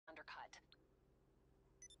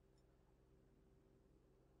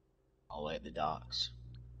all the way at the docks.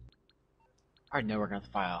 I already know we're gonna have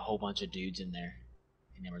to fight a whole bunch of dudes in there,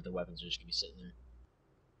 and then the weapons are just gonna be sitting there.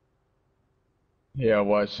 Yeah,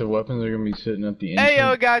 watch. The weapons are gonna be sitting at the Hey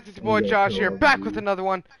yo entrance. guys, it's your boy You gotta Josh kill here, all the back with dudes. another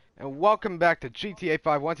one, and welcome back to GTA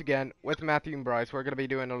 5 once again with Matthew and Bryce. We're gonna be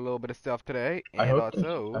doing a little bit of stuff today, I and hope they're.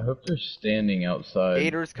 I also hope they're standing outside.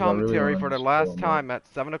 Gators 'Cause I really commentary want for to the just kill last them all. time at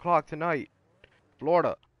 7 o'clock tonight.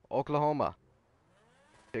 Florida, Oklahoma.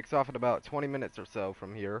 Kicks off in about 20 minutes or so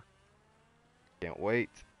from here. Can't wait.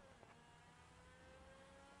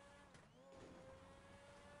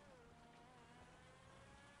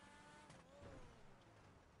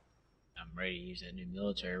 I'm ready to use that new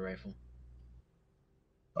military rifle.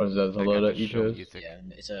 Oh, is that the I got loadout the you show chose? music. Yeah,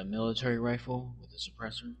 it's a military rifle with a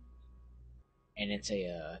suppressor, and it's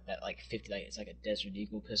a that like 50 it's like a Desert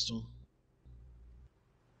Eagle pistol.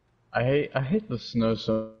 I hate the snow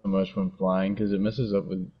so much when flying because it messes up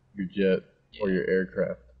with your jet or Yeah. your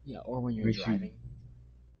aircraft. Yeah, or when you're Makes driving.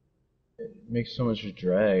 It makes so much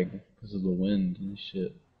drag because of the wind and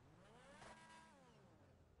shit.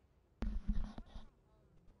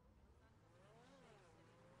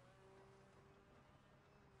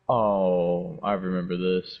 Oh, I remember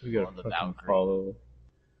this. We On gotta the fucking Valkyrie. follow.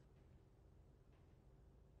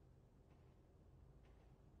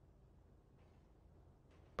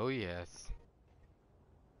 Oh yes.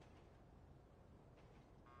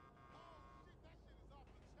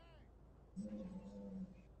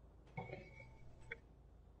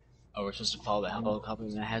 Oh, we're supposed to follow the helicopter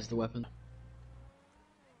that has the weapon.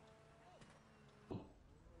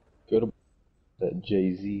 Go to that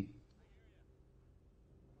Jay-Z.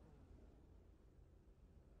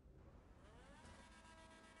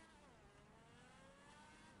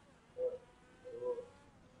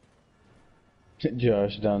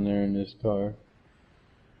 Josh down there in his car.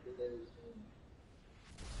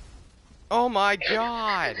 Oh my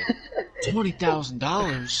god!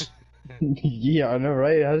 $20,000. Yeah, I know,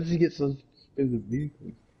 right? How does he get such expensive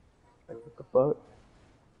vehicles? Like, what the fuck?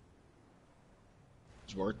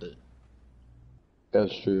 It's worth it.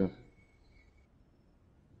 That's true.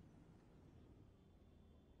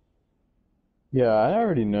 Yeah, I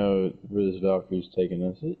already know where this Valkyrie's taking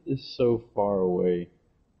us. It is so far away,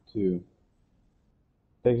 too.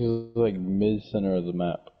 Takes us like mid-center of the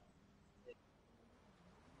map.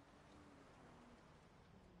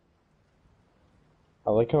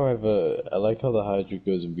 I like how I like how the Hydra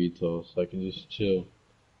goes in VTOL, so I can just chill.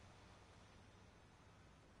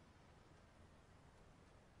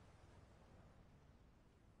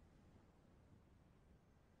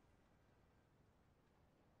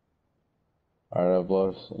 Alright, I've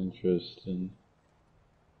lost interest in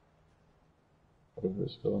whatever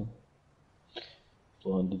it's called.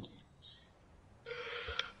 Blended.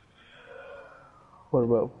 What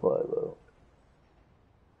about Philo?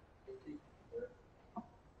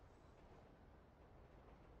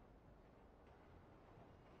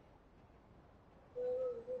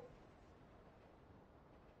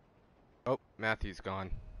 Oh, Matthew's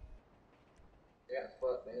gone.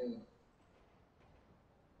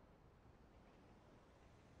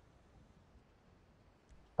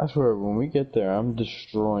 I swear, when we get there, I'm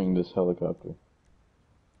destroying this helicopter.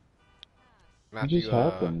 What Matthew, just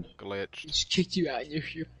happened? He glitched. just kicked you out and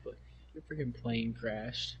your freaking plane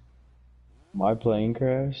crashed. My plane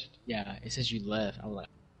crashed? Yeah, it says you left. I was like,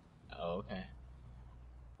 oh, okay.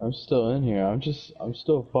 I'm still in here. I'm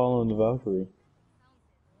still following the Valkyrie.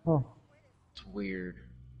 Oh. It's weird.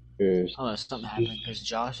 Here's Oh, something happened because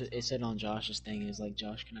Josh. It said on Josh's thing is like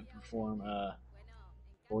Josh cannot perform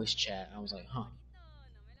voice chat. I was like, huh.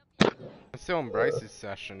 I'm still in Bryce's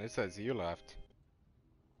session. It says you left.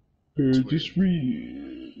 just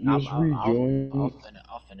rejoin.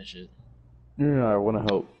 I'll finish it. No, I want to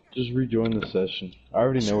help. Just rejoin the session. I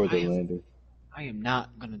already know where they're landing. I am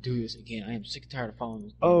not gonna do this again. I am sick and tired of following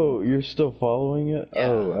this. Oh, you're still following it? Yeah.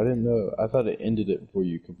 Oh, I didn't know. I thought it ended it for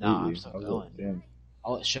you completely. Nah, I'm still I was going. like, damn.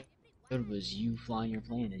 All it showed was you flying your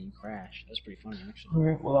plane and you crashed. That's pretty funny, actually.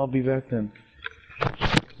 Alright, well, I'll be back then.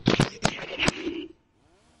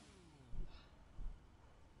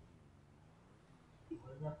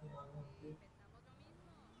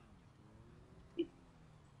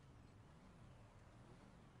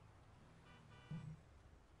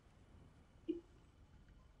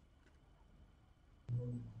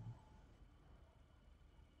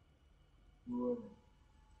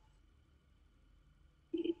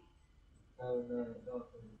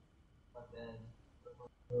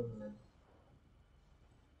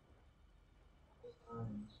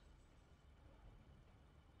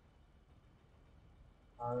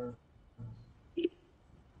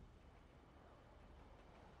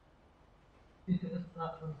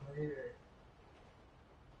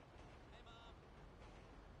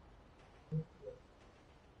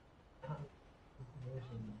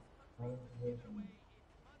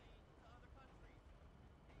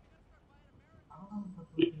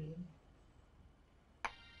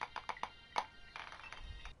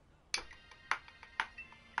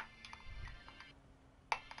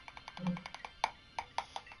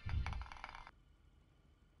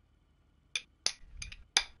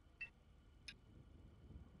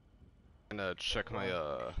 Gonna check my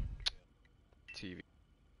TV.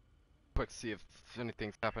 Quick, see if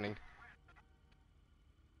anything's happening.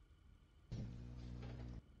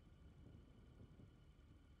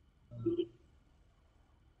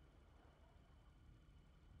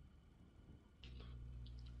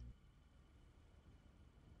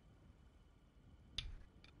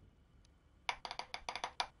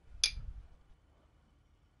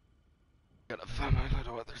 Gotta find my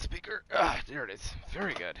little other speaker. Ah, there it is.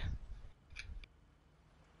 Very good.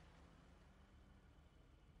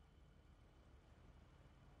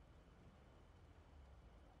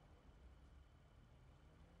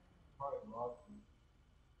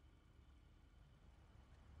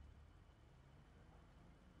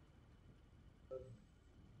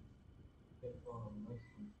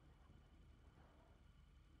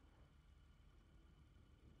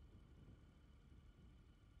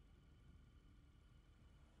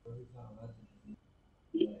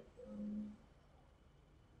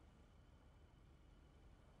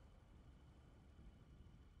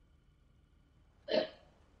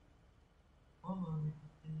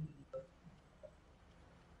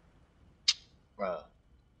 Bruh.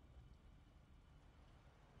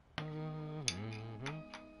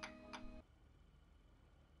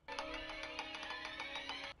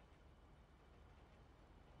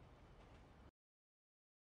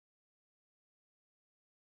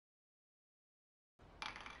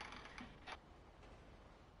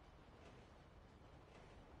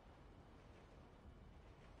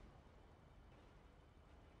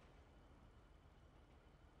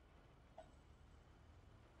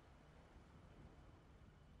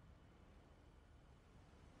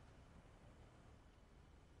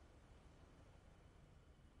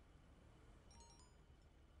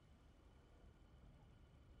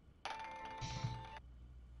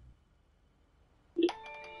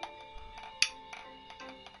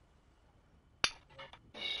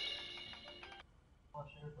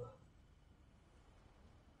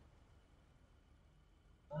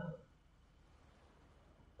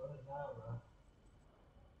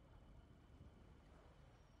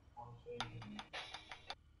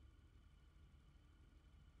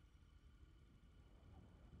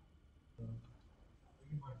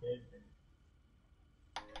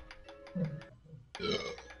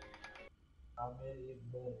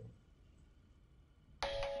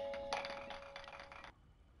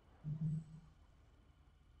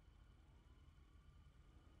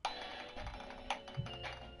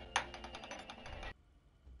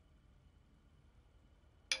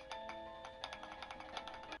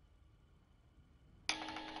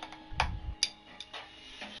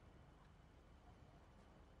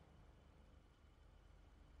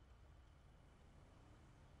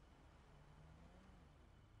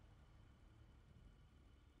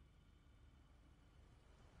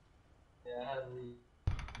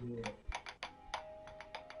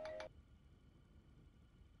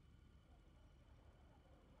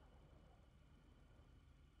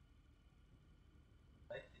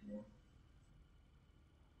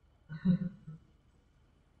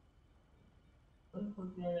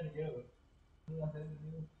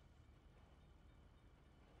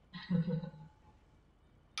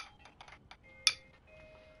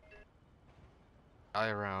 Eye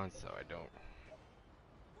around so I don't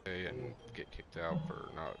play and get kicked out for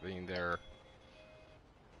not being there.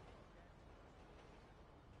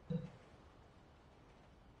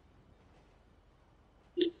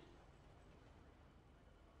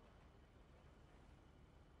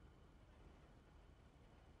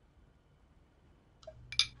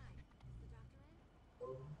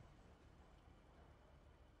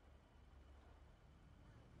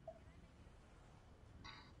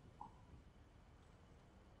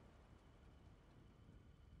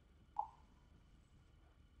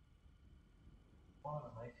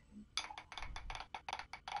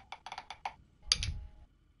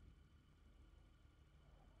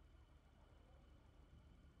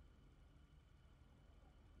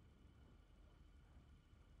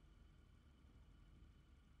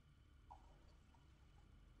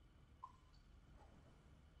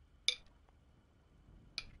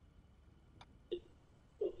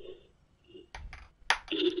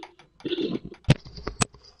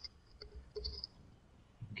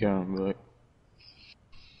 Yeah, but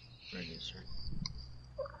Very good, sir.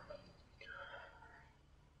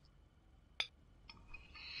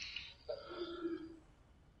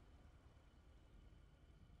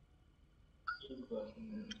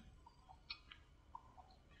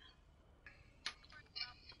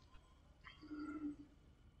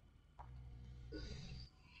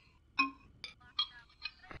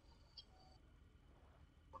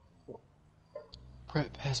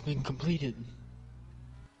 Prep has been completed.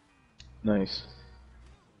 nice.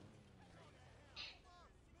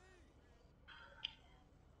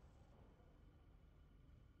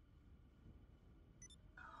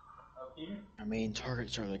 Our main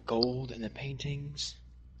targets are the gold and the paintings.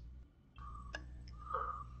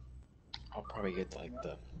 I'll probably get like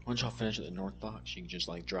the once y'all finish at the north box, you can just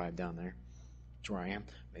like drive down there to where I am.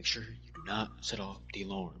 Make sure you do not set off the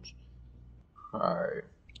alarms. Alright.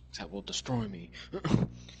 That will destroy me.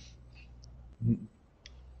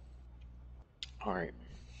 Alright.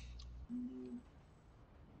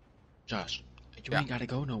 Josh, you Yeah. ain't gotta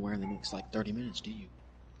go nowhere in the next like 30 minutes, do you?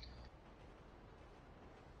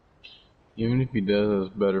 Even if he does,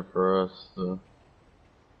 it's better for us, so.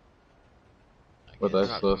 But We're that's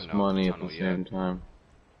not less coming out the money at the tunnel same yet. time.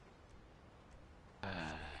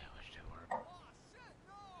 Wish they were.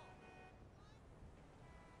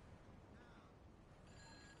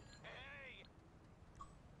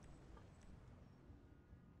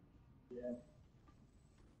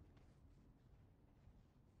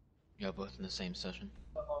 Y'all both in the same session?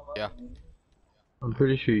 Yeah. I'm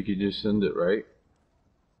pretty sure you could just send it, right?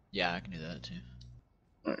 Yeah, I can do that too.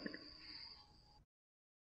 Let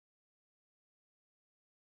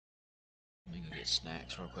me go get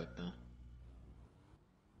snacks real quick though.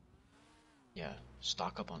 Yeah,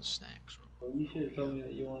 stock up on snacks. Well, you should have told me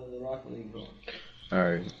that you wanted the Rocket League going.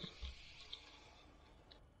 Alright.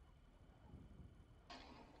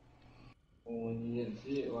 Well, when you didn't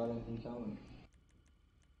see it, why didn't you tell me?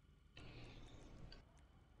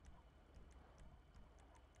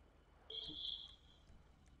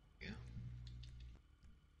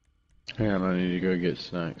 Hang on, I need to go get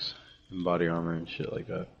snacks and body armor and shit like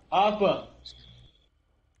that. Appa!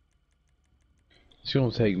 It's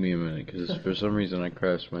gonna take me a minute because for some reason I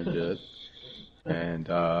crashed my jet and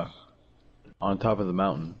on top of the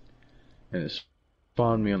mountain, and it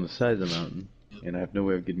spawned me on the side of the mountain, and I have no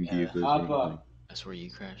way of getting vehicles or Appa! anything. That's where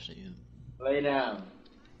you crashed it, yeah. Lay down.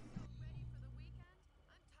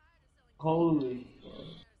 Holy fuck.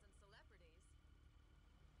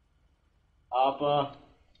 Appa!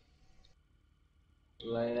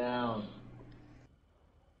 Lay down.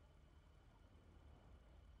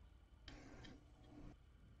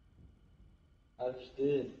 I just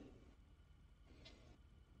did.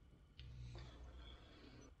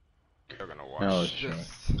 They're gonna Now let's watch try.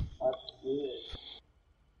 this. I just did.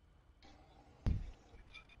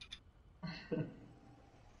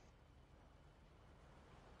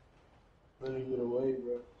 Let me get away,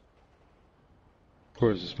 bro. Of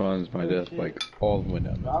course, it spawns my death like all the way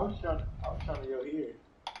down there. I was trying to go here.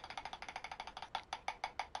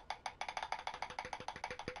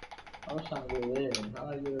 I was trying to go there. How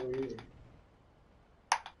do I get over here?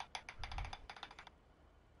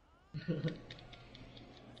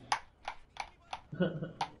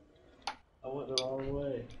 I went the wrong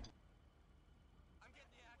way.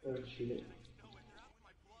 Oh shit.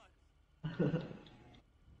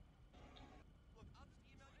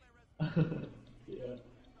 Yeah.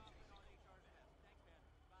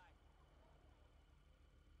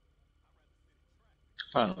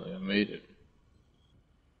 Finally, I made it.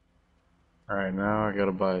 Alright, now I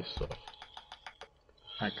gotta buy stuff.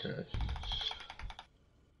 I crashed.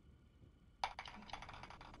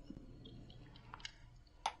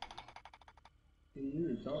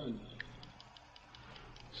 You retarded.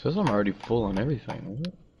 Says I'm already full on everything, was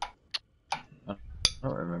it? I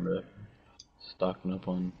don't remember stocking up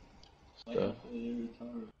on stuff. You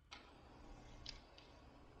retarded.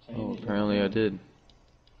 Oh, apparently I did.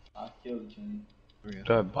 I killed Chain.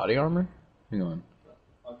 Do I have body armor? Hang on.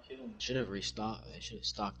 I killed him. Should have restocked. They should have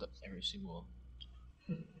stocked up every single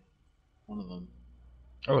one of them.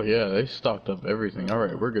 Oh yeah, they stocked up everything.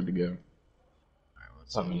 Alright, we're good to go. Alright,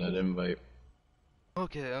 let's Having that invite.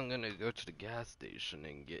 Okay, I'm gonna go to the gas station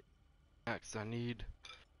and get snacks I need.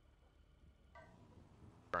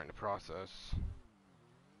 Trying to process.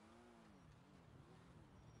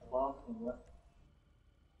 Mom from what?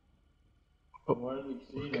 Oh, Where did we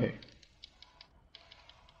see okay.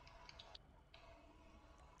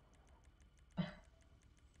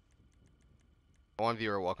 One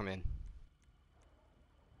viewer, welcome in.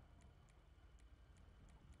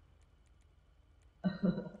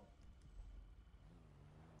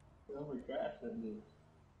 crash that bitch.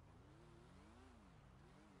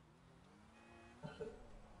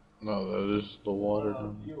 No, that is the water. Run out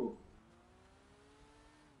of fuel.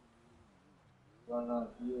 Run out of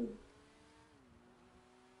fuel.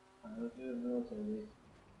 Alright, let's do the military base.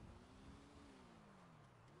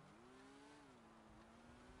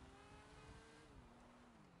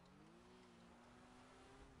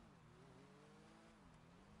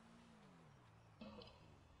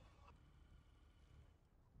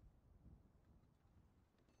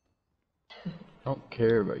 I don't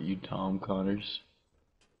care about you, Tom Connors.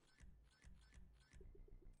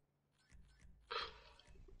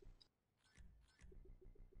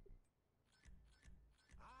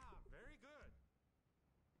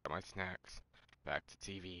 Got my snacks. Back to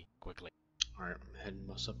TV, quickly. Alright, I'm heading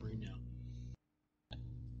my submarine now.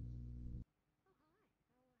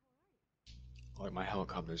 Alright, my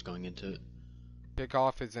helicopter's going into it.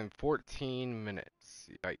 Kickoff is in 14 minutes.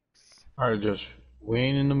 Yikes. Alright, Josh. We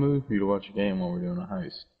ain't in the mood for you to watch a game while we're doing a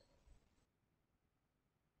heist.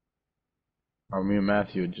 Or me and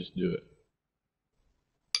Matthew would just do it.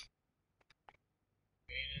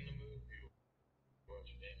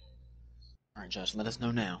 Alright, Josh, let us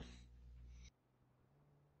know now.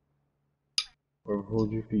 Or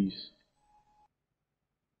hold your peace.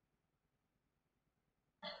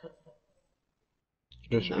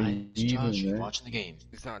 Josh, are you Nice, Josh, even you there? watching the game.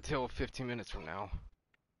 It's not until 15 minutes from now.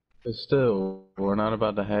 But still, we're not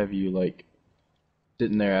about to have you, like,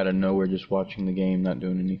 sitting there out of nowhere just watching the game, not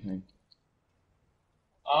doing anything.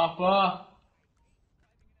 Alpha!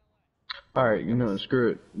 Alright, you know,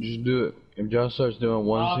 screw it. Just do it. If Josh starts doing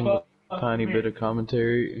one single tiny bit of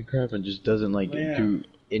commentary and crap and just doesn't, like, Yeah. do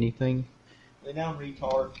anything, Lay down,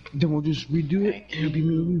 retard. then we'll just redo it. Thank It'll be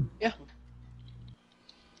me and you. Yeah.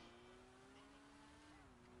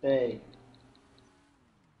 Hey.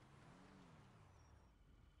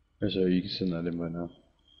 Or sorry, you can send that invite now.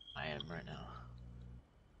 I am right now.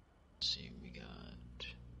 Let's see, we got...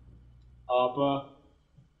 Alpha.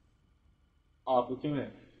 Alpha, come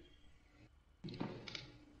here.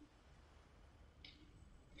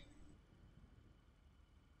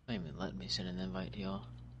 Don't even let me send an invite to y'all.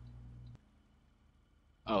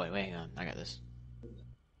 Oh, wait, hang on. I got this.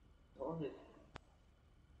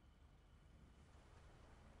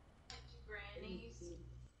 Grannies,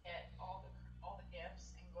 get all the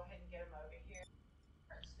gifts and go ahead and get them over here.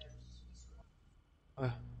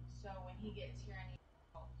 Okay. So when he gets here, I need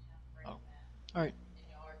help him bring Oh. them. Alright. And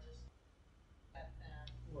y'all are just let them.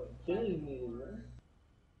 What, killing me, man?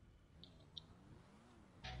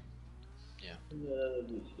 Yeah. Look at that other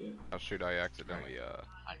bitch here. Oh shoot, I accidentally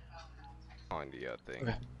on the thing.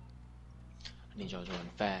 Okay. I need y'all to run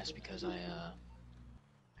fast because I,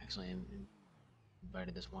 actually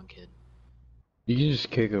invited this one kid. You can just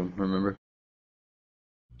kick him, remember?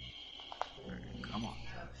 Come on.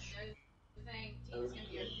 The thing, Tina's gonna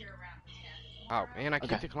be up here around 10. Oh man, I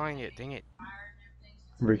keep Okay. declining it. Dang it.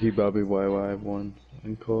 Ricky, Bobby, YY1,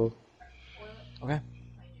 and Cole. Okay.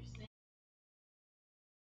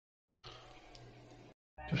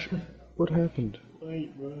 What happened?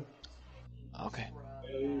 Wait, bro. Okay.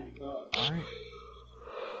 Hey, Alright.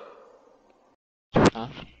 Huh?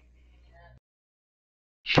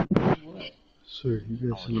 Sir, you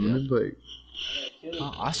guys Oh, sent him an yeah. invite.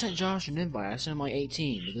 I sent Josh an invite. I sent him like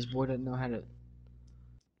 18, but this boy doesn't know how to...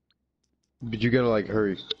 But you gotta, like,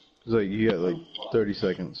 hurry. It's like, you got, like, 30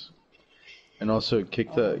 seconds. And also, kick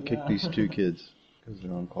these two kids. Because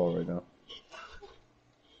they're on call right now.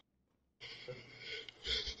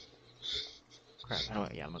 Crap, how do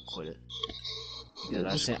I... Yeah, I'm gonna quit it.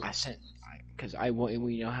 Because because I won't,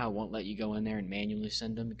 you know how I won't let you go in there and manually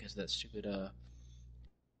send them because of that stupid,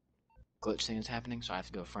 glitch thing that's happening, so I have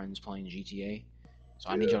to go friends playing GTA. So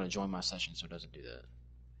I need y'all to join my session so it doesn't do that.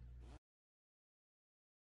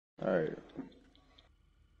 Alright.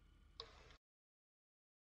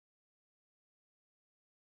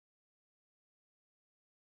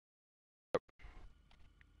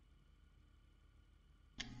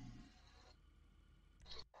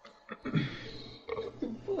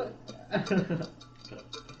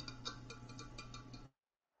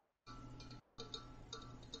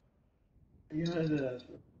 You had that.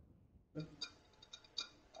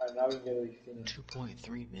 Alright, now we can get at least finished.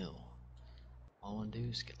 2.3 mil. All I want to do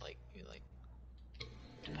is get like,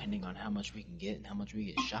 depending on how much we can get and how much we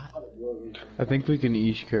get shot. I think we can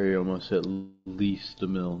each carry almost at least a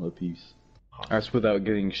mil apiece. That's without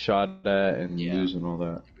getting shot at and Yeah. losing all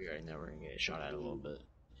that. We already know we're gonna get shot at a little bit.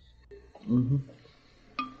 Mm-hmm.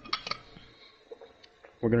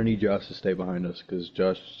 We're gonna need Josh to stay behind us, because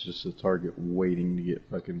Josh is just a target waiting to get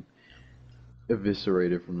fucking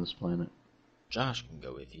eviscerated from this planet. Josh can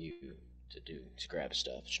go with you. to grab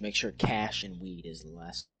stuff. Just make sure cash and weed is the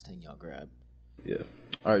last thing y'all grab. Yeah.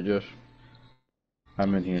 Alright, Josh.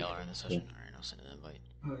 I'm in here. Y'all are in the session. Alright, I'll send an invite.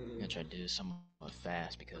 I'm gonna try to do this somewhat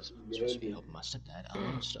fast because I'm supposed to be helping my stepdad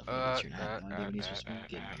stuff. And I have no idea when he's supposed to be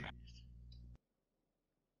getting here.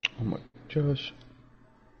 Oh my Josh.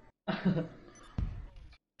 There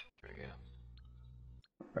we go.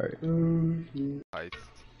 Alright. Heist.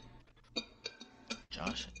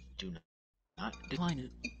 Josh, do not decline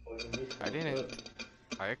it. I didn't.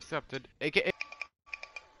 I accepted. AKA.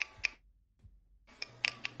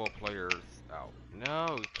 Players out.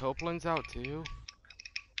 No, Copeland's out too.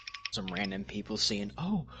 Some random people seeing,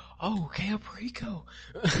 oh, Camp Rico.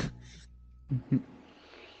 Alright,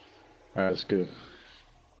 that's good.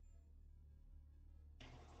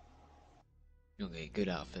 You'll get good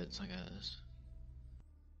outfits, I guess.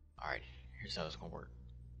 Alright, here's how it's gonna work.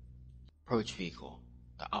 Approach vehicle,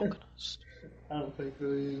 the Alchemist. I don't think so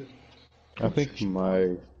either. I think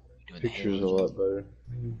my picture's a lot better.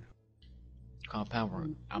 Compound where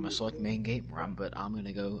I'm gonna select main gate, but I'm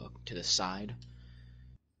gonna go to the side.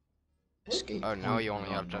 Escape. Oh, now you only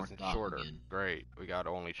have North Justin Dock Shorter. again. Great, we got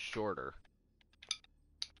only Shorter.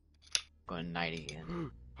 Going night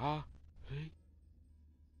again. Huh?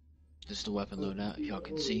 This is the weapon loadout, if y'all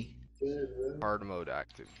can see. Hard mode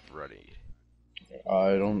active, ready.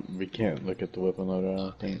 We can't look at the weapon loader, I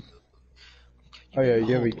don't think. You Oh yeah, can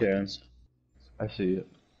yeah hold we can. weapons. I see it.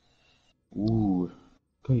 Ooh.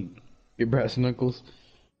 Clean. Get brass knuckles.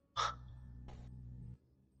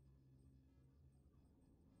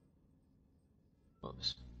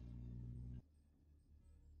 Whoops.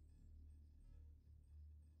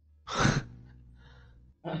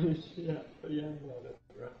 Yeah,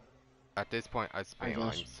 bro. At this point, I spam,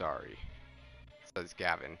 Josh. I'm sorry. Says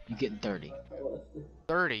Gavin. You getting 30.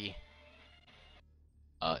 30?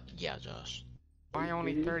 Yeah, Josh. Why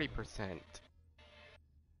only 30%?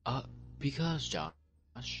 Because,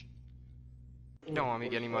 Josh. You don't want me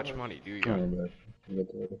getting much money, do you?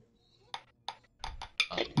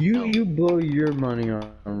 No. You blow your money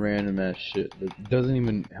on random ass shit that doesn't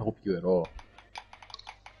even help you at all.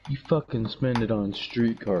 You fucking spend it on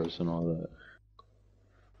streetcars and all that.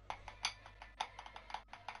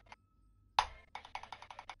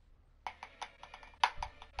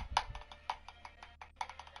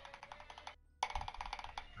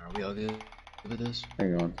 Are we all good with this?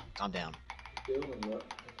 Hang on. Calm down.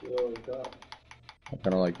 I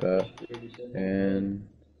kinda like that. And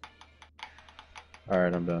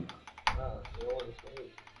alright, I'm done. I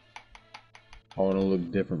wanna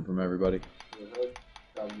look different from everybody.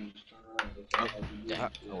 Oh, dang.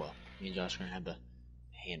 Oh well. Me and Josh are gonna have the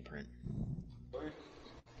handprint.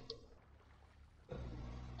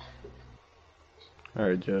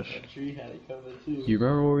 Alright, Josh. Tree had it coming too. You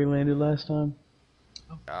remember where we landed last time?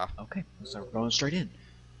 Yeah. Okay, so we're going straight in.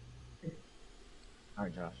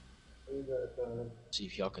 Alright, Josh. See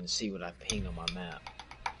if y'all can see what I've pinged on my map.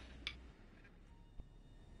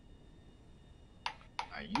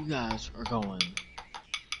 Alright, you guys are going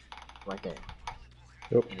right there.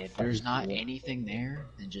 Yep. And if there's not anything there,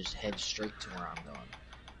 then just head straight to where I'm going.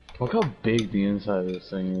 Look how big the inside of this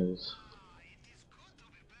thing is.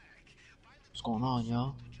 What's going on,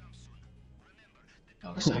 y'all?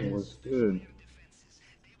 Y'all It excited? was good.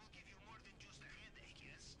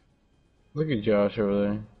 Look at Josh over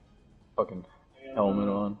there. Fucking helmet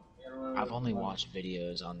on. I've only watched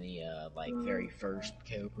videos on the like very first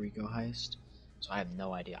Cayo Perico heist, so I have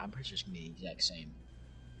no idea. I'm pretty sure it's gonna be the exact same.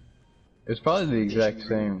 It's probably the exact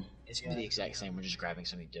same. It's gonna be the exact same. We're just grabbing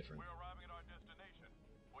something different.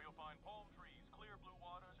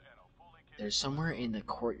 There's somewhere in the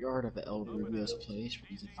courtyard of El Rubio's place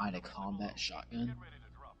where you can find a combat shotgun.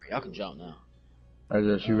 Y'all can jump now.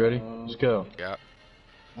 Alright, Josh, you ready? Let's go. Yeah.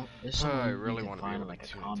 Well, there's somewhere I you really can wanna be find able like a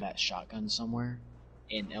to tune it. combat shotgun somewhere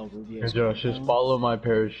in El Hey, Rubio's. Josh, just follow my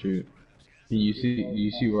parachute. Do you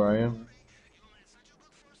see where I am?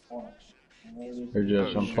 Or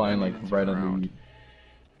Josh, Oh, I'm shit, flying I like need to right turn under around. you.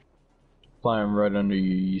 Flying right under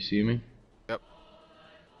you. You see me? Yep.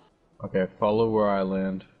 Okay, follow where I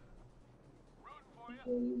land.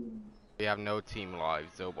 We have no team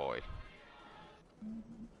lives, oh boy.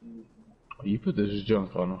 You put this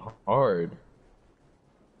junk on hard.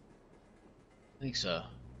 I think so.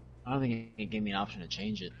 I don't think it gave me an option to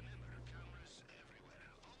change it.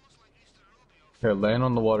 Here, land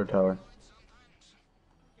on the water tower.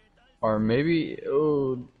 Or maybe,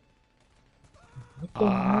 oh. What the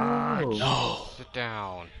hell? No! Sit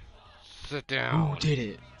down. Sit Who down. did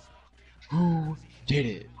it? Who did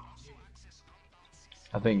it?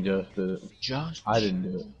 I think Josh did it. Josh? I didn't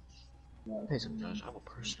do it. Hey, some Josh, I will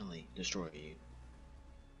personally destroy you.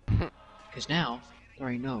 Because now, there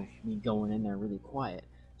ain't no me going in there really quiet.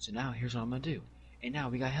 So now, here's what I'm gonna do. And now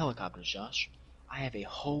we got helicopters, Josh. I have a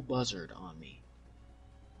whole buzzard on me.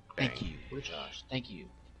 Thank Dang. you, Josh. Thank you.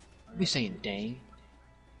 I'll be saying dang.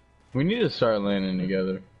 We need to start landing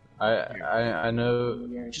together. I know.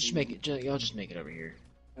 Just make it. Y'all just make it over here.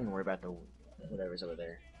 Don't worry about the whatever's over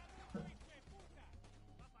there.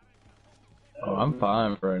 Oh, I'm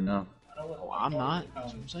fine for right now. Oh, I'm not.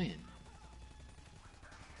 That's what I'm saying.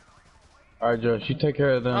 All right, Josh, you take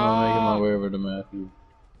care of them. I'm making my way over to Matthew.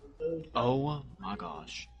 Oh my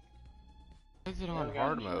gosh. Why is it on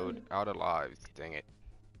hard mode? Out of lives. Dang it.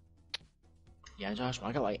 Yeah, Josh.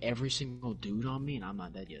 I got like every single dude on me, and I'm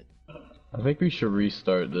not dead yet. I think we should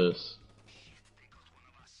restart this.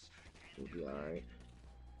 We'll be alright.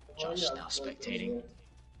 Josh is now spectating.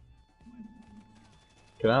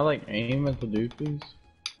 Can I like aim at the dude, please?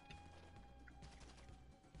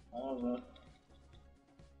 I don't know.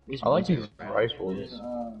 These I like ones these are rifles.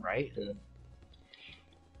 right? Yeah.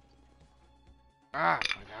 Ah,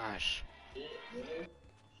 my gosh.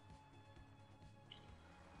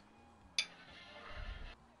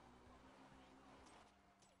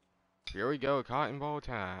 Here we go, cotton ball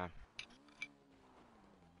time.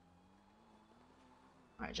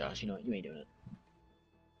 Alright, Josh. You know what? You ain't doing it.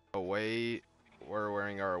 Away, we're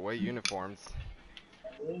wearing our away uniforms.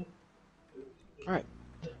 Alright.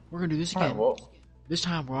 We're gonna do this All again. right, well, This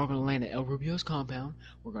time we're all gonna land at El Rubio's compound.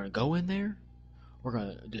 We're gonna go in there. We're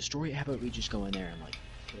gonna destroy it. How about we just go in there and like.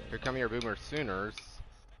 Here come your boomer Sooners.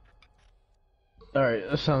 all right,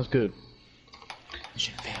 that sounds good.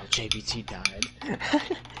 Mission failed. JBT died.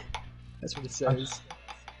 That's what it says.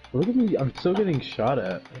 Look at me, I'm still getting shot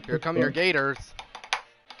at. Here come your Gators.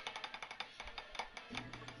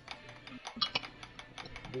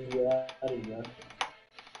 Yeah,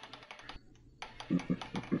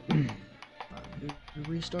 We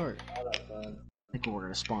restart. all that fun. I think we're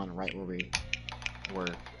gonna spawn right where we were.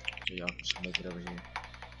 So y'all can just make it over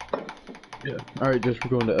here. Yeah. All right, just we're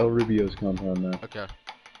going to El Rubio's compound now. Okay.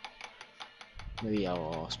 Maybe y'all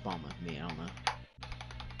will all spawn with me. I don't know.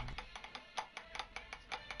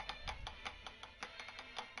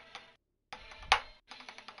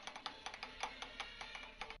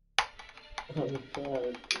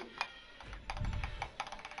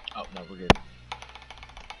 Oh no, we're good.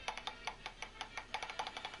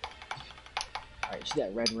 Alright, see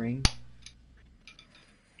that red ring?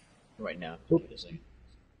 Right now. Oop. Wait a second.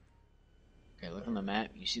 Okay, look on the map.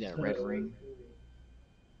 You see that red ring?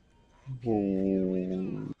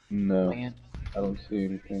 Oh, no, Land? I don't see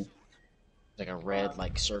anything. Like a red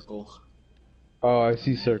like circle. Oh, I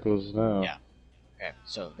see circles now. Yeah. Okay,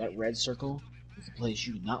 so that red circle is the place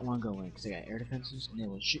you do not want to go in because they got air defenses and they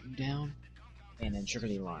will shoot you down and then trigger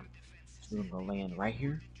the alarm. So we're gonna land right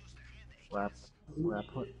here where I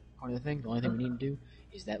put part of the thing. The only thing we need to do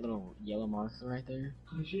is that little yellow marker right there.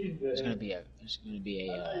 There's gonna be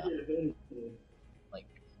like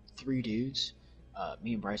 3 dudes.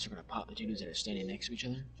 Me and Bryce are gonna pop the 2 dudes that are standing next to each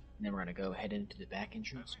other, and then we're gonna go head into the back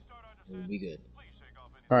entrance. We'll be good.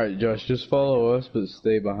 All right, Josh, just follow us, but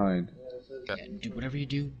stay behind. Yeah, do whatever you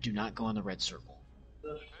do. Do not go on the red circle.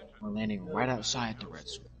 We're landing right outside the red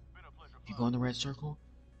circle. If you go in the red circle,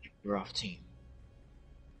 you're off team.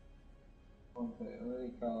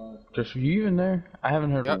 Josh, are you even there? I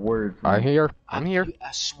haven't heard Yep. a word from I'm you. here. I'm here.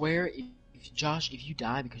 I swear, if Josh, if you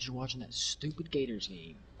die because you're watching that stupid Gators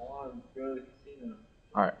game, All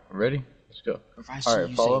right, ready? Let's go. or if I see Alright,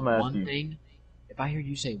 you follow say Matthew. one thing, if I hear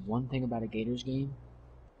you say one thing about a Gators game,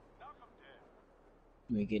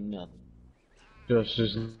 you ain't getting nothing. Josh,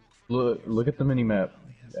 just look at the mini map.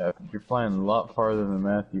 Yeah, you're flying a lot farther than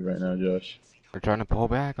Matthew right now, Josh. We're trying to pull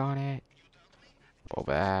back on it. Pull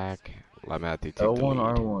back. Let Matthew take the L1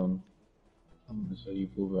 lead. R1. That's how you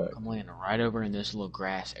pull back. I'm landing right over in this little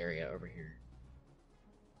grass area over here.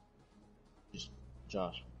 Just,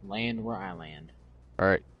 Josh, land where I land.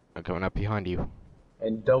 Alright, I'm coming up behind you.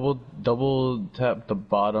 And double tap the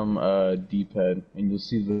bottom D-pad, and you'll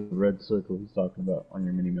see the red circle he's talking about on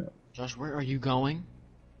your mini map. Josh, where are you going?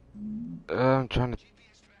 I'm trying to.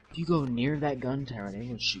 If you go near that gun tower, they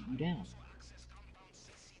will shoot you down.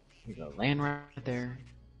 Here you go, land right there.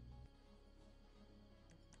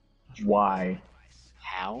 Why?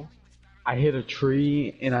 How? I hit a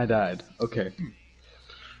tree and I died. Okay.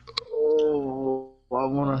 Oh, I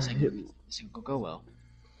wanna This hit. ain't gonna go well.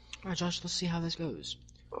 Alright, Josh, let's see how this goes.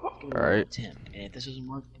 Alright. Attempt. And if this doesn't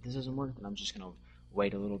work, then I'm just gonna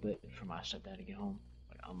wait a little bit for my stepdad to get home.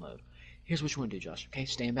 Like, unload. Here's what you wanna do, Josh. Okay,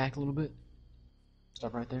 stand back a little bit.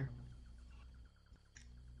 Stop right there.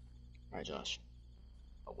 Alright, Josh.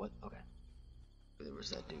 Oh, what? Okay. Where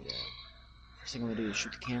was that dude at? First thing I'm gonna do is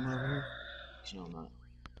shoot the camera over here. 'Cause you know I'm not.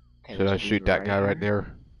 Okay, Should there's I a dude shoot that guy right here.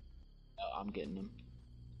 there? Oh, I'm getting him.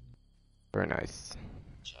 Very nice.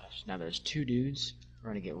 Josh. Now there's two dudes. We're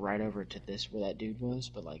gonna get right over to this where that dude was,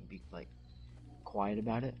 but like be like quiet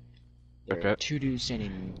about it. There are Okay. two dudes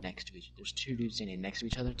standing next to each. There's two dudes standing next to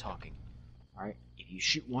each other talking. All right. If you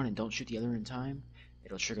shoot one and don't shoot the other in time,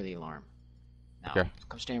 it'll trigger the alarm. Now, Okay.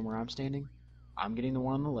 come stand where I'm standing. I'm getting the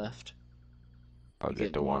one on the left. I'll You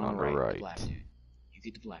get the one on the right. the black dude. You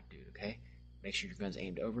get the black dude, okay? Make sure your gun's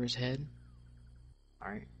aimed over his head.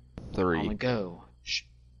 Alright? On the 3. go.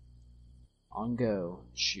 On go.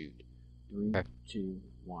 Shoot. 3, Okay. 2,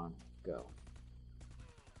 1, go.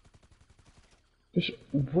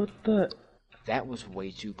 What the? That was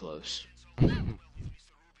way too close.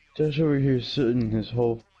 Josh over here sitting his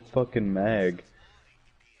whole fucking mag.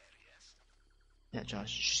 Yeah,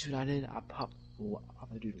 Josh, you see what I did? I popped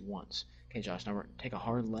the dude once. Okay, Josh, now take a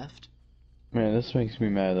hard left. Man, this makes me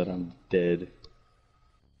mad that I'm dead.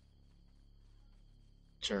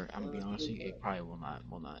 Sir, I'm gonna be honest with you, it probably will not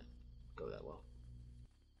go that well.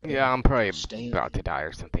 Yeah, I'm probably Stay about to die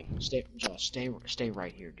or something. Josh, stay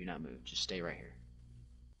right here. Do not move. Just stay right here.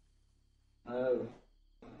 No.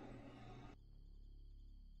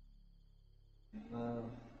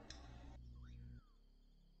 No.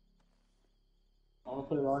 I wanna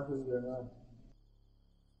play rifles there now.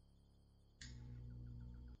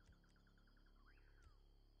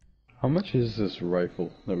 How much is this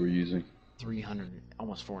rifle that we're using? 300,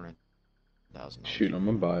 almost 400,000. Shoot, I'm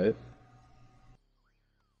gonna buy it.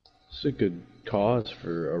 It's a good cause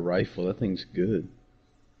for a rifle. That thing's good.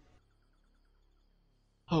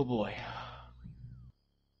 Oh boy.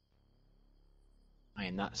 I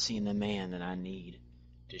am not seeing the man that I need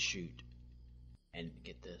to shoot. And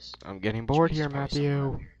get this. I'm getting bored He's here, probably somewhere Matthew.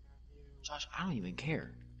 around here. Josh, I don't even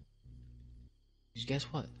care. Because guess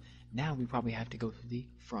what? Now we probably have to go through the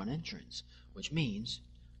front entrance, which means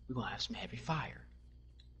we're gonna have some heavy fire.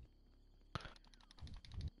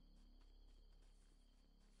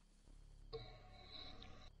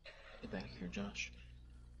 Get back here, Josh.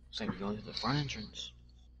 Looks like we're going through the front entrance.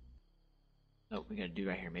 No, we got a dude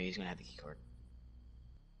right here. Maybe he's gonna have the key card.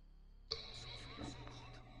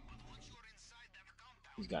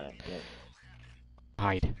 He's got it. Yep.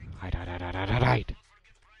 Hide. Hide, hide, hide, hide, hide, hide, hide.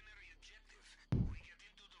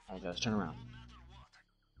 Alright, Josh, turn around.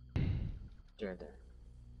 There, there.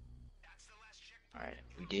 Alright,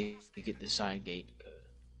 we get this side gate. Good.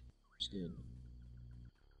 It's good.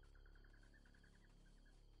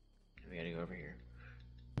 We gotta go over here.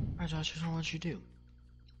 Alright, Josh, here's what I want you to do.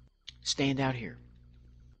 Stand out here.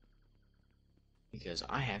 Because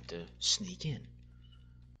I have to sneak in.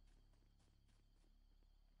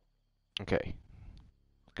 Okay.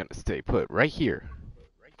 Gonna stay put right here.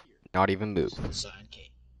 Not even move. This is the side gate.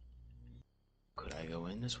 Could I go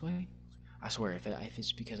in this way? I swear, if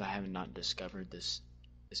it's because I have not discovered this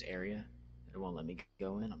area, it won't let me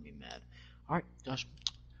go in, I'll be mad. Alright, Josh,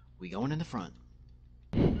 we going in the front.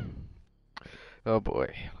 Oh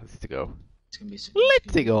boy. Let's go. It's gonna be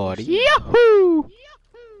Let's go. Yahoo!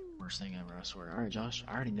 Worst thing ever, I swear. Alright, Josh,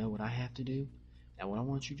 I already know what I have to do. Now, what I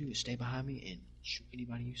want you to do is stay behind me and shoot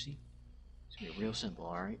anybody you see. It's gonna be real simple,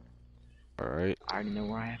 alright? Alright. I already know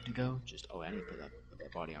where I have to go. Just, I need to put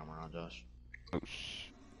that body armor on, Josh. Oops.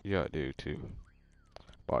 Yeah, I do too.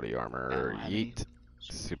 Body armor. Yeet.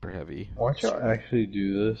 Super heavy. Why don't y'all actually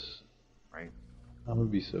do this? Right? I'm gonna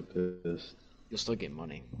be so pissed. You'll still get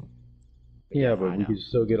money. Yeah, I but we know. could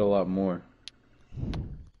still get a lot more.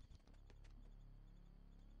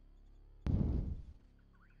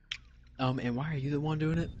 And why are you the one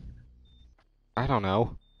doing it? I don't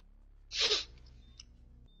know.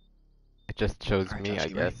 It just chose Alright, me, Josh, I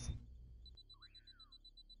you ready? guess.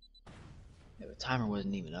 Yeah, the timer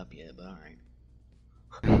wasn't even up yet, but alright.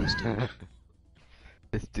 Let's do it.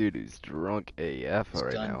 This dude is drunk AF His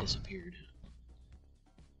right gun now. disappeared.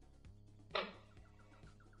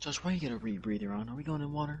 Josh, why you got a rebreather on? Are we going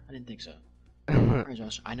in water? I didn't think so. Alright,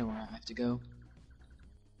 Josh, I know where I have to go.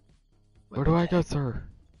 Wait, Where do I what the go, heck? sir?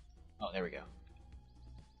 Oh, there we go.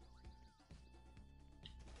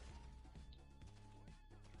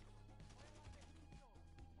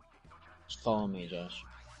 Just follow me, Josh.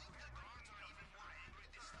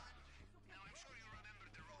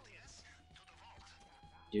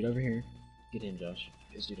 Dude over here. Get in, Josh.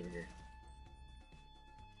 This dude over here.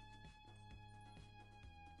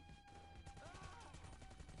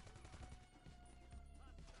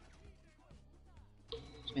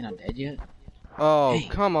 This man not dead yet? Oh, Dang.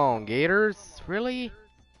 come on, Gators. Really?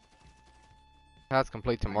 Pass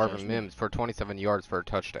complete to Alright, Marvin Josh, Mims for 27 yards for a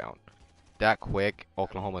touchdown. That quick,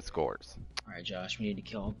 Oklahoma scores. Alright, Josh, we need to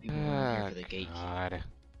kill all the people around here for the gate key. God.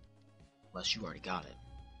 Unless you already got it.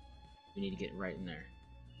 We need to get right in there.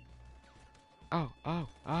 Oh,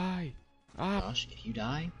 I. Josh, if you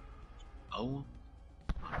die, oh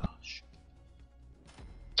my gosh.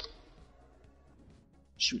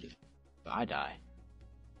 Shoot, if I die,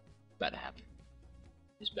 it's about to happen.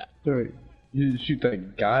 It's bad. Sorry, you shoot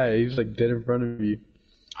that guy. He's like dead in front of you.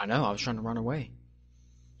 I know, I was trying to run away.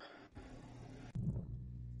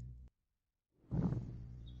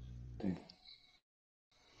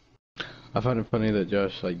 I find it funny that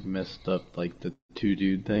Josh like messed up like the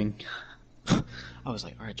 2-dude thing. I was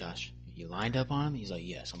like, alright, Josh, you lined up on him? He's like,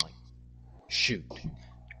 yes. I'm like, shoot.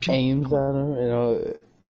 Aims at him, and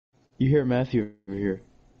you hear Matthew over here.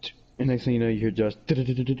 And next thing you know, you hear Josh. What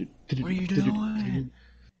are you doing?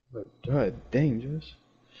 God dang, Josh.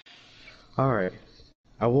 Alright.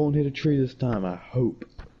 I won't hit a tree this time, I hope.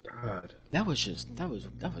 God. That was just. That was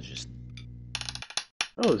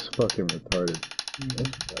fucking retarded.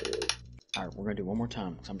 Alright, we're gonna do one more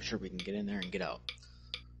time, because I'm sure we can get in there and get out.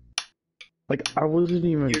 Like, I wasn't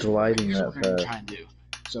even gliding here's that what we're gonna fast. try and do.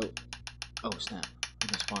 So, oh snap. We're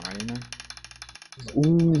gonna spawn right in there.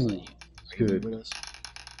 Ooh. Are you Good. with us?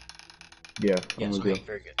 Yeah, I'm Yes, with okay, you.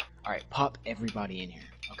 very good. Alright, pop everybody in here,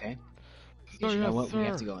 okay? Because Sir, you know yes, what? We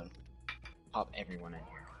have sir. to go and pop everyone in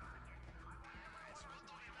here.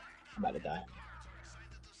 I'm about to die.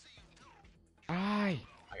 I.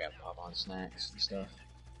 I gotta pop on snacks and stuff.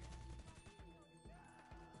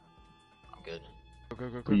 I'm good.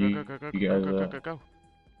 Go.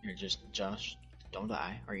 You're just, Josh, don't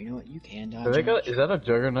die. Or you know what? You can die. Josh. Is that a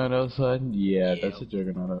juggernaut outside? Yeah, Yeah. that's a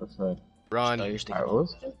juggernaut outside. Throw Run. your stick Alright, on.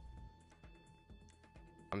 what's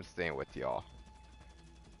I'm staying with y'all.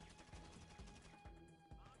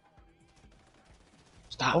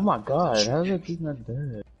 Stop. Oh my god, Shoot. how's that dude not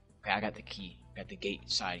dead? Okay, I got the key. Got the gate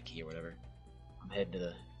side key or whatever. I'm heading to the.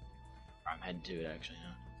 Or I'm heading to it actually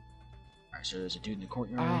now. Alright, so there's a dude in the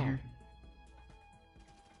courtyard right here.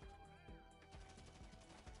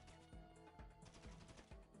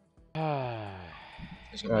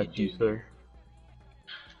 There's gonna Got be a you, dude sir. here.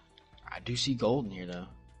 I do see gold in here though.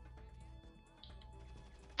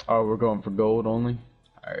 Oh, we're going for gold only?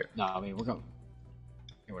 Alright. No, I mean we're going.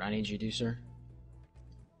 Hey, what I need you to do, sir?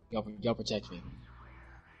 Y'all protect me.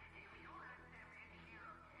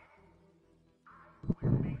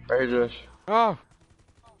 Alright, Josh. Oh.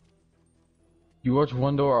 You watch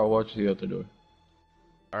one door, I'll watch the other door.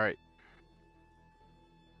 All right.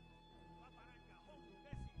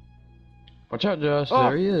 Watch out, Josh. Oh.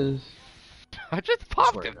 There he is. I just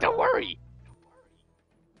popped Swear him. to Don't God. worry.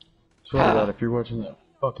 Swear to God, if you're watching that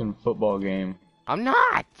fucking football game. I'm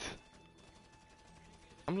not.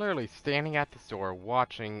 I'm literally standing at the store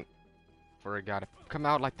watching for a guy to come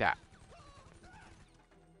out like that.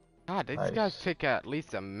 God, these Nice. guys take at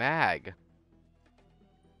least a mag.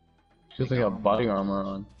 Because they got body armor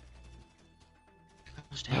on.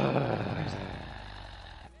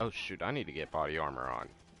 Oh shoot, I need to get body armor on.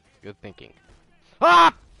 Good thinking.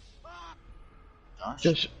 Ah! Josh?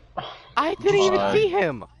 Josh. I didn't even God. see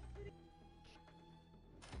him.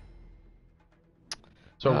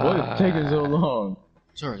 So what is taking so long?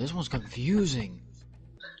 Sir, this one's confusing.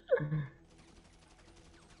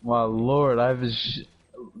 My lord,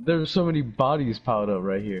 there's so many bodies piled up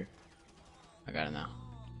right here. I got it now.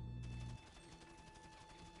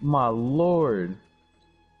 My lord.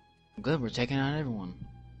 Good, we're taking out everyone.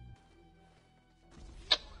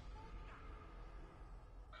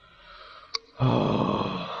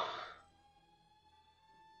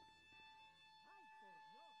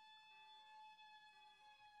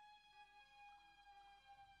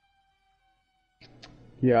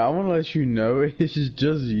 Yeah, I want to let you know it's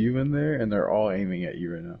just you in there, and they're all aiming at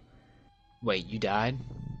you right now. Wait, you died?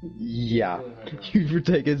 Yeah, you were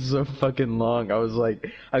taking so fucking long. I was like,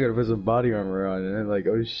 I gotta put some body armor on, and then like,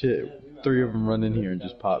 oh shit, 3 of them run in here and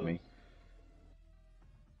just pop me.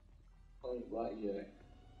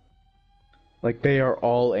 Like they are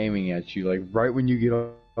all aiming at you. Like right when you get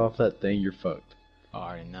off that thing, you're fucked. Oh, I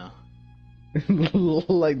already know.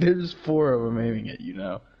 Like there's 4 of them aiming at you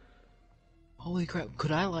now. Holy crap,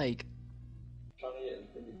 could I like... Trying to get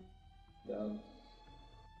 50,000.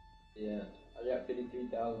 Yeah, I got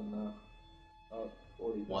 53,000 now. Oh,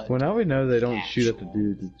 40. What? Well, now we know they don't shoot at the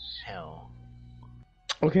dude. Hell.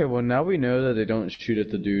 Okay, well now we know that they don't shoot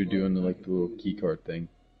at the dude doing the like the little keycard thing.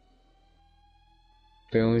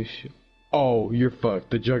 They only shoot. Oh, you're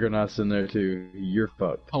fucked. The Juggernaut's in there too. You're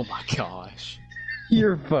fucked. Oh my gosh.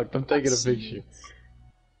 You're fucked. I'm taking a picture.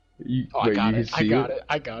 You, Oh, wait, I got you it. can I see got it.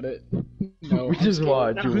 I got it. No, We I'm just scared.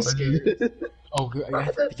 watch. I'm scared. Oh, good. I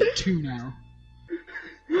have to get 2 now.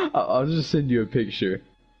 I'll just send you a picture.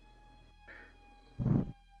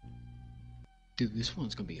 Dude, this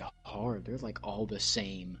one's gonna be hard. They're like all the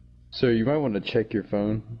same. Sir, you might want to check your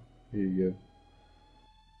phone. Here you go.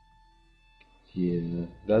 Yeah,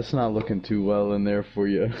 that's not looking too well in there for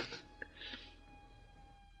you.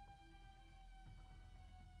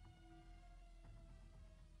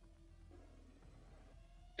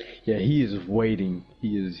 Yeah, he is waiting.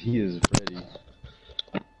 He is ready.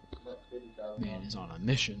 Man is on a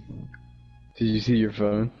mission. Did you see your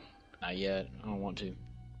phone? Not yet. I don't want to.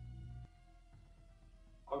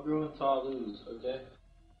 I'm doing Toulouse, okay?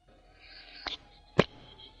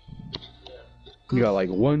 You got like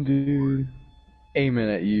one dude aiming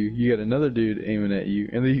at you. You got another dude aiming at you,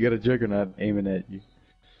 and then you got a juggernaut aiming at you.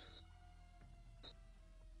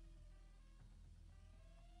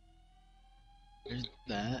 There's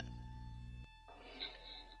that.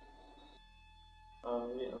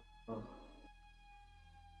 Yeah.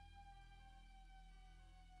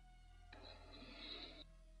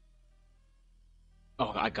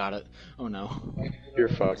 Oh, I got it. Oh no. You're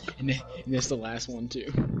fucked. And that's the last one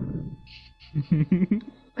too.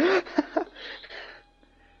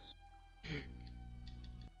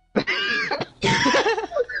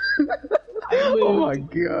 Oh my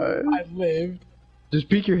god. I lived. Just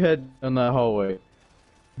peek your head on that hallway.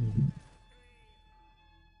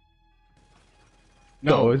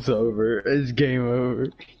 No, it's over. It's game over.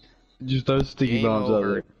 Just throw sticky Game bombs out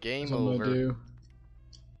over. there. Game That's what I'm over. gonna do.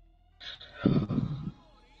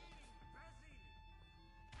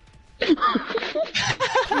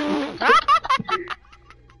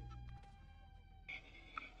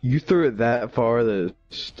 You threw it that far that it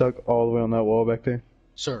stuck all the way on that wall back there?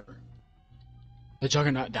 Sir, the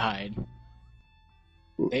Juggernaut died.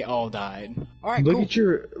 They all died. All right, Look cool.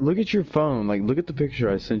 at your phone. Like, look at the picture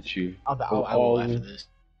I sent you. I will all- after this.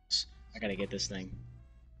 I gotta get this thing.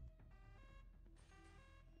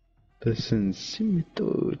 The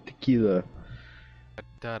Sencimito tequila.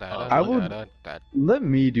 Da, da, I da, would- da, da, Let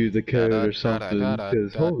me do the code Da, da, or something, da, da,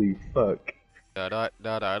 because da. holy fuck. da, da,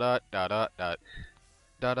 da, da, da, da, da, da.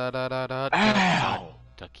 Da, da, da, da, da, da, Ow!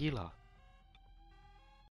 tequila.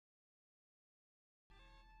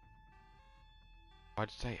 Why'd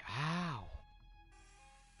you say ow?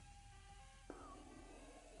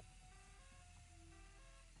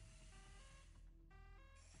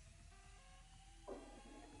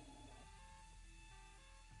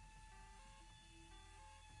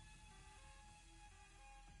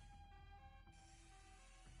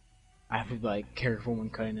 I have to be like careful when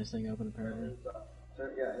cutting this thing open apparently.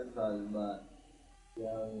 Yeah, inside is not. Yeah,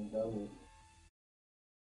 I mean, double.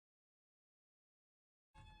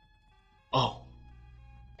 Oh.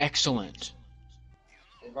 Excellent.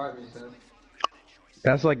 Invite me, son.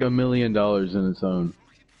 That's like $1 million in its own.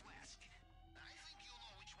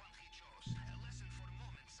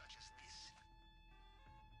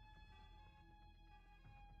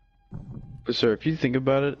 But sir, if you think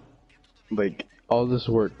about it, like, all this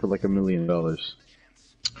work for like $1 million.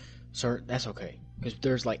 Sir, that's okay. Because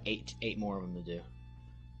there's like eight more of them to do.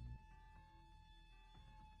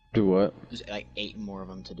 Do what? There's like 8 more of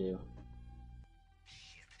them to do.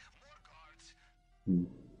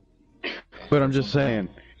 But I'm just saying,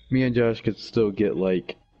 me and Josh could still get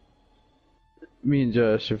like, me and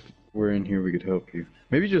Josh, if we're in here, we could help you.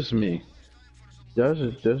 Maybe just me. Josh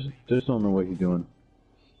is just don't know what he's doing.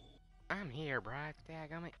 I'm here, Brad.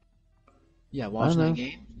 Daggum. Yeah, watching know. that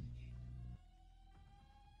game.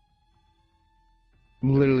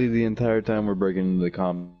 Literally the entire time we're breaking into the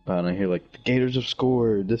compound, I hear like, the Gators have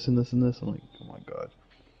scored, this and this and this. I'm like, oh my god.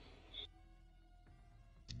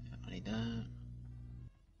 I need that.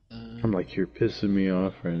 I'm like, you're pissing me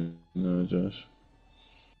off right now, Josh.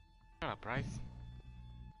 Shut up, Bryce.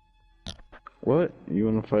 What? You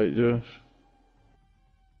wanna fight, Josh?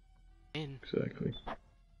 In. Exactly.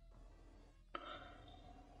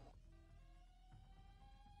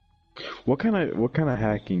 What kind of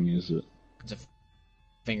hacking is it? It's a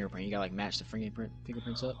fingerprint. You gotta like match the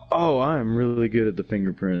fingerprints up. Oh, I'm really good at the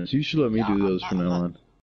fingerprints. You should let me Yeah, do those from now on.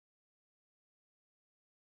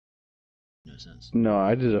 No sense. No,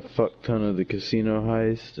 I did a fuck ton of the casino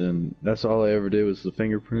heist, and that's all I ever did was the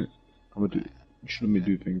fingerprint. I'm gonna do. You should let me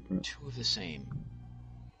do fingerprint. 2 of the same.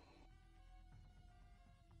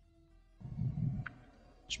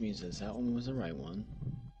 Which means that one was the right one.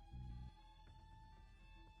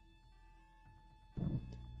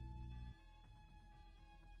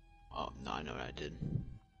 Oh, no, I know what I did.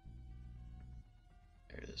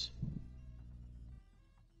 There it is.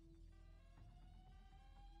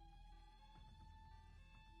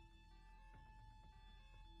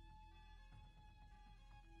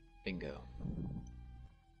 Bingo.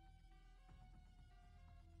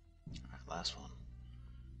 last one.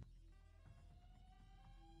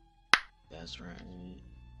 That's right.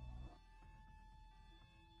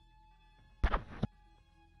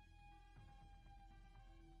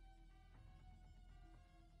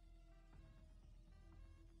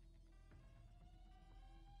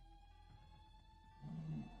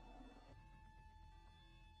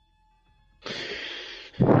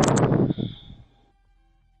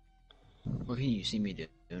 What can you see me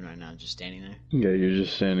doing right now? Just standing there? Yeah, you're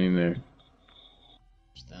just standing there.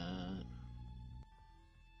 Just that.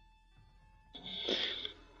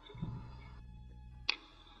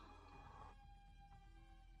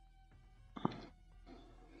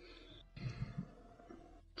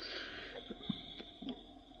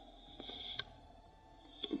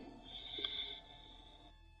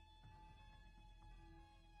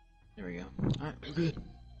 There we go. Alright, we're good.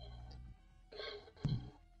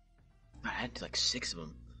 I had like 6 of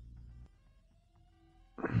them.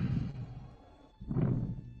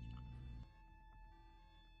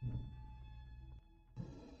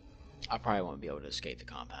 I probably won't be able to escape the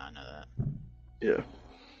compound, I know that. Yeah.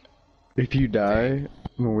 If you die,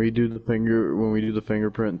 when we do the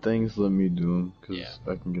fingerprint things, let me do them, because Yeah.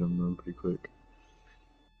 I can get them done pretty quick.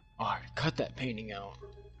 Alright, cut that painting out.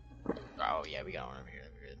 Oh yeah, we got one over here.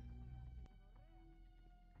 We're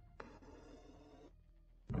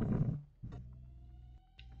good.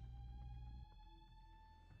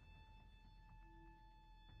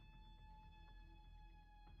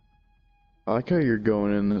 I like how you're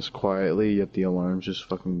going in this quietly, yet the alarm's just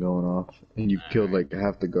fucking going off, and you've killed like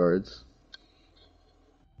half the guards.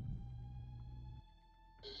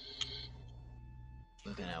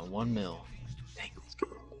 Looking at 1 mil. Dang, let's go.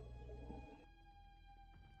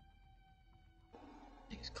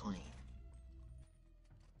 Thing's clean.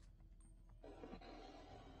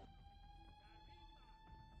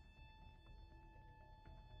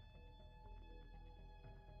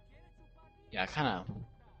 Yeah, I kinda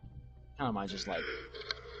might just like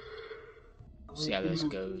see how this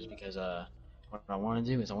goes, because what I want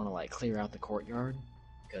to do is I want to like clear out the courtyard,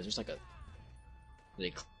 because there's like a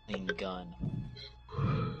really clean gun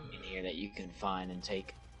in here that you can find and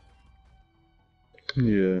take. Yeah.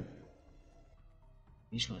 You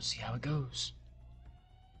just want to see how it goes.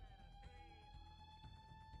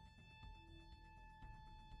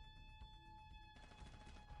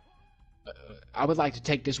 I would like to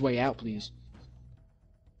take this way out, please.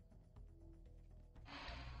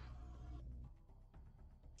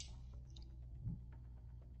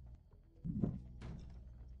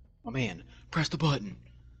 Oh man, press the button.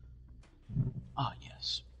 Ah,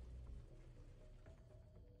 yes.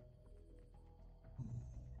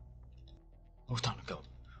 Oh, it's time to go.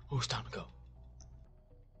 Oh, it's time to go.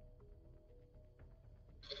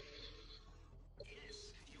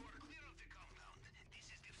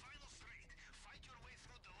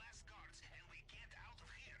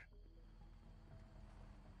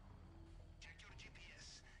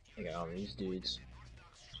 They got all these dudes.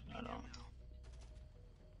 I don't.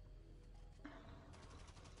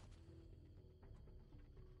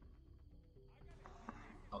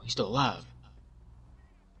 Oh, he's still alive.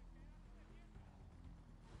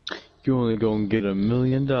 You only gonna get $1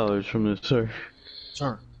 million from this, sir.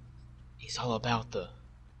 Sir, he's all about the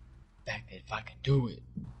fact that if I can do it.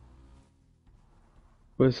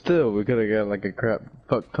 But still, we could've got like a crap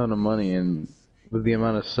fuck ton of money, and with the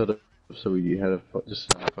amount of setup, so we had to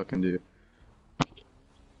just not fucking do.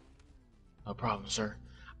 No problem, sir.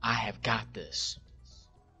 I have got this.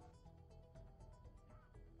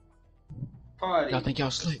 Party. Y'all think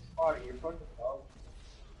y'all slick? Party, you're fucking dog.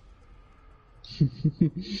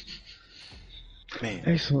 Man.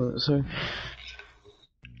 Excellent, sir.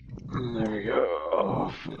 There we go.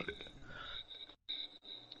 Oh, fuck.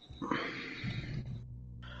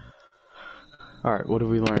 Alright, what have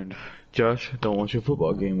we learned? Josh, don't watch your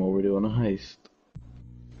football game while we're doing a heist.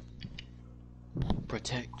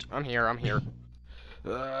 Protect. I'm here.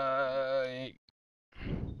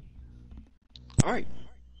 Alright.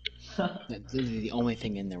 Literally the only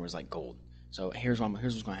thing in there was like gold. So here's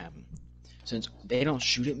what's gonna happen. Since they don't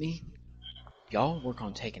shoot at me, y'all work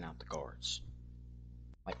on taking out the guards.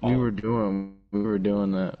 Like We all were of doing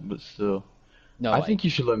that, but still. No, I think you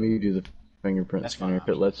should let me do the fingerprint That's scanner fine.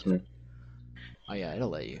 if it lets me. Oh yeah, it'll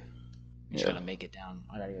let you. You just Yeah. gotta make it down.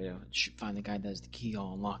 I gotta go find the guy that has the key.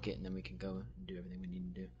 I'll unlock it, and then we can go and do everything we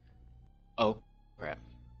need to do. Oh crap.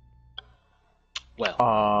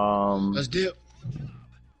 Well, let's dip.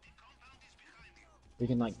 We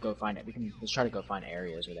can like go find it. Let's try to go find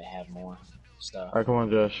areas where they have more stuff. Alright, come on,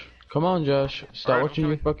 Josh. Come on, Josh. Stop Alright, I'm watching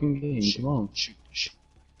your coming. fucking game. Shoot, Come on. shoot.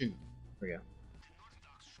 Here we go.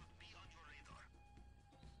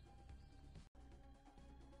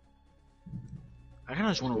 I kind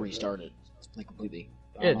of just want to restart it, like completely.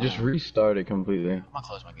 Yeah, just restart it completely. I'm gonna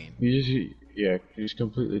close my game. You just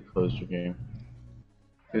completely close your game.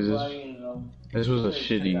 Cause this was a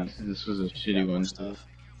shitty one too.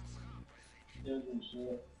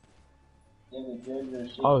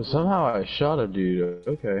 Oh, somehow I shot a dude.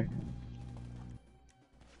 Okay.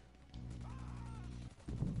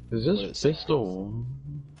 Is this pistol?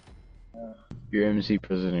 Your MC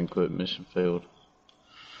president quit. Mission failed.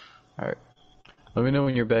 Alright. Let me know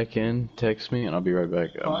when you're back in. Text me and I'll be right back.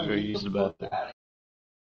 I'm gonna go use the bathroom.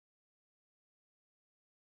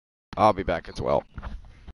 I'll be back as well.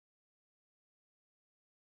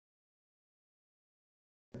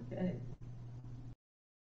 Okay.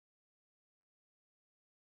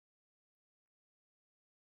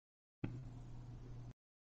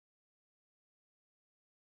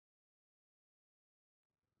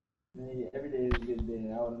 Man, every day is a good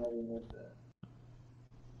day. I would never miss that.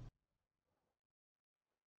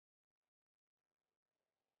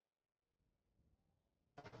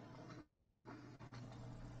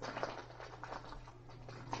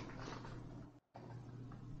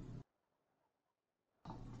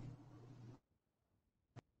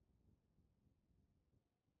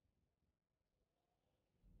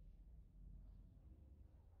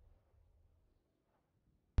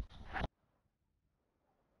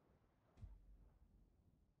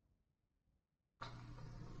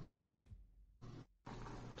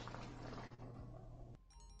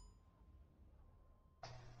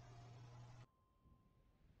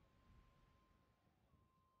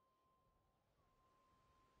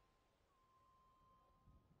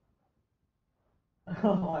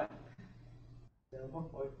 Oh my. Damn, I'll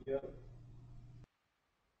fuck you up.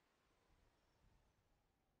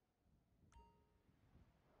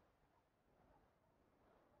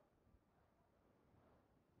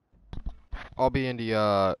 I'll be in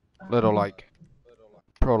the little like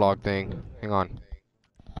prologue thing. Hang on.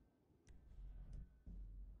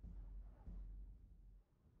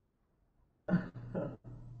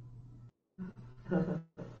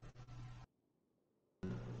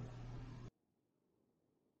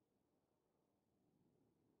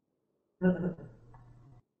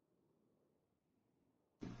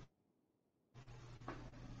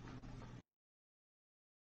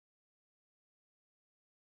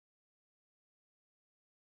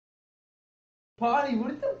 Potty,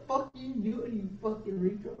 what the fuck you doing, you fucking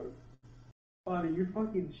retard? Potty, you're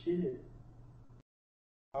fucking shit.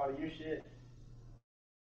 Potty, you're shit.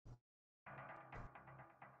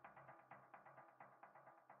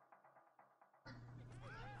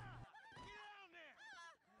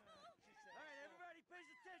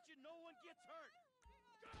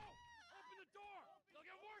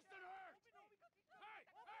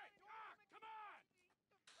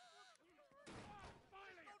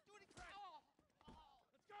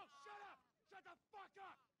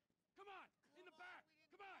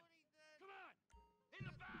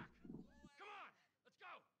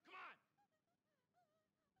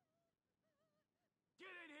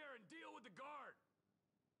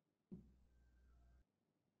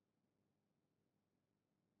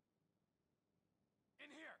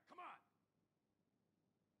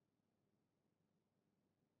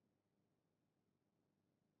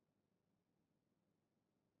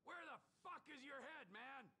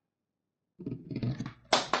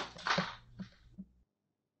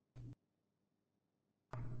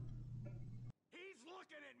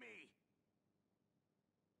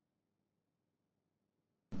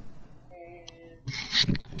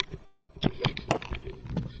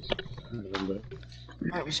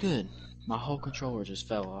 Alright, what's good? My whole controller just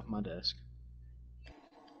fell off my desk.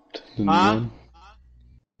 The new Huh? one?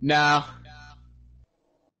 No.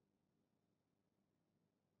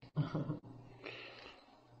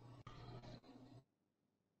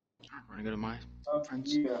 We're gonna go to my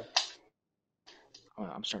friends. Yeah. Oh,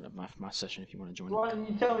 I'm starting up my session if you want to join. Why didn't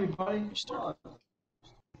you tell me, buddy? You start.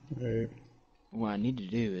 Alright. What I need to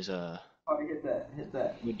do is Potty, hit that, hit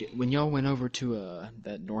that. when y'all went over to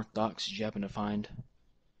that North Docks, did you happen to find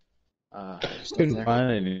stuff Couldn't there?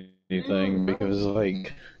 find anything because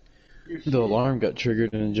like the alarm got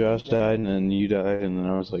triggered and Josh died and then you died and then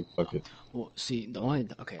I was like, fuck it. Well, see, the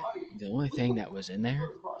only thing that was in there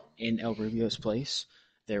in El Rubio's place,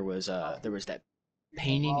 there was that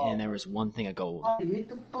painting and there was one thing of gold, Potty, hit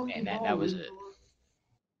the fucking and that ball, was retard. it.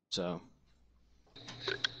 So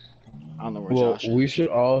I don't know where Well, Josh we is. should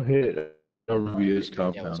all hit El Rubio's Yeah, let's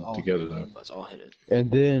compound all together though. hit it. And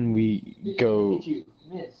then we go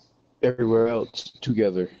Miss. everywhere else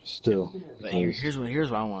together still. But here's what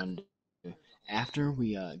I wanted to do. After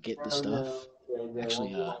we get the stuff,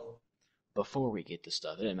 actually before we get the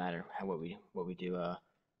stuff. It doesn't matter what we do.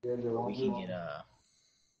 We can get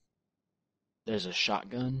there's a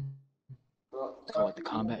shotgun. It's called like the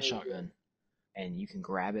combat shotgun, and you can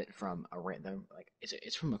grab it from a random like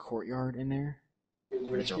it's from a courtyard in there,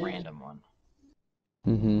 but it's a random one.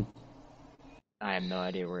 Mm-hmm. I have no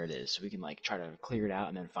idea where it is, so we can like try to clear it out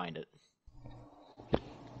and then find it.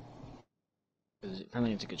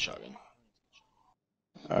 Apparently, it's a good shotgun.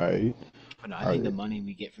 Alright. But no, I think the money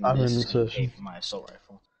we get from I'm this in is the going to pay session. for my assault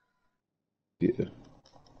rifle. Yeah.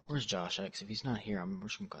 Where's Josh at? 'Cause if he's not here, we're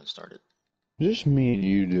just going to go and start it. Just me and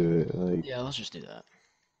you do it. Like, Yeah, let's just do that.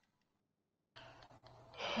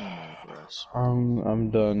 No money for us. I'm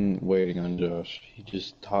done waiting on Josh. He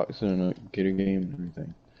just talks in a get a game and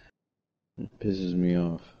everything. It pisses me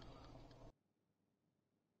off.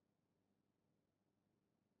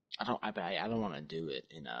 I don't want to do it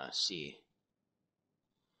in C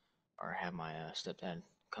or have my stepdad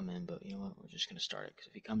come in, but you know what? We're just going to start it because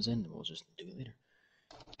if he comes in, then we'll just do it later.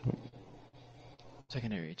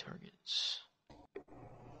 Secondary targets.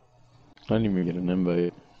 I didn't even get an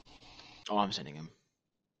invite. Oh, I'm sending him.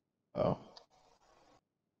 Oh.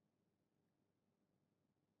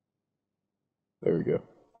 There we go.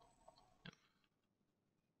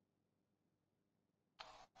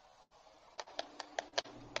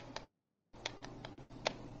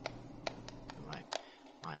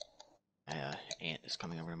 My aunt is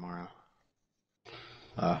coming over tomorrow.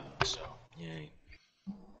 Ah. So, yay.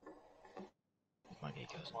 With my gay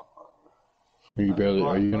cousin.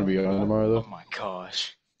 Are you gonna be on tomorrow Oh though? my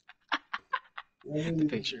gosh. The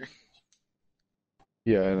picture.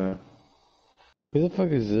 Yeah, I know. Who the fuck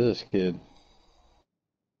is this kid?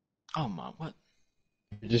 Oh my, what?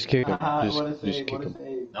 Just kick him. Just What kick him.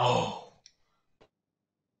 No.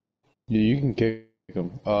 Yeah, you can kick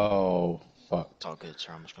him. Oh, fuck. It's all good,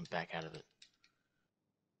 sir. I'm just going to back out of it.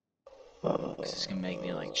 Because it's going to make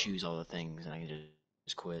me like choose all the things and I can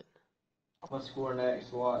just quit. Let's score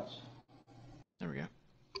next. Watch. There we go.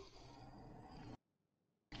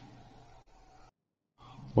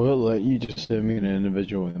 Will it let you just send me an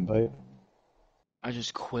individual invite? I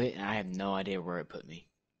just quit and I have no idea where it put me.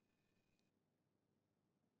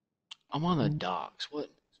 I'm on the docks. What?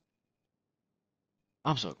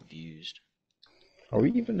 I'm so confused. Are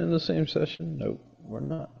we even in the same session? Nope, we're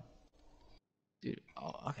not. Dude,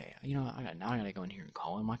 oh, okay. You know what? Now I gotta go in here and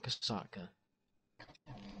call in my Kasaka.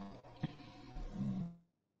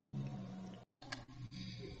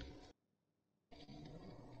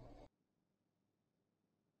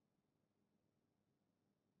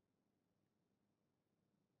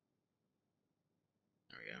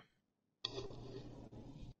 There we go.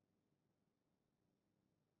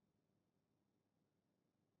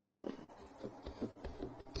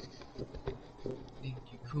 Think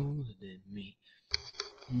you cooler than me.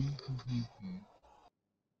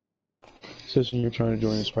 Session you're trying to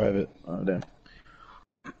join is private. Oh, damn.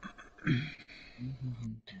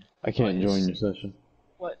 I can't What join is- your session.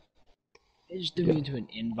 What? They just threw me into an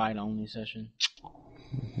invite-only session. Oh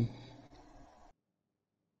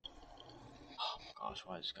my gosh,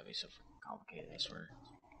 why is this gotta be so freaking complicated, I swear.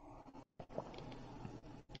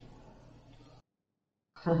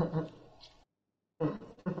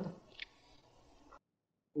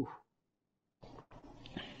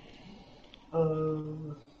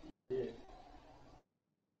 Oof. Yeah.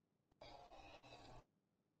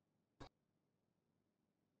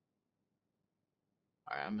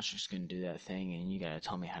 Alright, I'm just gonna do that thing and you gotta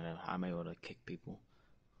tell me how I'm able to kick people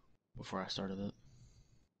before I started it.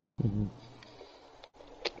 Mm-hmm.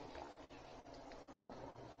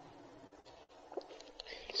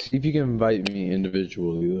 See if you can invite me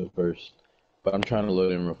individually though first. But I'm trying to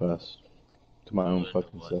load in real fast to my own Load into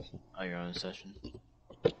fucking what? session. Oh, your own session?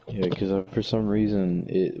 Yeah, because for some reason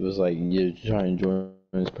it was like, you try and join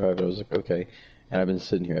as private. I was like, okay. And I've been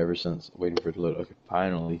sitting here ever since, waiting for it to load. Okay,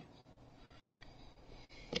 finally.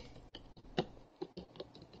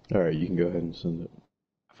 Alright, you can go ahead and send it.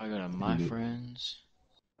 If I go to my friends,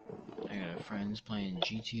 I got friends playing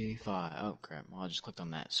GTA 5. Oh crap, well I just clicked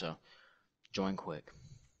on that, so join quick.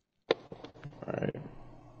 Alright.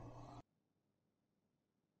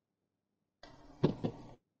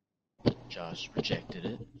 Josh rejected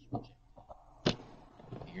it.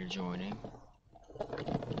 You're joining.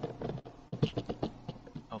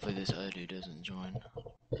 Hopefully this other dude doesn't join.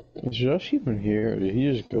 Is Josh even here, or did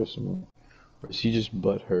he just go somewhere? Or is he just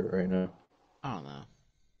butthurt right now? I don't know.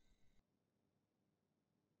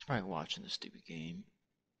 He's probably watching the stupid game.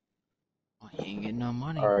 Oh, he ain't getting no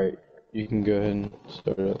money. Alright, you can go ahead and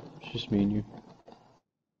start it up. It's just me and you.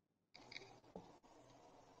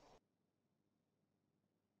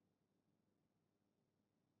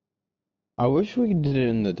 I wish we did it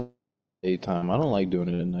in the daytime. I don't like doing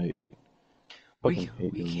it at night. Fucking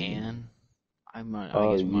hate We doing it. can. I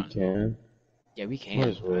Oh, guess we you might as well. can? Yeah, we Might can.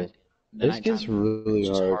 as well. The This gets nighttime, really it's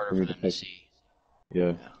just hard harder for for me to them to pick. see.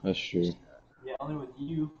 Yeah, Yeah. that's true. Yeah, only with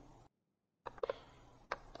you.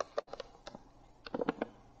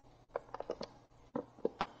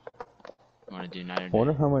 You want to do night or I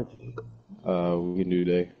wonder day? how much we can do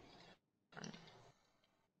today.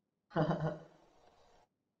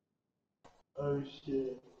 Oh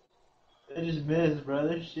shit. I just missed,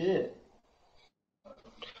 brother. Shit.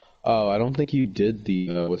 Oh, I don't think you did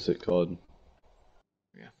the what's it called?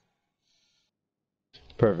 Yeah.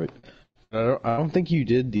 Perfect. I don't think you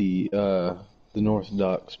did the North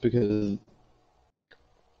Docks because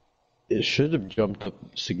it should have jumped up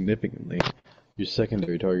significantly. Your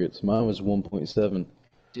secondary targets. Mine was 1.7.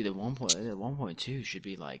 Dude, the 1.2 should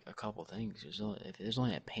be like a couple things. If there's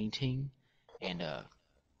only a painting and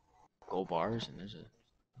gold bars, and there's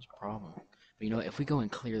a problem. But you know, if we go and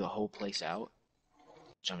clear the whole place out,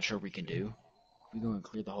 which I'm sure we can do, if we go and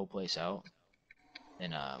clear the whole place out,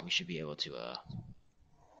 then we should be able to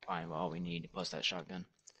find all we need plus that shotgun.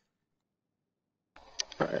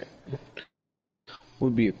 Alright.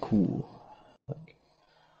 Would be a cool. Like,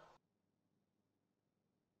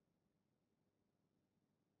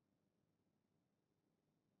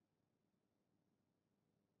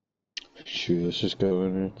 shoot, let's just go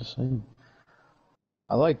in there the same.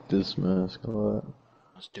 I like this mask a lot.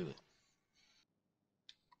 Let's do it.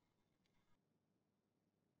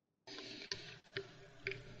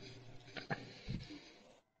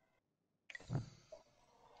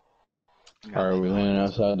 Alright, we landing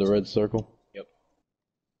outside the red circle? Yep.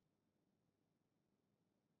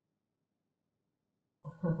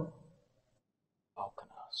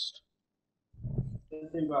 Balkanist. The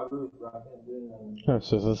thing about Ruth, bro, I can't do nothing. Huh,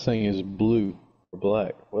 so this thing is blue or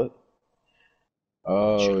black. What?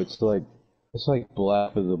 Oh, it's like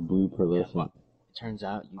black with a blue pearlescent. It turns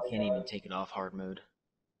out you can't even take it off hard mode.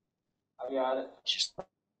 I got it. It's just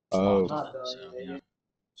Oh, Not done, so yeah.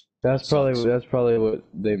 that's probably what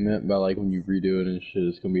they meant by like when you redo it and shit.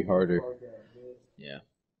 It's gonna be harder. Yeah.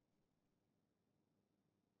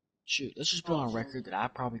 Shoot, let's just put on record that I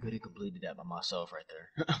probably could have completed that by myself right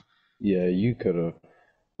there. Yeah, you could have.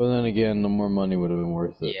 But then again, the more money would have been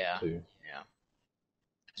worth it Yeah. too. Yeah.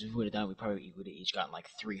 Because if we would have done, we probably would have each gotten like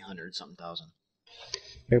 300 something thousand.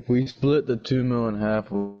 If we split the 2 mil in half,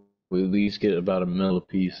 we at least get about a mil a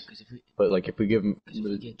piece. Because But like if we give them, if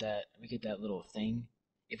we get that little thing.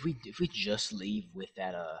 If we just leave with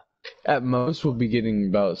that at most we'll be getting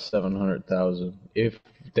about 700,000 if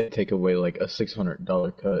they take away like a $600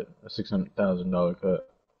 cut, a $600,000 cut.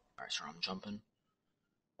 Alright, so I'm jumping.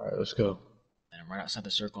 All right, let's go. And I'm right outside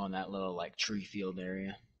the circle in that little like tree field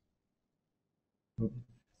area.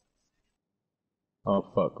 Oh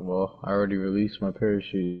fuck! Well, I already released my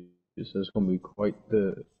parachute, so it's gonna be quite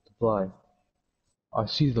the fly. I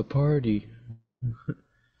see the party.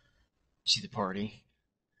 See the party?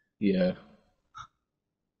 Yeah.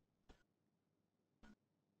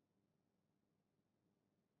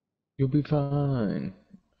 You'll be fine.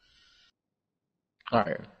 All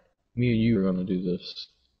right, me and you are gonna do this.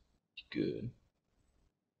 Good.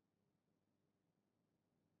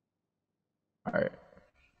 All right.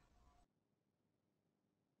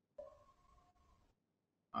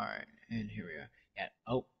 Alright, and here we are. Yeah.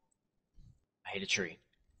 Oh, I hit a tree.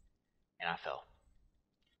 And I fell.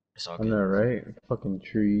 It's all I know, good. right? Fucking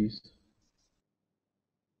trees.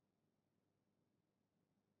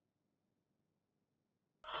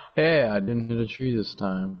 Yeah, I didn't hit a tree this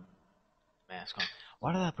time. Mask on.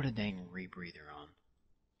 Why did I put a dang rebreather on?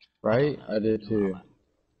 Right? know. I did too.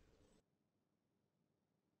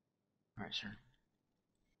 Alright, sir.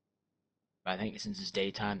 But I think since it's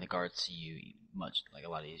daytime, the guards see you much, like, a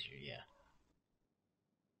lot easier, yeah.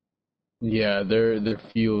 Yeah, their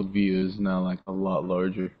field view is now like a lot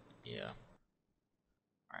larger. Yeah.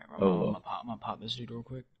 Alright, Oh, I'm gonna pop this dude real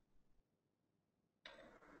quick.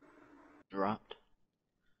 Dropped.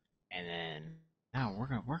 And then, now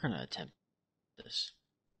we're gonna attempt this.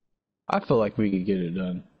 I feel like we could get it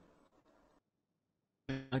done.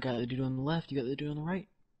 I got the dude on the left, you got the dude on the right.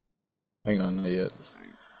 Hang on, not yet.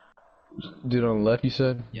 Dude on the left, you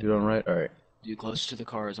said? Yep. Dude on the right? Alright. Dude close to the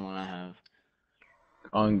car is the one I have.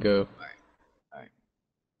 On go. Alright.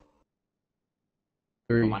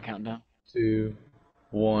 3, On my countdown? 2,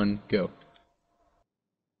 1, go.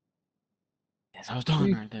 Yes, I was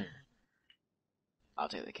doing right there. I'll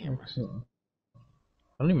take the camera. Excellent.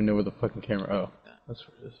 I don't even know where the fucking camera. Oh, that's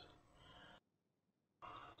where it is.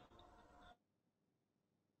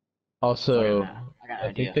 Also, I got an I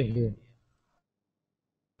idea. think they hear.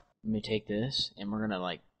 Let me take this, and we're gonna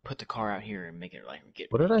like put the car out here and make it like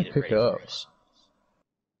What did I get it pick ready for up? us.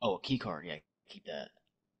 Oh, a key card. Yeah, keep that.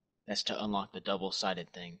 That's to unlock the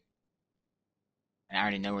double-sided thing. And I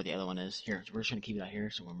already know where the other one is. Here, we're just gonna keep it out here,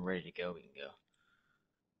 so when we're ready to go, we can go.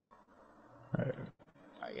 Alright.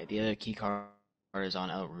 Alright, yeah, the other key card is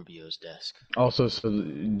on El Rubio's desk. Also, so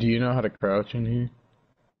do you know how to crouch in here?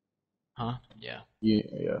 Huh? Yeah.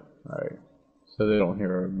 Yeah. Alright. So they don't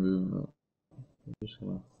hear our movement. I'm just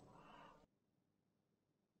gonna.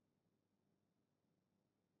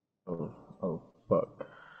 Oh, fuck.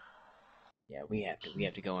 Yeah, we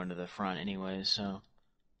have to go into the front anyways, so.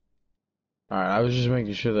 Alright, I was just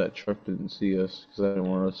making sure that truck didn't see us, because I didn't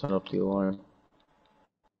want to set up the alarm.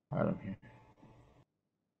 Alright, I'm here.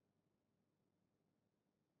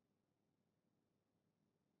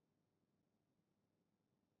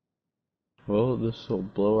 Well, this will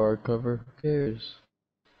blow our cover. Who cares?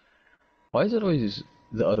 Why is it always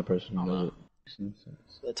the other person who does it? Makes no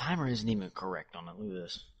sense. The timer isn't even correct on it. Look at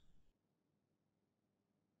this.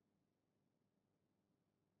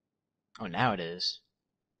 Oh, now it is.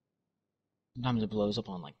 Sometimes it blows up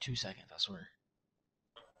on like 2 seconds, I swear.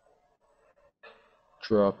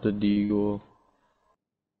 Drop the deagle.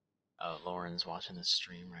 Oh, Lauren's watching this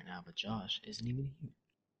stream right now, but Josh isn't even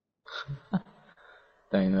here.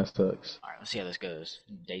 Dang, that sucks. Alright, let's see how this goes.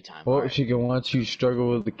 Daytime. Well, Alright. she can watch you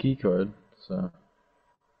struggle with the key card, so.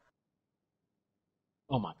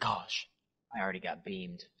 Oh my gosh. I already got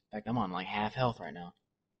beamed. In fact, I'm on like half health right now.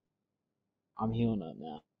 I'm healing up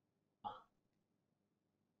now.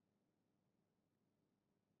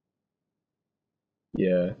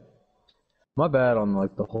 Yeah. My bad on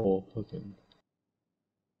like the whole fucking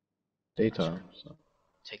daytime. So.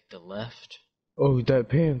 Take the left. Oh, that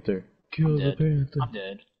panther! Kill the panther! I'm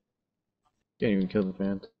dead. Can't even kill the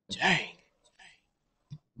panther. Dang.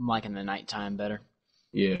 I'm liking the nighttime better.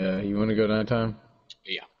 Yeah, you want to go nighttime?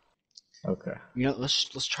 Yeah. Okay. You know, let's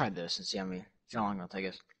try this and see how long it'll take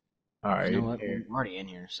us. All right. You know what? We're already in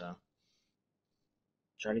here, so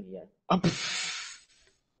try to get.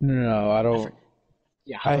 No, I don't.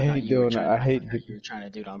 Yeah, I hate doing it. I hate. You were trying to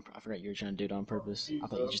do it on. I forgot you were trying to do it on purpose. I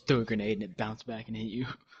thought you just threw a grenade and it bounced back and hit you.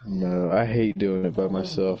 No, I hate doing it by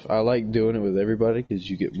myself. I like doing it with everybody because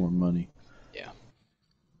you get more money. Yeah.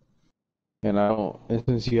 And I don't. And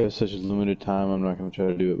since you have such a limited time, I'm not gonna try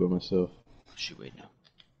to do it by myself. Shoot! Wait, no.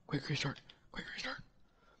 Quick restart! Quick restart!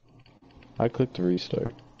 I clicked the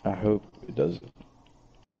restart. I hope it doesn't.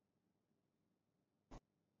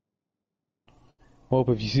 Well,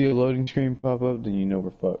 if you see a loading screen pop up, then you know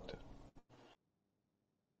we're fucked.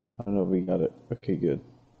 I know we got it. Okay, good.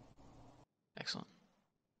 Excellent.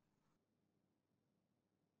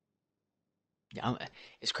 Yeah,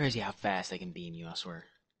 it's crazy how fast they can beam you. I swear.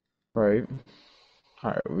 Right.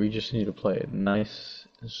 Alright, we just need to play it nice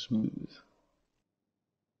and smooth.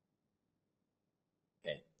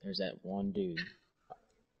 Okay, there's that one dude.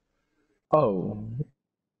 Oh.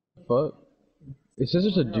 Fuck. It says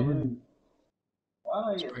there's a dude.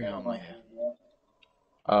 It's pretty on like.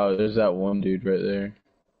 Oh, there's that one dude right there.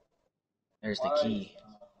 There's the key.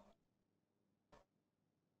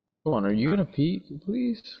 Come on, are you gonna peek,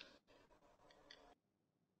 please?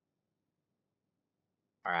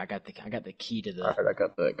 All right, I got the key to the. Alright, I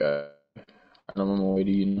got that guy. I'm on my way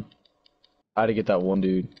to you now. I had to get that one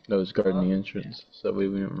dude that was guarding the entrance, so that way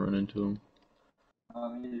we don't run into him.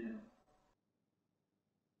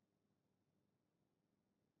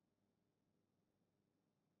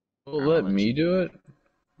 Well, let me do it?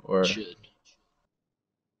 Or Should.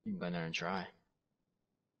 You can go in there and try.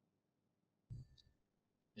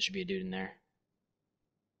 There should be a dude in there.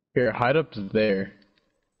 here, hide up there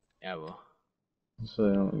Yeah, well. so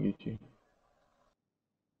they don't get you.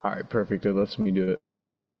 Alright, perfect. It lets me do it.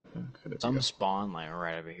 Okay, Some spawn like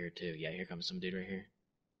right over here too. Yeah, here comes some dude right here.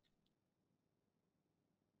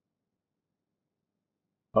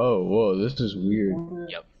 oh, whoa, this is weird.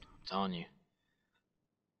 Yep, I'm telling you.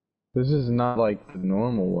 This is not like the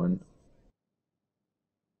normal one.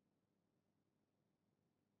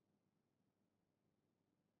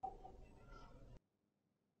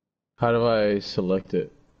 How do I select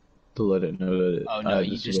it to let it know that it? Oh no,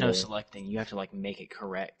 this is there's no what selecting. You have to like make it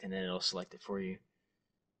correct, and then it'll select it for you.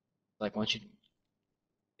 Like once you,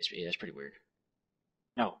 that's pretty weird.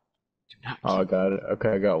 No, do not. Oh, I got it. Okay,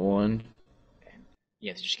 I got one. You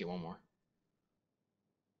have to just get one more.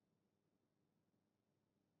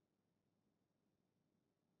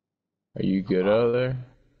 Are you good out there?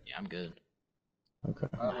 Yeah, I'm good. Okay.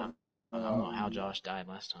 I don't know how Josh died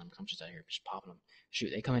last time. I'm just out here just popping them.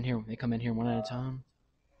 Shoot, they come in here. They come in here one at a time.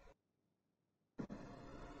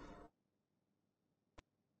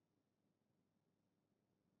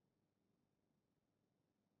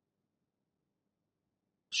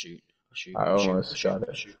 shoot. Oh shoot. I Oh shoot. Oh almost shoot. got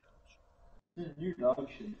Oh it. shoot. You dog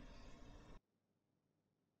shit.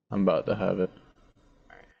 I'm about to have it.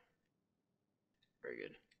 Alright. Very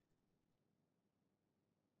good.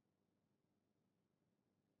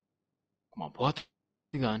 Come on, pull out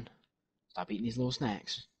the gun. Stop eating these little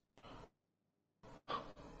snacks.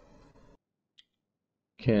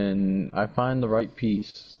 Can I find the right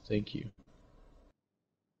piece? Thank you.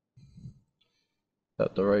 Is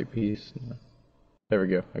that the right piece? Yeah. There we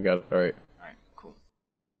go. I got it. Alright. Alright, cool.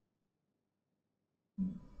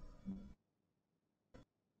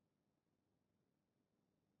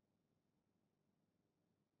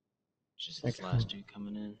 It's just this last dude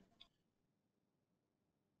coming in.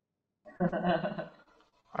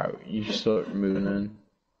 Alright, you start moving in.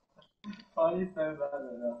 Why you say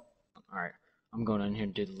that? Alright, I'm going in here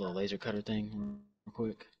and do the little laser cutter thing real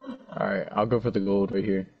quick. Alright, I'll go for the gold right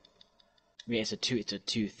here. Yeah, it's a two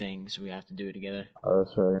thing, so we have to do it together. Oh,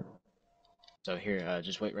 that's right. So here,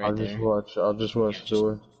 just wait right I'll there. just watch Yeah, the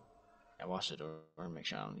door. Yeah, watch the door and make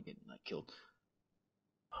sure I don't get killed.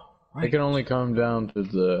 I can only come down to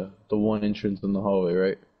the one entrance in the hallway,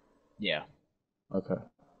 right? Yeah. Okay.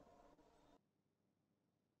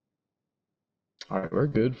 Alright, we're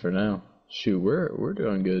good for now. Shoot, we're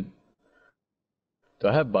doing good. Do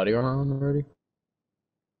I have body armor on already?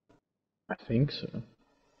 I think so.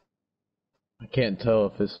 I can't tell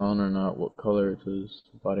if it's on or not, what color it is,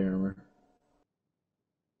 body armor.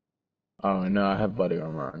 Oh, no, I have body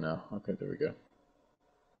armor on now. Okay, there we go.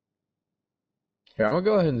 Here, I'm gonna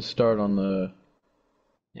go ahead and start on the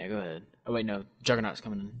Yeah, go ahead. Oh wait, no, Juggernaut's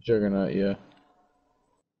coming in. Juggernaut, yeah.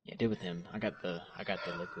 Yeah, deal with him. I got the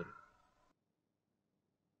liquid.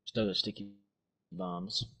 Just those sticky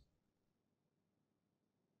bombs.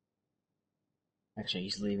 Actually,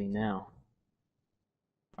 he's leaving now.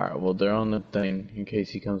 Alright, well, they're on the thing in case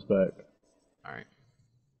he comes back. Alright.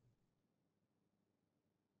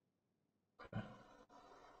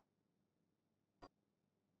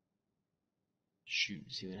 Shoot,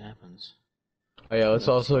 see what happens. Oh, yeah, let's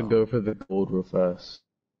also go for the gold real fast,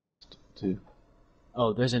 too.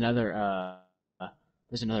 Oh, there's another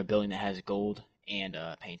building that has gold and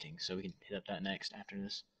painting, so we can hit up that next after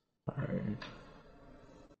this. Alright.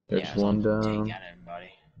 There's Yeah, as long one as we down. take out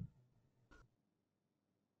everybody.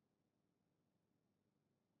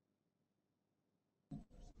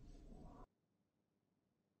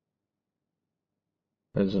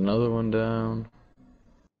 There's another one down.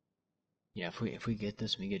 Yeah, if we get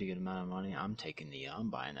this, and we get a good amount of money. I'm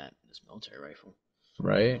buying this military rifle.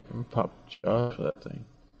 Right? I'm pop off for that thing.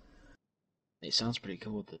 It sounds pretty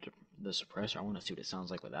cool with the suppressor. I want to see what it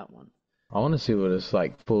sounds like with that one. I want to see what it's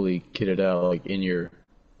like fully kitted out, like in your,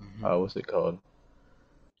 what's it called?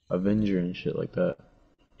 Avenger and shit like that.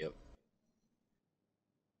 Yep.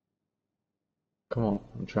 Come on,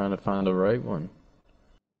 I'm trying to find the right one.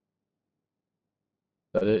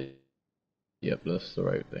 Is that it? Yep, that's the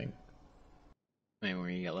right thing. Maybe where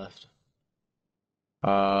you got left?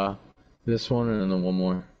 This one and then one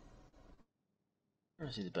more. I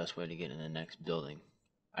want to see the best way to get in the next building.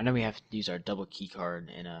 I know we have to use our double key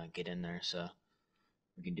card and get in there, so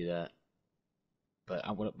we can do that. But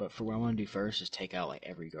for what I want to do first is take out like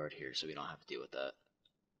every guard here, so we don't have to deal with that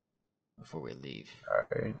before we leave.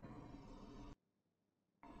 Alright.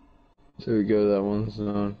 So we go to that one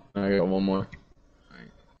zone. I got one more.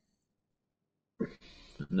 Alright.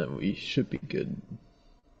 And then we should be good.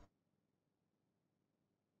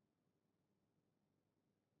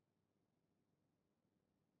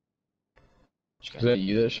 Is that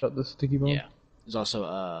you that shot the sticky bomb? Yeah. There's also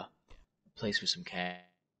a place with some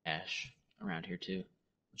cash around here too.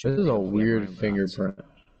 This is a weird fingerprint.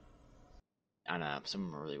 I know, some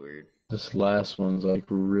of them are really weird. This last one's like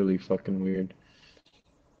really fucking weird.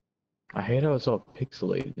 I hate how it's all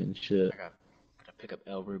pixelated and shit. I gotta pick up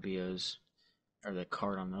El Rubio's, or the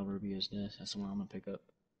card on El Rubio's desk. That's the one I'm gonna pick up.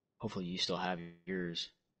 Hopefully you still have yours.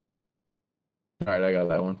 Alright, I got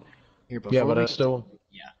that one. Here, Yeah, but I still...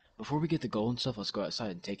 Before we get the gold and stuff, let's go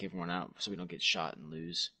outside and take everyone out so we don't get shot and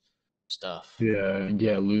lose stuff. Yeah,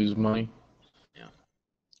 lose money. Yeah.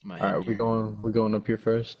 Alright, we're going up here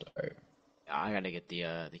first. Alright. I gotta get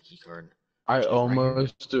the key card. I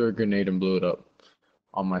almost threw a grenade and blew it up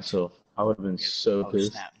on myself. I would have been so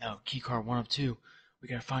pissed. Snap. No, key card 1 of 2. We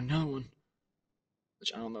gotta find another one.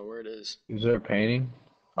 Which I don't know where it is. Is there a painting?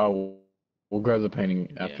 Oh, we'll grab the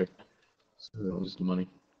painting after. Yeah. So we don't lose the money.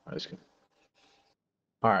 Alright, let's go.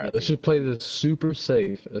 Alright, let's just play this super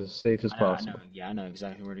safe as possible. I know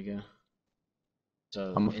exactly where to go.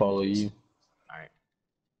 So I'm gonna follow you. Alright.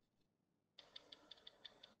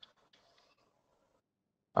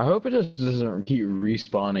 I hope it just doesn't keep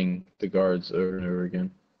respawning the guards over and over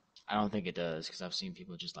again. I don't think it does, because I've seen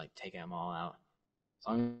people just like take them all out. As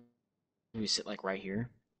long as we sit like right here,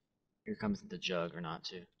 here comes the jug or not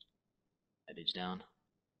too. That dude's down.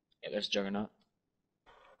 Yeah, there's Juggernaut.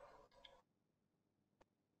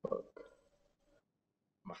 Fuck.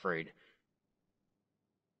 I'm afraid.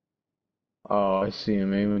 Oh, I see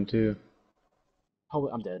him aiming too. Oh,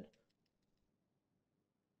 I'm dead.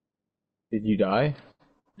 Did you die?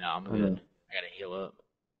 No, I'm Oh, good. no. I gotta heal up.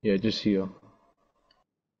 Yeah, just heal.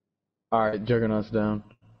 Alright, Juggernaut's down.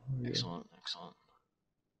 Excellent, excellent.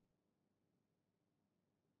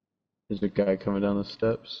 There's a guy coming down the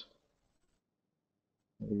steps.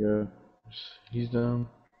 There we go. He's down.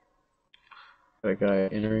 That guy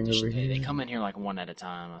entering over They here. come in here like one at a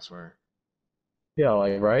time, I swear. Yeah,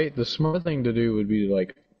 like, right? The smart thing to do would be to,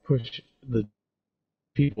 like, push the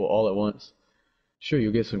people all at once. Sure,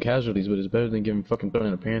 you'll get some casualties, but it's better than getting fucking thrown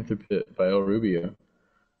in a panther pit by El Rubio.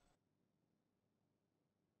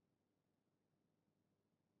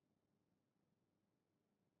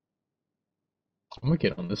 I'm gonna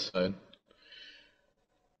get on this side.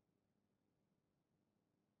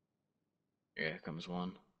 Here comes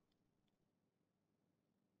one.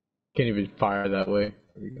 Can't even fire that way.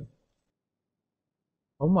 There we go.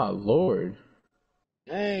 Oh my lord.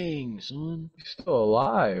 Dang, son. He's still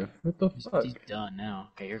alive. What the fuck? He's done now.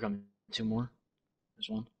 Okay, here come two more. There's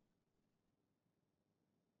one.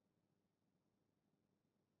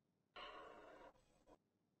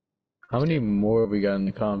 How many more have we got in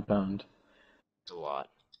the compound? It's a lot.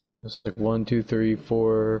 It's like 1, 2, 3,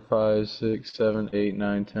 4, 5, 6, 7, 8,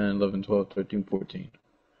 9, 10, 11, 12, 13, 14.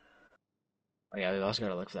 Oh yeah, we also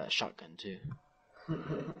gotta look for that shotgun too.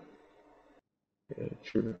 Yeah,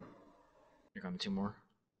 true. Here come two more.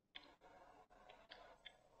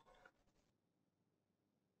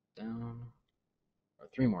 Down. Or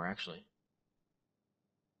three more actually.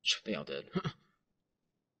 They all did.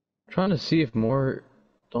 Trying to see if more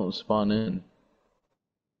don't spawn in.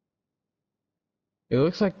 It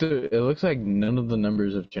looks like none of the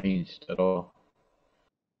numbers have changed at all.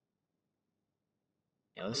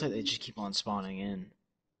 Yeah, it looks like they just keep on spawning in.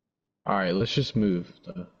 Alright, let's just move.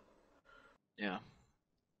 Yeah.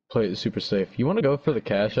 Play it super safe. You want to go for the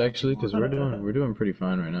cash actually, because we're doing pretty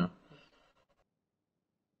fine right now.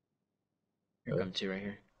 Here come two right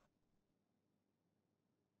here.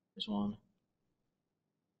 There's one.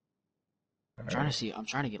 I'm trying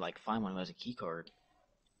to get like find one who has a key card.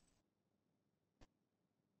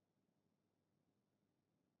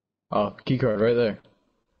 Oh, key card right there.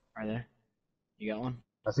 Right there. You got one?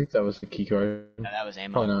 I think that was the key card. No, that was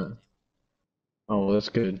ammo. Probably not. Oh, well, that's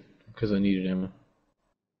good, because I needed ammo.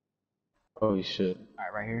 Holy shit.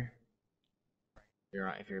 Alright, right here.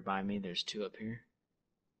 If you're by me, there's two up here.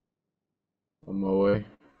 On my way.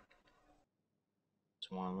 It's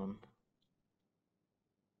one of them.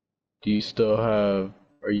 Do you still have...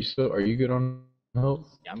 Are you good on health?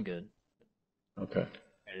 Yeah, I'm good. Okay.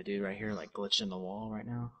 Got a dude right here, like glitched in the wall right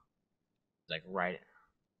now. Like right.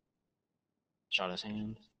 Shot his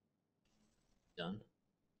hand. Done.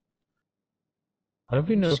 How do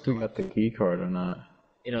we know if we got the key card or not?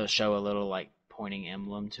 It'll show a little like pointing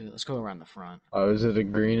emblem to it. Let's go around the front. Oh, is it a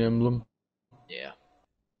green emblem? Yeah.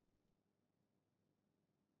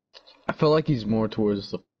 I feel like he's more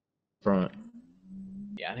towards the front.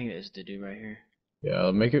 Yeah, I think it's the dude right here. Yeah,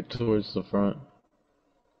 I'll make it towards the front.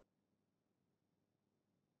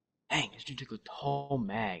 Dang, this dude took a whole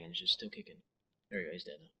mag and is just still kicking. There you go, he's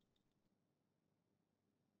dead.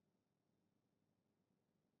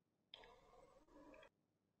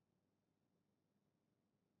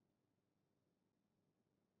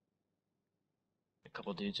 A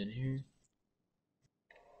couple dudes in here.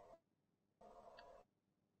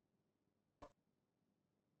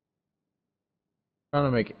 Trying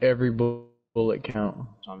to make every bullet count.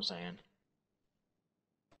 That's what I'm saying.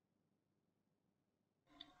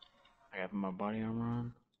 I got my body armor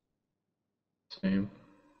on. Same.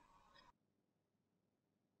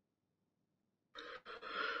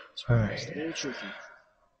 It's Alright. a little tricky.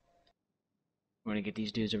 Want to get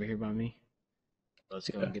these dudes over here by me? Let's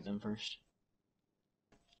go and get them first.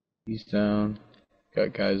 He's down.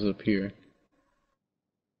 Got guys up here.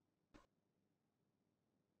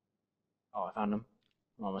 Oh, I found him.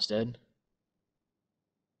 I'm almost dead.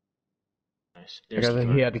 Nice. He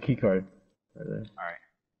had the key card. Right there. Alright.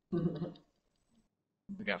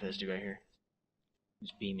 We got for this dude right here.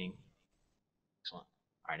 He's beaming. Excellent.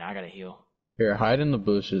 Alright, now I gotta heal. Here, hide in the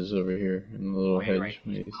bushes over here in the little hedge right.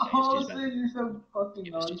 maze. Oh, Sid, you're so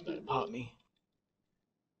fucking This dude's about to pop me.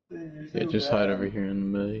 Yeah, just hide over here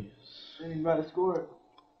in the maze. Then he's about to score it.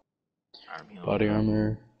 Alright, I'm healing. Body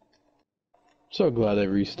armor. So glad they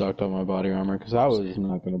restocked on my body armor, because I was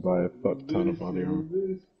not going to buy a fuck ton of body armor.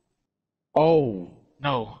 Oh,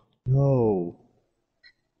 No. no.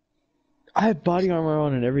 I had body armor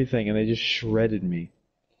on and everything, and they just shredded me.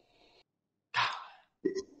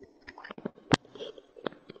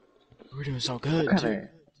 We're doing so good, What too.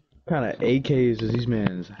 kind of AKs does these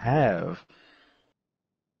mans have?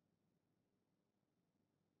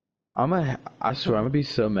 I swear, I'm gonna be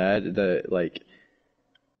so mad that, like,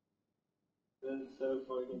 That's so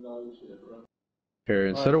fucking dog shit, bro. here,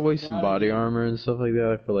 instead of wasting body armor and stuff like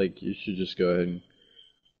that, I feel like you should just go ahead and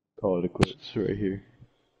call it a quits right here.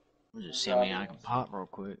 We'll just see how many I can pop real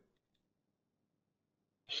quick.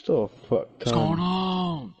 Still a fuck What's ton. going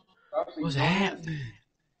on? What's happening?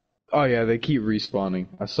 Oh yeah, they keep respawning.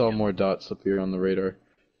 I saw more dots appear on the radar.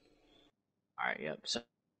 Alright, yep. So,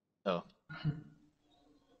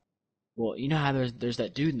 well, you know how there's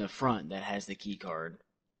that dude in the front that has the key card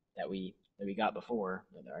that we got before.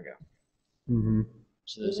 Oh, there I go. Mm-hmm.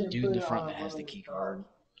 So there's a dude in the front that has the key card.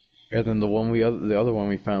 And then the other one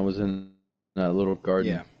we found was in that little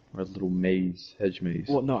garden, Yeah. or little maze, hedge maze.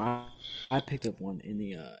 Well, no, I picked up one in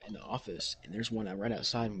the office, and there's one right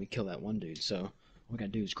outside, and we killed that one dude. So all we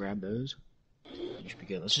gotta do is grab those. You should be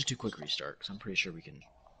good. Let's just do quick restart, because I'm pretty sure we can.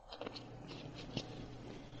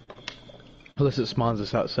 Unless it spawns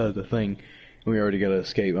us outside of the thing, and we already gotta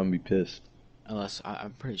escape, I'm gonna be pissed. Unless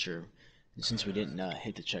I'm pretty sure, since we didn't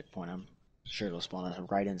hit the checkpoint, I'm sure it'll spawn us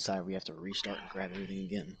right inside. We have to restart and grab everything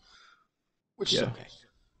again, which is okay.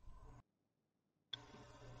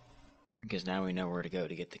 Because now we know where to go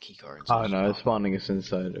to get the key card. Oh no, it's spawning us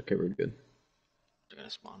inside. Okay, we're good. They're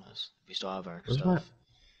gonna spawn us. We still have our Where's stuff.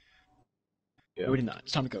 Yeah. No, we did not.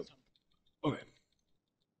 It's time to go. Okay.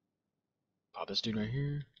 Pop this dude right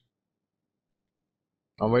here.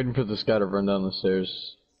 I'm waiting for this guy to run down the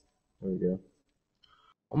stairs. There we go.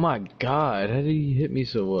 Oh my god, how did he hit me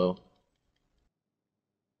so well?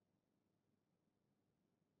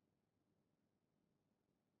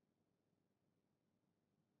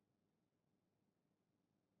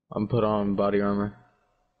 I'm put on body armor.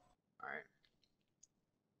 Alright.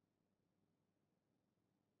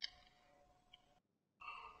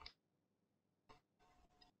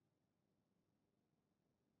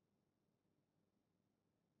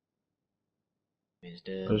 He's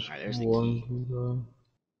dead. Alright, there's the key.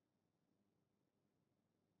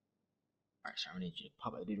 Alright, so I need you to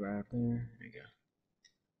pop that dude right up there. There you go.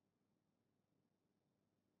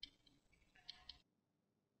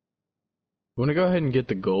 Wanna go ahead and get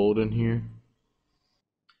the gold in here?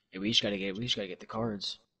 Yeah, we just gotta get the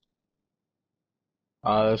cards.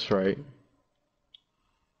 Ah, that's right.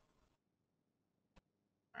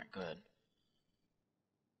 Alright, go ahead.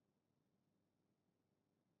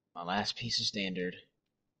 My last piece of standard.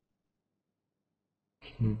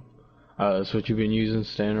 That's what you've been using,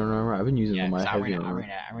 standard armor? I've been using Yeah, my heavy I armor.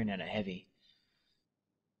 ran out of heavy.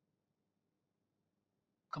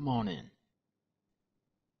 Come on in.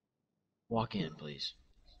 Walk in, please.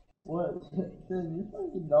 What? You're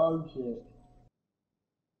fucking dog shit.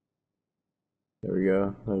 There we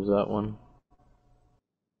go. There's that one.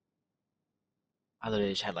 I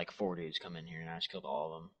literally just had like 4 dudes come in here and I just killed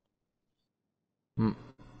all of them.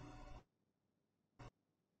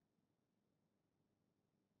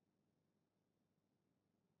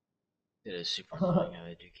 It is super annoying how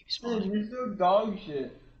they do keep spawning. You're so dog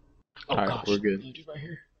shit. Oh Alright, gosh, we're good. dude right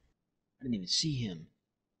here. I didn't even see him.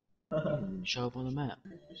 He didn't even show up on the map.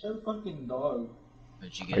 You're so fucking dog.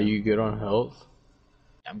 Did you get Are him? you good on health?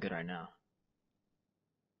 I'm good right now.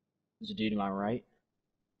 There's a dude to my right.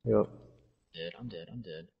 Yep. I'm dead.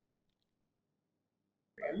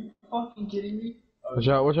 Are you fucking kidding me? Watch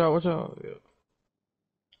out, watch out, watch out.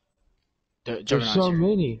 There's Juggernaut's so here.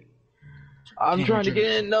 many. I'm Damn, trying to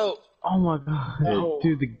get in. No. Oh my god. No.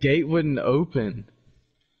 Dude, the gate wouldn't open.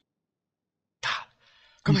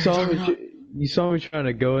 Come You here, saw Juggernaut. you saw me trying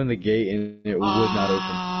to go in the gate and it would not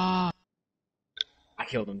open. I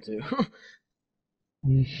killed him too.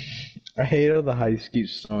 I hate how the heist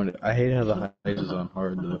keeps throwing it. I hate how the heist is on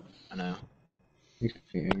hard though. I know. Makes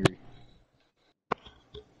me angry.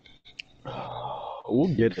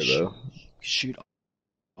 We'll get it though. Shoot.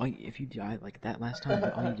 If you died like that last time,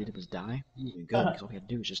 all you did was die, you would be good, because all we had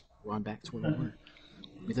to do was just run back to where we were.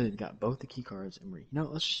 We literally got both the key cards, and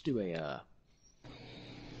let's just do a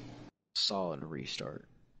solid restart.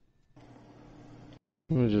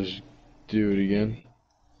 We'll just do it again.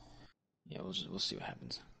 Yeah, we'll see what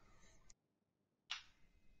happens.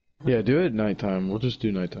 Yeah, do it at nighttime. We'll just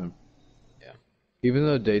do nighttime. Yeah. Even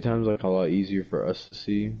though daytime's like a lot easier for us to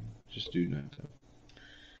see, just do nighttime.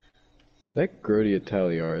 That Grody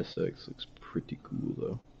Itali RSX looks pretty cool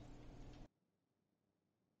though.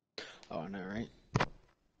 Oh, I know, right?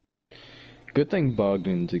 Good thing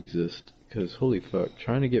Bogdans exist, because holy fuck,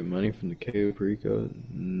 trying to get money from the Cayo Perico,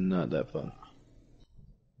 not that fun.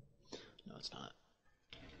 No, it's not.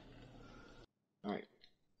 Alright.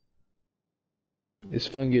 It's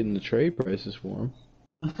fun getting the trade prices for them,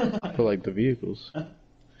 for like the vehicles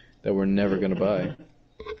that we're never gonna buy.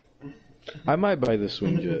 I might buy the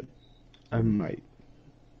swing jet. I might.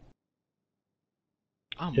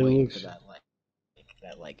 I'm It waiting looks- for that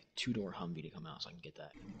two-door Humvee to come out so I can get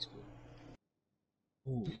that. It's cool.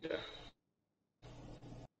 Ooh.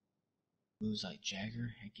 Moves like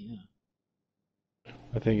Jagger? Heck yeah.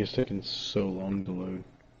 I think it's taking so long to load.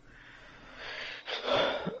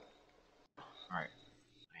 Alright.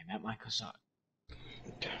 I am at my Cossack.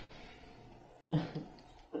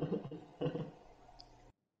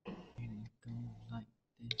 Like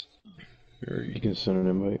this. Oh. Or you can send an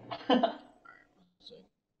invite. Alright, so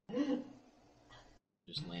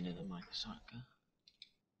just landed at my Kasaka.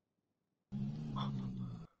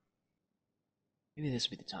 Maybe this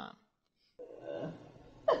will be the time.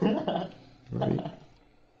 Right.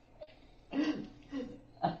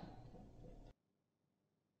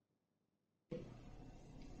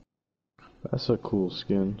 That's a cool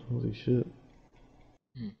skin. Holy shit.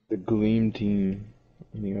 The Gleam team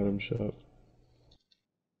in the item shop.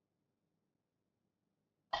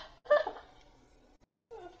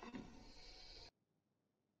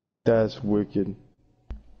 That's wicked.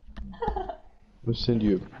 I'm gonna send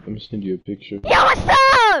you a picture. Yo, what's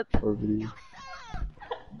up? Or video.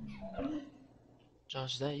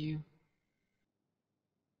 Josh, is that you?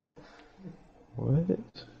 What?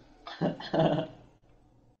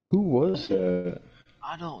 Who was that?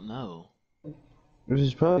 I don't know. It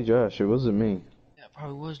was probably Josh. It wasn't me. Yeah, it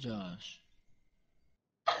probably was Josh.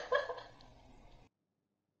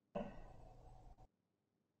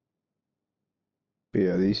 But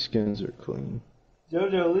yeah, these skins are clean.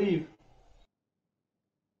 Jojo, leave.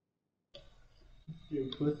 You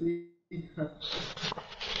pussy.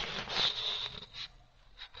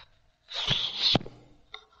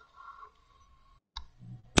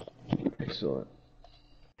 Excellent.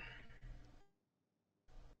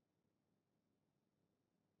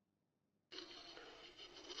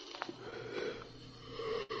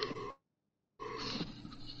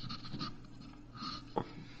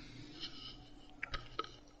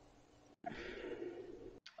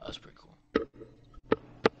 That's pretty cool.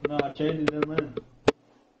 No, I changed them in.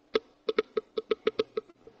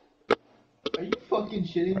 Are you fucking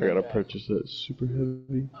shitting me? I gotta purchase that super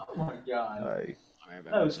heavy. Oh my god. Alright. Alright,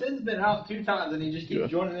 back No, up. Sin's been out 2 times and he just keeps Yeah.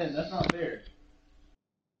 joining in. That's not fair.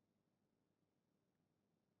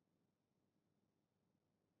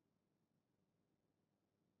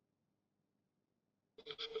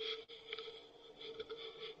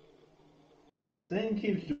 Sin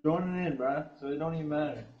keeps joining in, bruh, so it don't even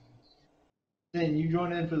matter. Sin, you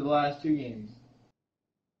joined in for the last 2 games.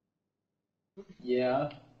 Yeah.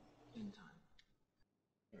 In time.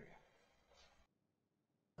 There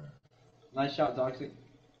we go. Nice shot, Toxic.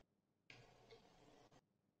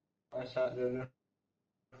 Nice shot, Jojo.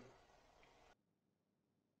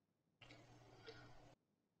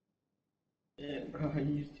 Yeah, bro, I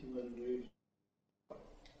used too much dude.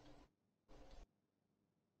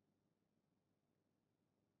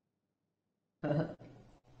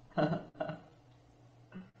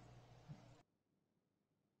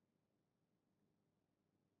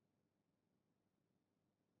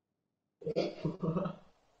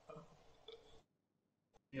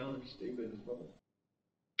 Y'all are stupid as fuck.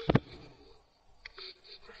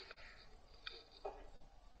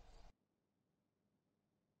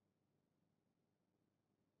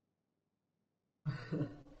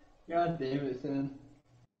 God damn it, Sin.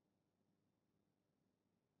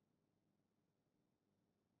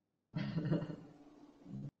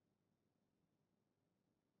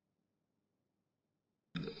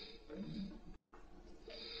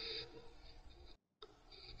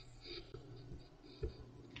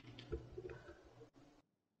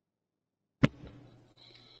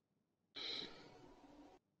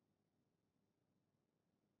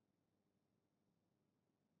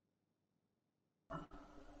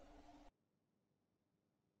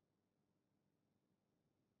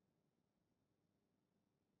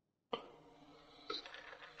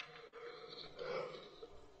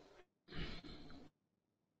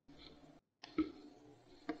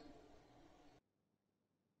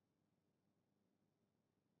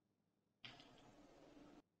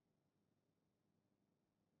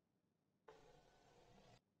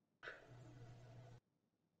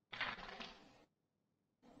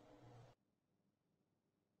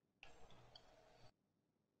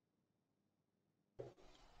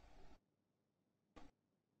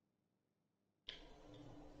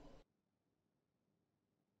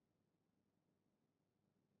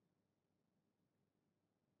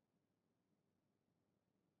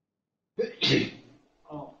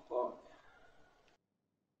 Oh, fuck.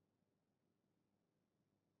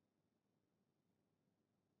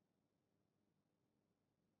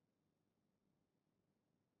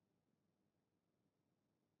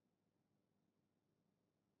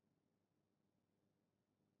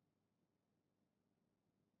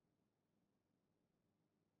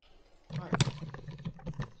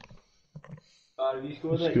 If you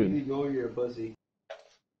score That's that good. easy goal, you're a pussy.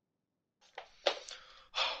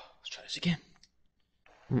 Let's try this again.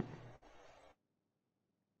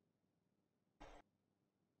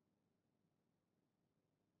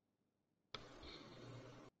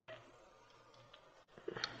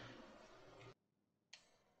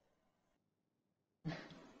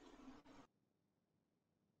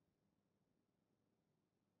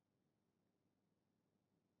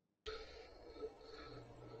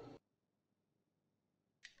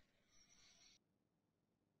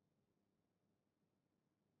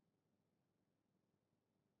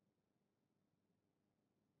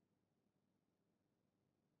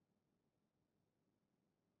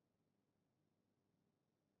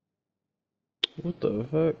 What the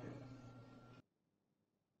fuck?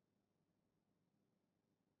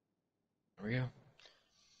 There we go.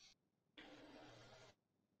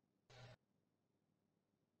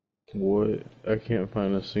 What? I can't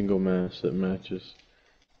find a single mask that matches.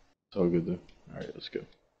 It's all good though. Alright, let's go.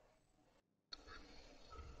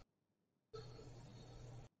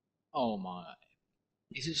 Oh my.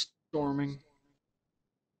 Is it storming?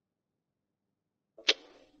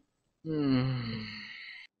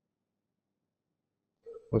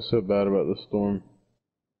 What's so bad about the storm?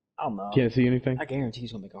 I don't know. Can't see anything? I guarantee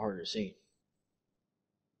it's gonna make it harder to see.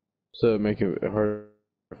 So make it hard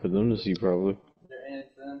for them to see probably. There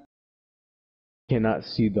anything? Cannot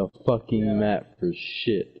see the fucking map for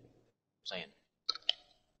shit. I'm saying.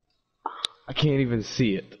 I can't even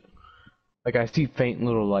see it. Like I see faint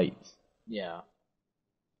little lights. Yeah.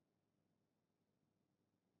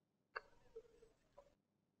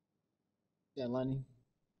 Yeah, Lenny.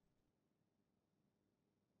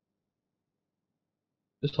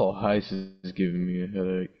 This whole heist is giving me a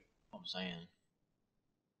headache. I'm saying.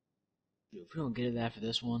 Dude, if we don't get it after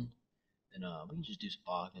this one, then we can just do some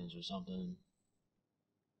Balkans or something.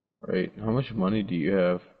 Right? How much money do you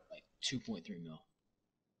have? Like 2.3 mil.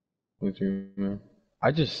 23 man.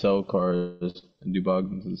 I just sell cars and do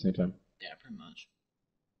boggins at the same time. Yeah, pretty much.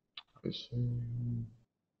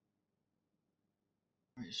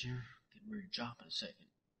 Alright, sir. Getting ready to drop in a second.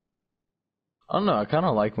 I don't know, I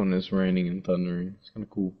kinda like when it's raining and thundering. It's kinda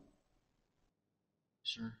cool.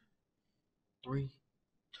 Sir. 3,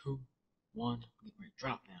 2, 1. Get ready to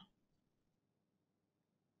drop now.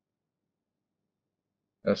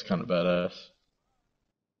 That's kinda badass.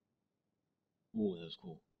 Ooh, that was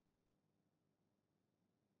cool.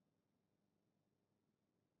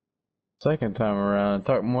 Second time around, I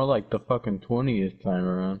thought more like the fucking 20th time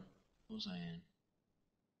around. What was I in?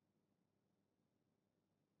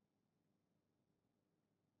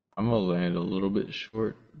 I'm gonna land a little bit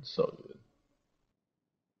short. It's all good.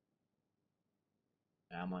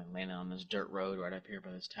 I'm like landing on this dirt road right up here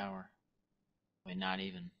by this tower. Wait, not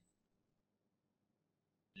even.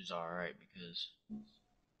 Which is alright because.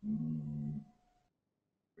 Here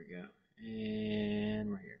we go.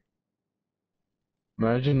 And we're here.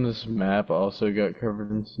 Imagine this map also got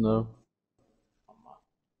covered in snow. Oh my.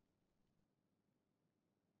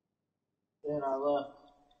 Then I left.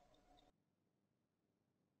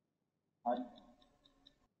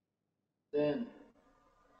 Then.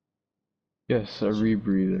 Yes, a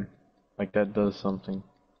rebreather. Like that does something.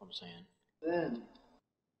 I'm saying. Then.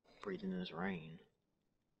 Breathing in this rain.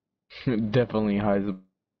 It definitely hides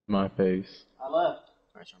my face. I left.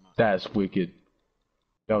 Alright, so I'm out. That's wicked.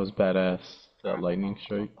 That was badass. That Alright, lightning I'm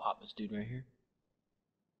strike. gonna pop this dude right here.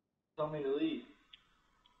 Tell me to leave.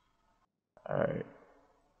 Alright.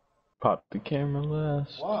 Pop the camera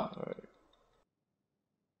last. What? Alright.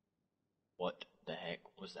 What the heck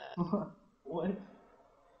was that? What?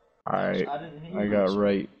 Alright. I didn't hear I you. got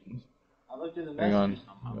right. I looked at the Hang on. messages.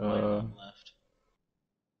 I'm right on left.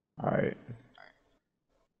 Alright.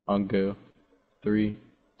 On go. 3,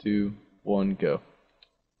 2, 1, go.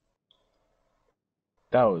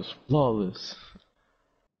 That was flawless.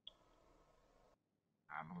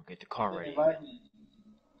 I'm gonna get the car ready. Invite me.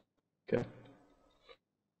 Okay.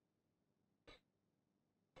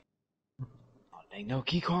 Oh dang, no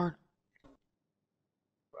key card?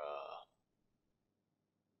 Bruh.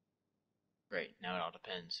 Great, now it all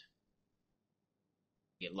depends.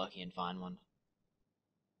 Get lucky and find one.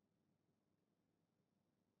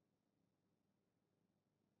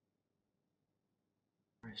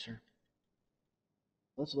 Alright, sir.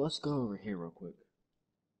 let's go over here real quick.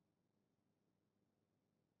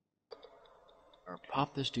 Or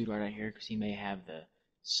pop this dude right out here because he may have the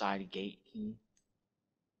side gate key.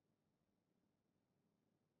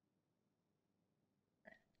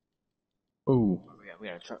 Oh, We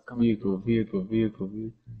got a truck coming. vehicle.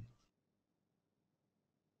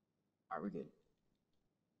 Alright, we're good.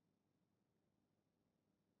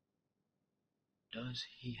 Does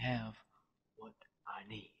he have what I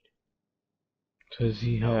need? Does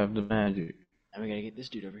he have the magic? Now we gotta get this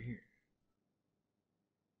dude over here.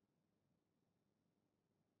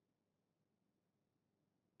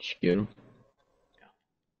 Did you get him?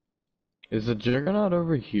 Yeah. Is the Juggernaut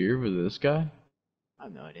over here with this guy? I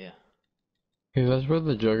have no idea. Cause that's where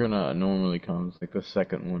the Juggernaut normally comes, like the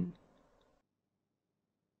second one.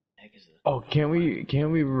 Heck is the Oh, can't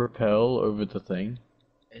we rappel over the thing?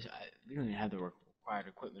 we don't even have the required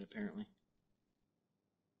equipment apparently.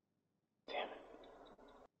 Damn it.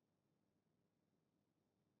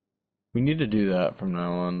 We need to do that from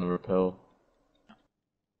now on, the rappel.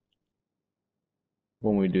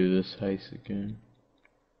 When we do this heist again.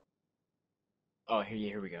 Oh,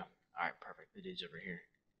 here we go. Alright, perfect. The dude's over here.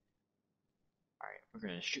 Alright, we're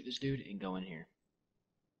gonna shoot this dude and go in here.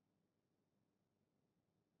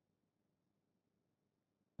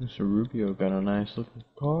 Mr. Rubio got a nice looking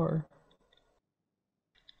car.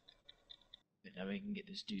 But now we can get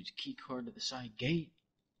this dude's key card to the side gate.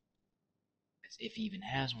 As if he even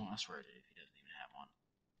has one. I swear to if he doesn't even have one.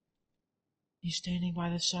 He's standing by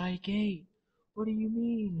the side gate. What do you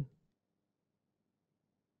mean?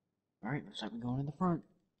 Alright, looks like we're going in the front.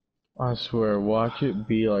 I swear, watch it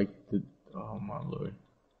be like the... Oh my lord.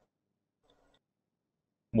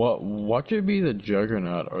 Watch it be the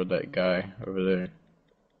Juggernaut or that guy over there.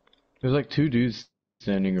 There's like two dudes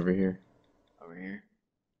standing over here. Over here?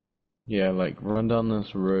 Yeah, like run down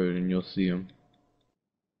this road and you'll see them.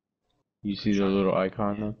 You see the little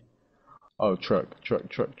icon now? Oh, truck.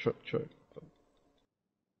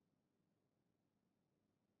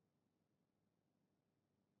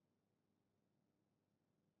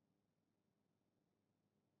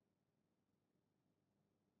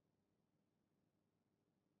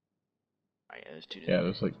 Alright, yeah, there's two. Yeah,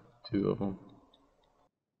 there's like two of them.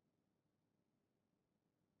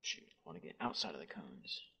 Shoot, I want to get outside of the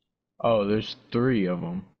cones. Oh, there's three of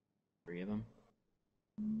them. Three of them?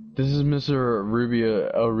 This is Mr.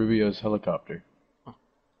 Rubio's helicopter. Huh.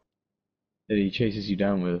 That he chases you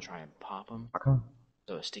down with. Try and pop them. Okay.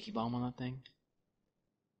 Throw a sticky bomb on that thing.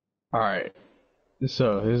 Alright.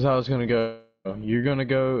 So, here's how it's gonna go. You're gonna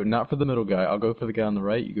go, not for the middle guy. I'll go for the guy on the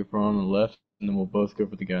right. You go for on the left. And then we'll both go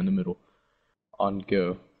for the guy in the middle. On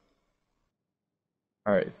go.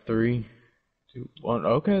 Alright, 3, 2, 1.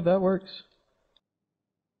 Okay, that works.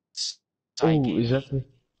 Side Oh, gate. is that the...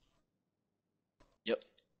 Yep.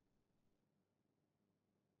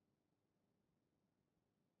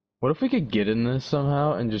 What if we could get in this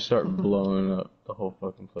somehow and just start blowing up the whole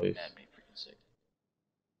fucking place? That'd be freaking sick.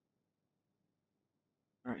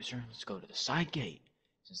 Alright, sir, let's go to the side gate.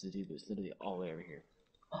 Since the dude was literally all the way over here.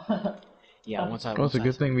 Yeah, Well, it's a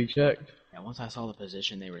good thing we checked. Yeah, once I saw the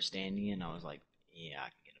position they were standing in, I was like, yeah, I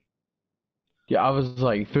can get him. Yeah, I was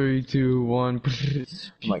like 3, 2, 1.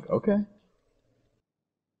 I'm like, okay.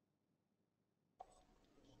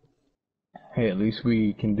 Hey, at least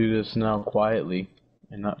we can do this now quietly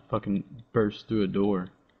and not fucking burst through a door.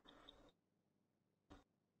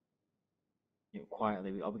 You know,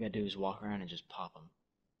 quietly, all we gotta do is walk around and just pop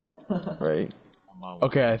them. Right. One by one.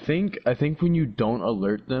 Okay, I think when you don't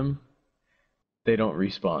alert them, they don't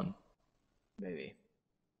respawn. Maybe.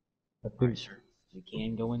 I think. Alright, sir. We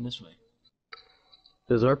can go in this way.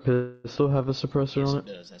 Does our pistol have a suppressor Yes, on it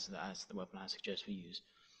it? does. That's the weapon I suggest we use.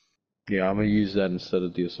 Yeah, I'm gonna use that instead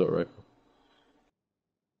of the assault rifle.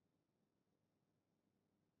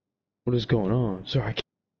 What is going on? Sorry, I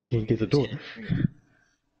can't get the door. Hit it. Here you go.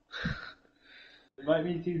 It might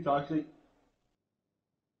be too toxic.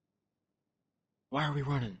 Why are we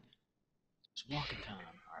running? It's walking time.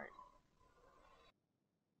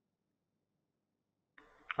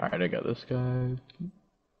 Alright. Alright, I got this guy.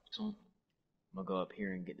 Excellent. I'm gonna go up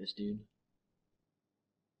here and get this dude.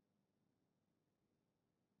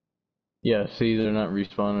 Yeah, see, they're not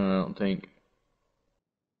respawning, I don't think.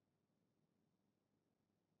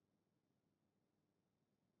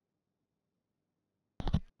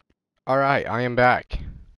 Alright, I am back.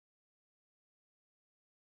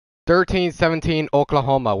 1317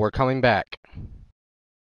 Oklahoma, we're coming back.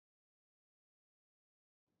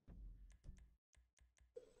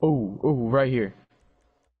 Oh, right here.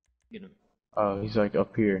 Get him. Oh, he's like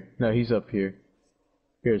up here. No, he's up here.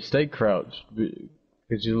 Here, stay crouched.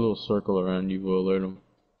 Because your little circle around you will alert him.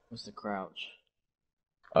 What's the crouch?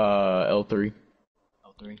 L3.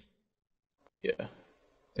 L3. Yeah.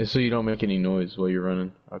 It's so you don't make any noise while you're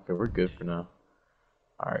running. Okay, we're good for now.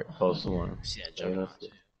 Alright, false alarm. See that Okay, juggernaut let's too.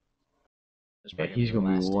 go. That's Yeah, probably he's the gonna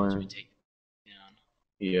be last dude we one. take down.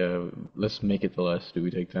 Yeah, let's make it the last dude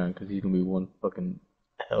we take down, because he's gonna be one fucking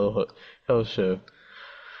hell show.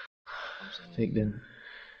 I'm saying. Take them.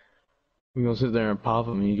 We're gonna sit there and pop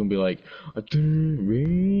him, and he's gonna be like, I'm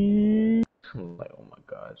like, oh my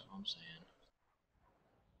god. That's what I'm saying.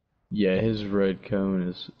 Yeah, his red cone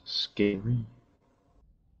is scary.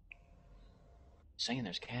 Saying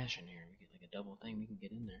there's cash in here. We get like a double thing. We can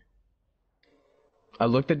get in there. I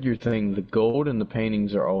looked at your thing. The gold and the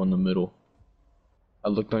paintings are all in the middle. I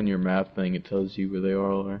looked on your map thing. It tells you where they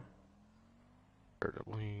all are.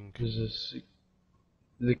 Link. There's this,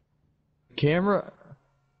 the camera.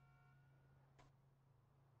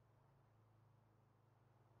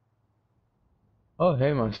 Oh,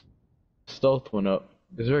 hey, my stealth went up.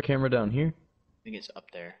 Is there a camera down here? I think it's up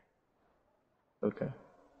there. Okay.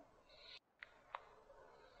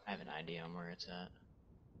 I have an idea on where it's at.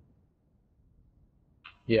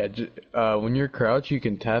 Yeah, when you're crouched, you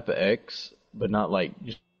can tap X, but not like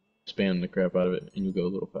just spam the crap out of it, and you'll go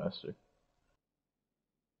a little faster.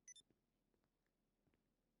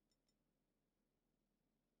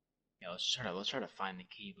 Yeah, let's try to find the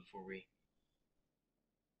key before we.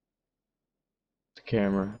 The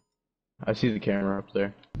camera. I see the camera up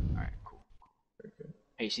there. All right, cool.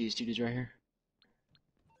 Hey, you see these two dudes right here?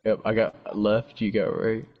 Yep, I got left, you got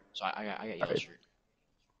right. So I got yellow Alright. shirt.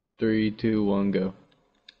 3, 2, 1, go.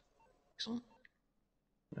 Excellent.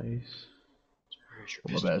 Nice. Where's your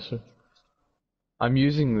My pistol? bad, sir. I'm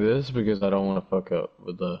using this because I don't want to fuck up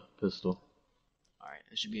with the pistol. All right,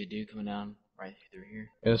 there should be a dude coming down right through here.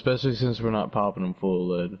 And especially since we're not popping them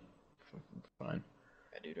full of lead. Fine.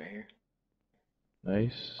 That dude right here.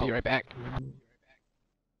 Nice. Be right back.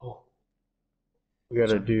 Oh, We got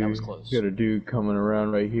Sorry, a dude. that was close. We got a dude coming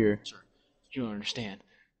around right here. sir, you don't understand.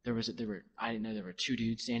 I didn't know there were two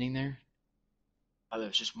dudes standing there. I thought there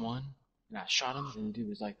was just one, and I shot him, and the dude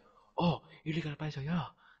was like, "Oh, you got a bicycle, yeah."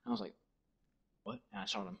 And I was like, "What?" And I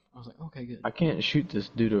shot him. I was like, "Okay, good." I can't shoot this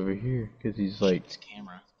dude over here because he's Shoot like, this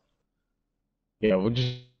camera. yeah, we'll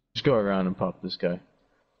just go around and pop this guy.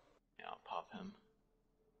 Yeah, I'll pop him.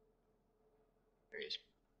 There he is.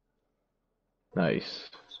 Nice.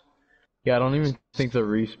 Yeah, I don't even think they're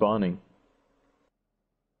respawning.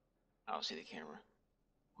 I don't see the camera.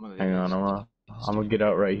 I'm gonna Hang on, I'm gonna get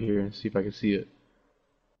out right here and see if I can see it.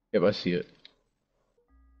 Yep, I see it.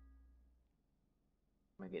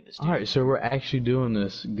 I'm gonna get this dude. Alright, so we're actually doing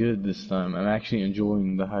this good this time. I'm actually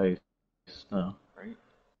enjoying the heist now. Right?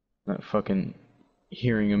 Not fucking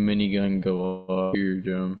hearing a minigun go off here,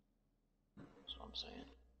 Jim. That's what I'm saying.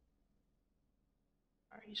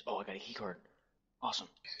 Alright, oh, I got a key card. Awesome.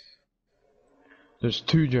 There's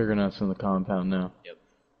 2 juggernauts in the compound now. Yep.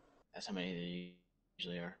 That's how many there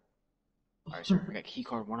usually are. Alright, so we got key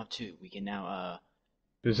card 1 of 2. We can now,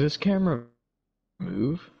 Does this camera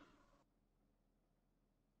move?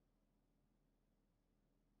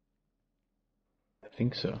 I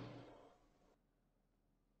think so.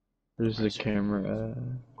 There's the Alright, so camera.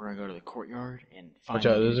 we're gonna go to the courtyard and find Watch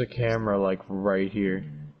out, the there's a dude. camera like right here.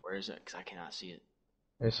 Where is it? Because I cannot see it.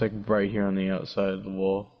 It's like right here on the outside of the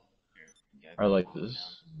wall. Yeah, Or like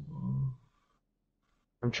this.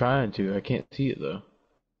 I'm trying to. I can't see it though.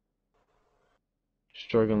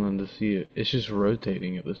 Struggling to see it. It's just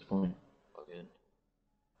rotating at this point. Oh, good.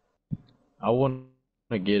 I want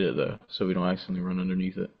to get it though, so we don't accidentally run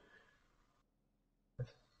underneath it.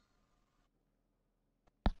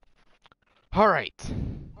 All right. Okay,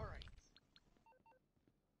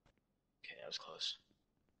 that was close.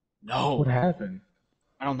 No! What happened?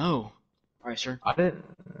 I don't know. Alright, sir. I didn't.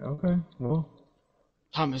 Okay, well,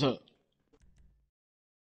 Time is up.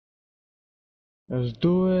 let's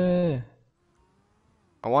do it.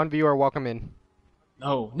 One viewer, welcome in.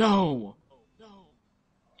 No! No!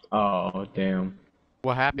 Oh damn.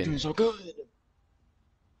 What We're doing happened? so good!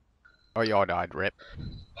 Oh, y'all died. Rip.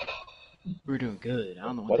 We're doing good. I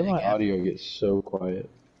don't know Why what did the my heck happened. audio get so quiet?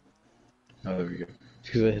 Oh, there we go. It's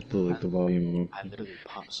because I hit the volume I up. literally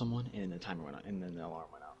popped someone, and then the timer went out, and then the alarm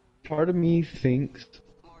went out. Part of me thinks,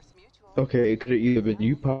 okay, it could have either been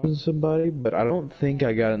you popping somebody, but I don't think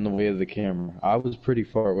I got in the way of the camera. I was pretty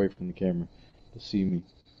far away from the camera to see me.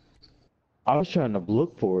 I was trying to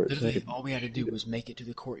look for it. So I Literally, could... all we had to do was make it to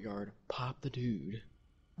the courtyard, pop the dude.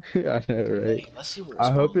 I know, right? Hey, let's see where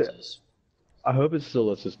I hope response it- is. I hope it still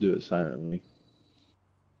lets us do it silently.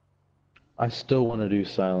 I still want to do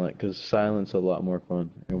silent, because silent's a lot more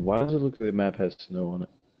fun. And why does it look like the map has snow on it?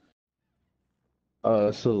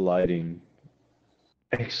 It's the lighting.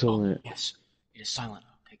 Oh, Excellent. yes. It is silent.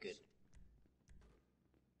 Okay, good.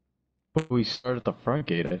 But we start at the front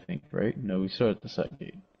gate, I think, right? No, we start at the side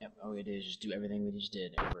gate. Yep, all we do is just do everything we just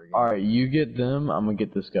did over again. Alright, you get them, I'm gonna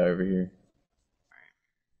get this guy over here.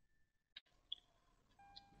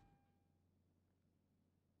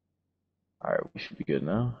 Alright, we should be good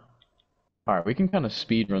now. Alright, we can kind of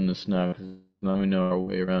speed run this now, because now we know our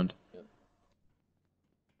way around. Yep.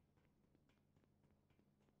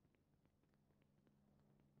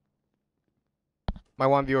 My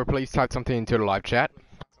one viewer, please type something into the live chat.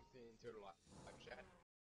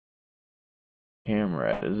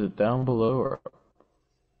 Camera, is it down below or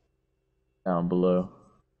down below?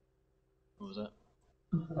 What was that?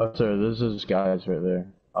 Oh, sorry, there's those guys right there.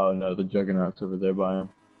 Oh no, the Juggernaut's over there by him.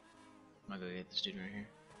 I'm gonna go get this dude right here.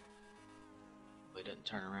 He doesn't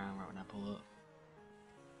turn around right when I pull up.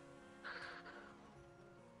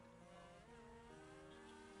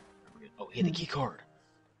 Oh, he had the key card.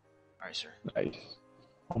 Alright, sir. Nice.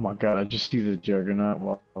 Oh my god, I just see the Juggernaut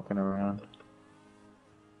walking around.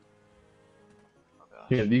 Oh gosh.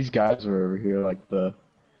 Yeah, these guys are over here, like the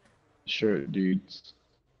shirt dudes.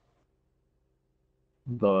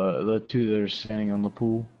 The two that are standing on the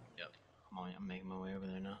pool. Yep. I'm making my way over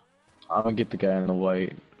there now. I'm gonna get the guy in the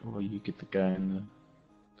white. Well, you get the guy in the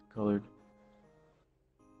colored.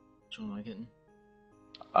 Which one am I getting?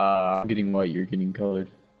 I'm getting white, you're getting colored.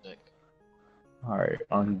 Sick. Alright,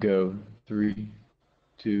 on go. 3,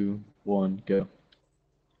 2, 1, go.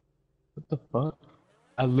 What the fuck?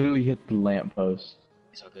 I literally hit the lamppost.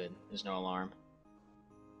 It's all good. There's no alarm.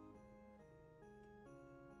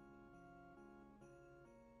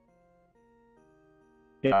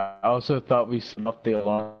 Yeah, I also thought we set off the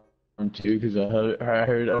alarm too, because I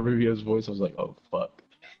heard Olivia's voice. I was like, oh fuck.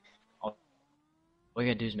 All you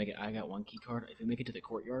gotta do is make it. I got one key card. If we make it to the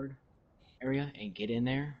courtyard area and get in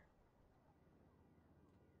there,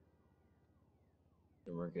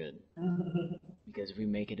 then we're good. Because if we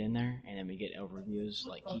make it in there and then we get Elrevio's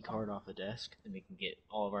like key card off the desk, then we can get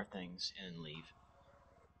all of our things and then leave.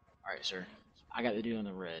 Alright, sir. I got the dude on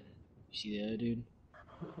the red. You see the other dude?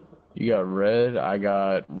 You got red, I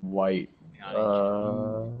got white.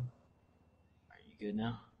 Are you good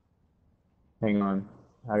now? Hang on.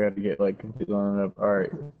 I gotta get like completely lined up.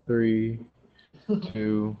 Alright, 3,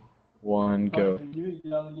 2, 1, go.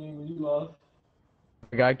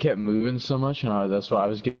 The guy kept moving so much, and that's why I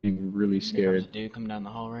was getting really There's a scared. dude coming down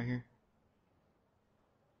the hall right here.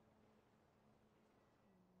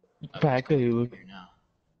 The fact that he looked, Here now.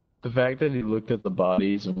 the fact that he looked at the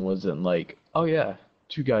bodies and wasn't like, oh yeah,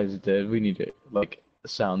 2 guys dead. We need to like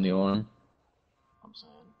sound the alarm. I'm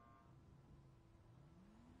saying.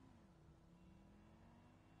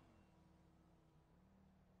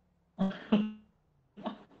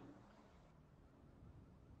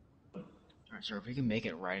 Alright, so if we can make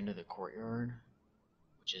it right into the courtyard,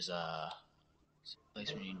 which is the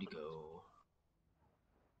place we need to go,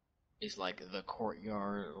 is like the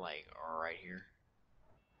courtyard, like right here.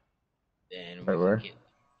 Then we Right can where? get.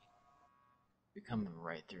 We're coming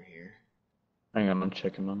right through here. Hang on, I'm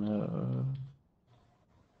checking on that.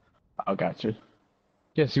 I got you.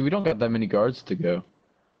 Yeah, see, we don't got that many guards to go.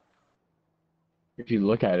 If you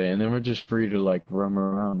look at it, and then we're just free to like roam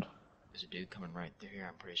around. There's a dude coming right through here.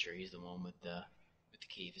 I'm pretty sure he's the one with the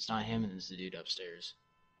key. If it's not him, then it's the dude upstairs.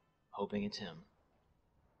 Hoping it's him.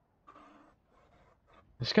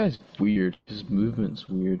 This guy's weird. His movement's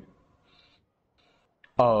weird.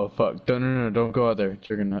 Oh fuck! No, don't go out there.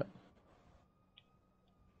 Juggernaut.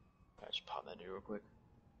 I just pop that dude real quick.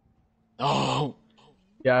 Oh!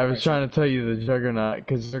 Yeah, I was trying to tell you the Juggernaut,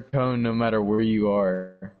 because they're coming no matter where you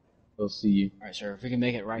are. They'll see you. Alright, sir, if we can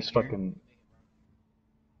make it right Just here. fucking.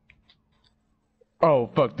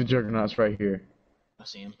 Oh fuck! The Juggernaut's right here. I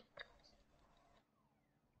see him.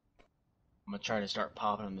 I'm gonna try to start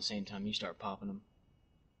popping him the same time you start popping him.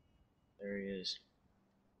 There he is.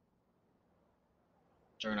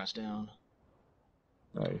 Juggernaut's down.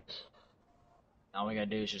 Nice. Now all we gotta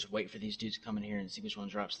do is just wait for these dudes to come in here and see which one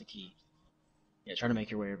drops the key. Yeah, try to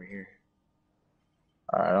make your way over here.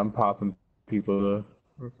 Alright, I'm popping people though.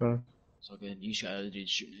 Okay. It's all good. You shot other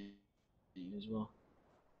dudes shooting at you as well.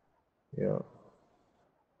 Yeah.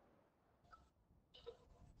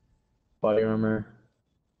 Body armor.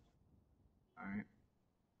 Alright.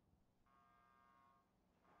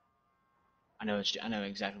 I know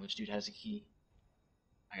exactly which dude has the key.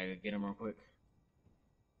 I gotta get him real quick.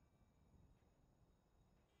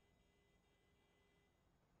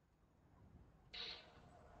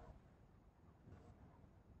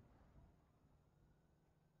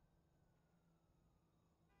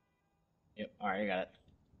 Yep, alright, I got it.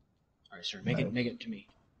 Alright, sir. Make it to me.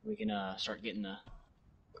 We can start getting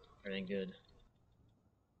everything good.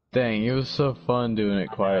 Dang, it was so fun doing it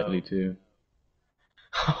quietly too.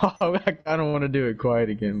 I don't want to do it quiet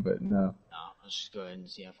again, but no. No, let's just go ahead and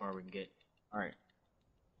see how far we can get. Alright.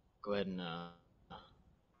 Go ahead and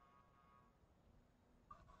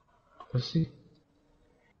Let's see.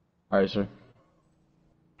 Alright, sir.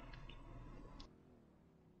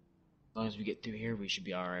 as long as we get through here, we should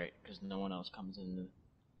be alright, because no one else comes in.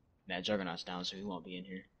 That Juggernaut's down, so he won't be in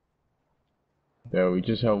here. Yeah, we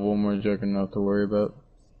just have one more Juggernaut to worry about.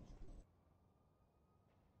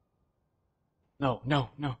 No.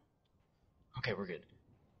 Okay, we're good.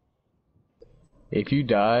 If you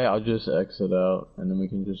die, I'll just exit out, and then we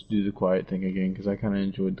can just do the quiet thing again, because I kind of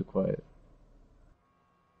enjoyed the quiet.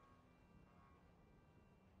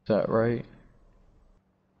 Is that right?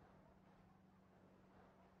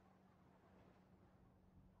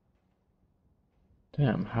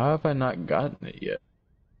 Damn, how have I not gotten it yet?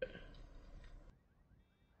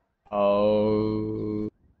 Oh.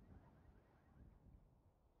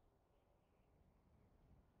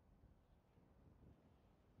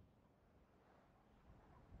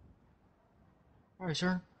 Alright,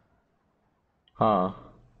 sir. Huh.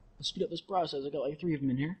 Let's speed up this process. I got like 3 of them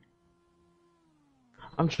in here.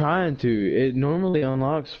 I'm trying to. It normally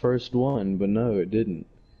unlocks first one, but no, it didn't.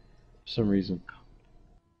 For some reason.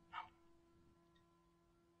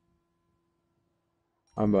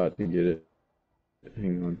 I'm about to get it.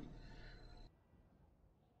 Hang on.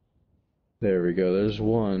 There we go. There's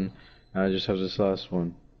one. I just have this last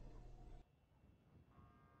one.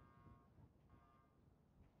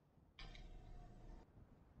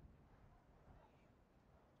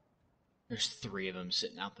 There's 3 of them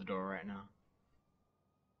sitting out the door right now.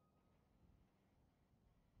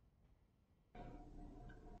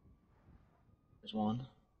 There's 1.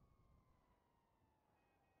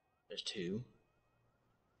 There's 2.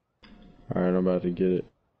 Alright, I'm about to get it.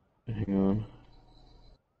 Hang on.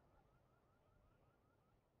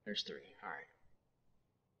 There's 3. Alright.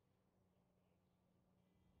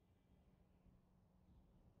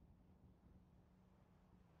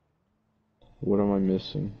 What am I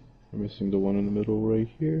missing? I'm missing the one in the middle right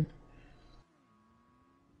here.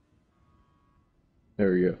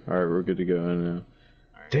 There we go. Alright, we're good to go now.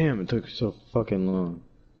 Alright. Damn, it took so fucking long.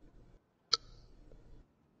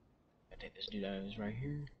 I take this dude out of his right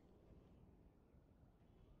here.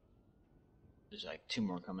 There's like 2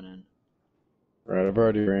 more coming in. Right, I've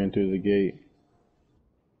already ran through the gate.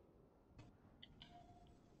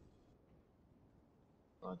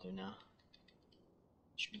 Going through now.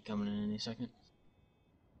 Should be coming in any second.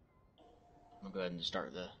 I'm gonna go ahead and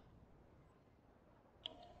start the...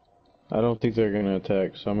 I don't think they're gonna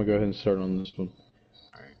attack, so I'm gonna go ahead and start on this one.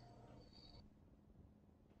 Alright.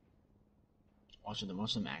 Watch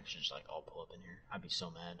them actions like all pull up in here. I'd be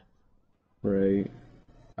so mad. Right.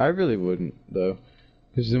 I really wouldn't, though.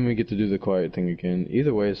 Because then we get to do the quiet thing again.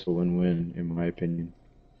 Either way, it's a win-win, in my opinion.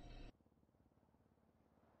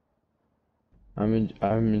 I'm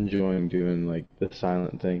enjoying doing, like, the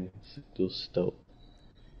silent thing. Still stealth.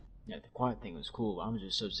 Yeah, the quiet thing was cool, but I'm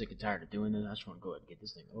just so sick and tired of doing this. I just want to go ahead and get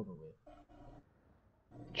this thing over with.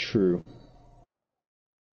 True.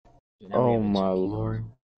 So now we Oh have a my 2 key lord. card,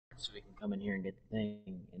 so we can come in here and get the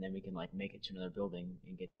thing, and then we can like make it to another building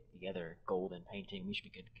and get together gold and painting. We should be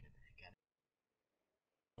good to get it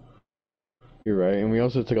again. You're right, and we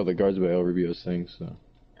also took out the guards by El Rubio's thing, so.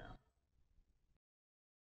 Yeah.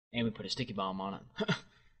 And we put a sticky bomb on it.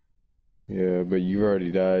 Yeah, but you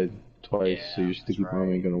already died twice, so Yeah, your sticky that's bomb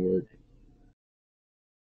right. ain't gonna work.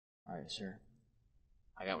 Alright, sir.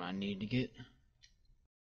 I got what I needed to get.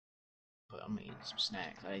 But I'm gonna eat some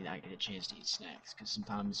snacks. I didn't get a chance to eat snacks, because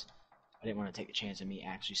sometimes I didn't want to take the chance of me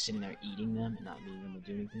actually sitting there eating them and not being able to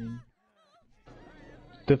do anything.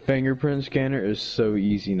 The fingerprint scanner is so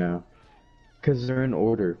easy now. Because they're in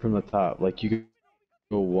order from the top. Like, you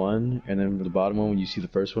go 1, and then from the bottom one, when you see the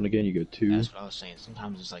first one again, you go 2. That's what I was saying.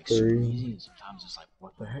 Sometimes it's like super 3. easy, and sometimes it's like,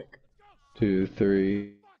 what the heck? 2,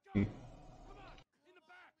 3,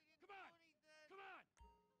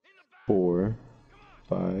 4,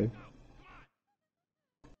 5,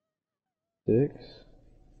 6.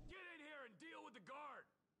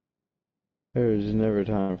 There's never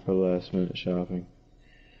time for last minute shopping.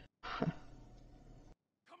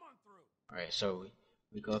 Alright, so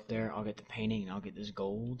we go up there, I'll get the painting, and I'll get this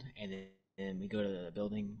gold, and then we go to the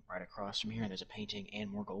building right across from here, and there's a painting and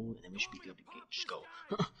more gold, and then we should be good to just go.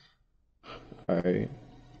 Alright.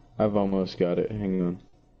 I've almost got it. Hang on.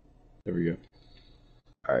 There we go.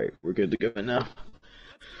 Alright, we're good to go now.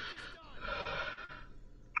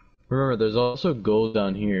 Remember, there's also gold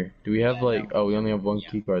down here. Do we have like... Oh, we only have one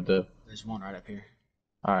key card though. There's one right up here.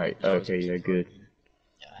 Alright, There's always okay, a yeah, right good. here.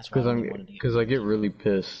 Yeah, that's why I really wanted to get. Cause I get really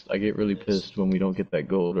pissed. I get really pissed when we don't get that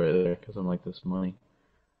gold right there. Cause I'm like, this money.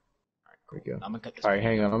 Alright, cool. There we go. I'm gonna cut this. Alright,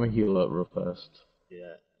 hang on. I'm gonna heal up real fast. Do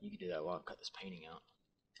that. You can do that while I cut this painting out.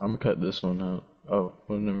 I'm gonna cut this one out. Oh,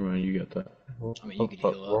 well, never mind. You got that. I mean, you can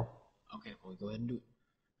heal up. Okay, well, go ahead and do it.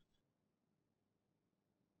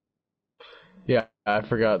 Yeah, I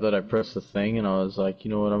forgot that I pressed the thing, and I was like,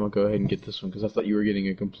 you know what? I'm gonna go ahead and get this one because I thought you were getting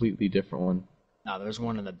a completely different one. No, there's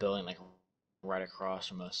one in the building, like right across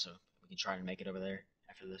from us, so we can try to make it over there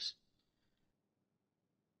after this.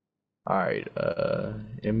 Alright,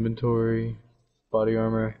 inventory, body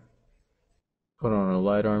armor, put on a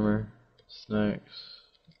light armor, snacks.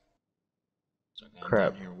 So I'm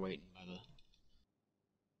Crap. down here waiting by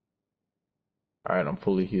the. Alright, I'm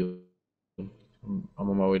fully healed. I'm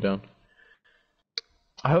on my way down.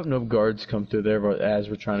 I hope no guards come through there as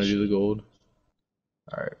we're trying to do the gold.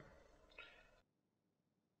 Alright.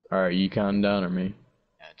 Alright, you counting down or me?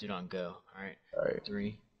 Yeah, do not go. Alright. Alright.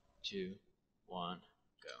 3, 2, 1,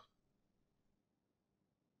 go.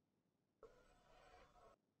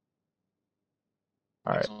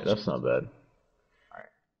 Alright, that's not bad. Alright.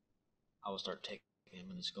 I will start taking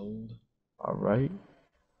him in this gold. Alright.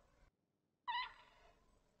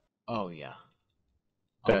 Oh, yeah.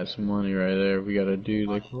 That's money right there. We got a dude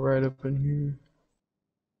like right up in here.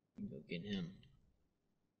 We can go get him.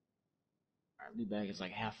 Alright, loot bag is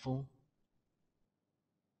like half full.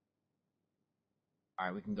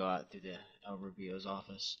 Alright, we can go out through the El Rubio's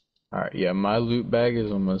office. Alright, yeah, my loot bag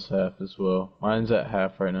is almost half as well. Mine's at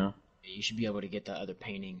half right now. Yeah, you should be able to get that other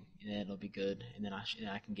painting, and then it'll be good. And then I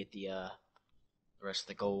can get the rest of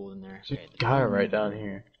the gold in there. There's Okay, a guy right down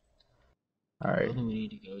here. The Alright. building we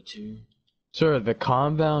need to go to. Sir, the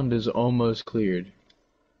compound is almost cleared.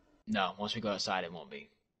 No, once we go outside, it won't be.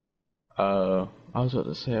 I was about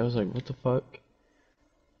to say, I was like, what the fuck?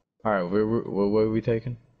 Alright, where are we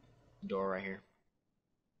taking? Door right here.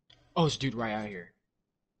 Oh, it's a dude right out here.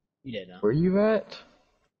 You dead now? Where are you at?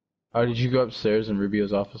 Oh, did you go upstairs in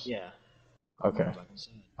Rubio's office? Yeah. Okay. Back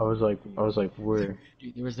inside. I was like, where?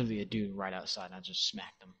 Dude, there was literally a dude right outside, and I just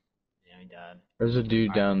smacked him. Yeah, he died. There's a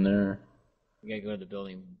dude down there. We gotta go to the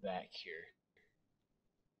building back here.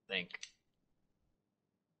 I think.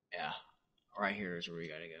 Yeah. Right here is where we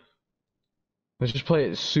gotta go. Let's just play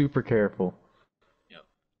it super careful. Yep.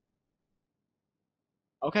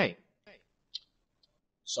 Okay.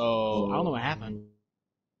 So, I don't know what happened.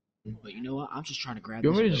 But you know what? I'm just trying to grab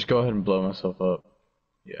You want me to this just go ahead and blow myself up?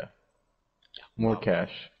 Yeah. More Wow.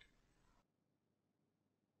 cash.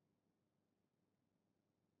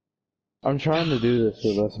 I'm trying to do this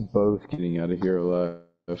so that's both getting out of here alive.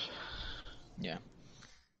 Yeah.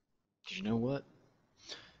 Cause you know what?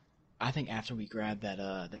 I think after we grab that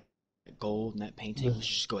that gold and that painting, let's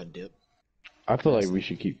just go ahead and dip. I feel like we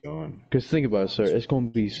should keep going. Because think about it, sir. It's going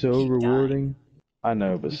to be so keep rewarding. I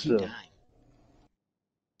know, but We keep still. dying.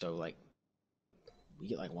 So like, we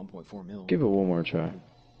get like 1.4 mil. Give it one more try.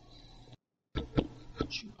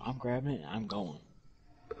 Shoot, I'm grabbing it and I'm going.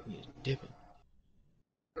 We just dipping.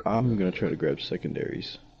 I'm going to try to grab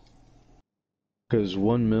secondaries. Because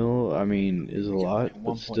 1 mil, I mean, is a lot,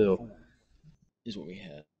 but still. Is what we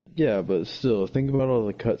had. Yeah, but still, think about all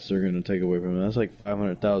the cuts they're going to take away from it. That's like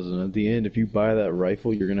 500,000. At the end, if you buy that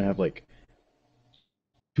rifle, you're going to have like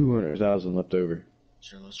 200,000 left over.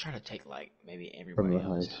 Sure, let's try to take like maybe everybody From the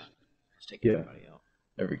else. heist. Let's take Yeah. everybody out.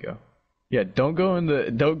 There we go. Yeah, don't go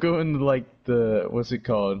in like the, what's it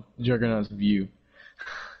called? Juggernaut's view.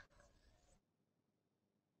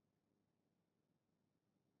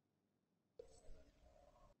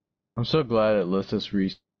 I'm so glad it lets us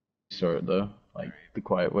restart though, like the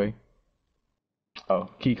quiet way. Oh,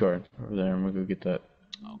 key card over there. I'm gonna go get that.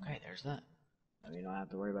 Okay, there's that. I mean, you don't have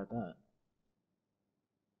to worry about that.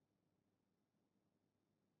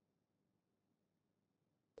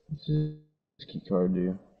 What's this key card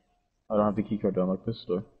do? I don't have the key card to unlock this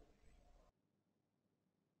door.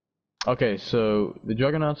 Okay, so the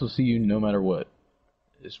Juggernauts will see you no matter what,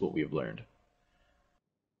 is what we have learned.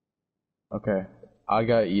 Okay, I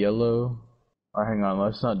got yellow. Alright, hang on,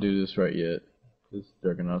 let's not do this right yet. This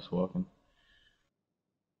Juggernaut's walking.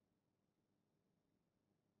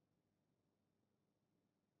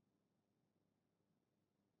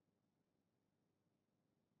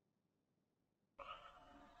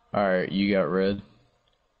 Alright, you got red.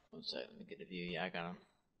 One sec, let me get a view. Yeah, I got him.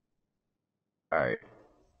 Alright.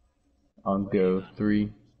 On go.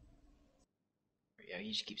 3. Yeah,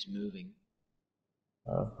 he just keeps moving.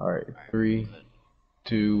 Alright. Alright, 3, good.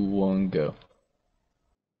 2, 1, go.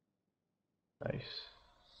 Nice.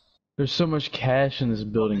 There's so much cash in this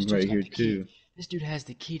building This dude's right got here the key. too. This dude has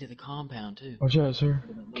the key to the compound too. Watch out, sir.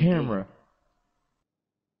 Camera.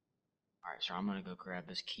 Alright, sir, I'm gonna go grab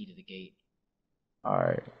this key to the gate.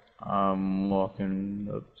 Alright. I'm walking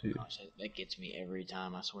up to. Gosh, that gets me every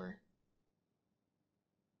time, I swear.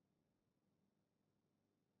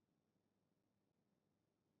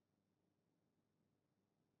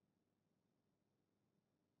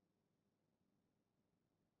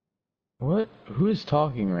 What? Who is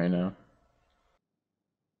talking right now?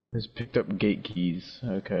 Has picked up gate keys.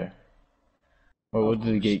 Okay. Well, what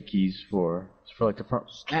are the gate keys for? It's for like the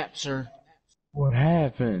front. Snap, sir. What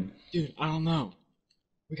happened? Dude, I don't know.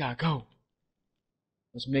 We gotta go.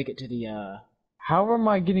 Let's make it to the, How am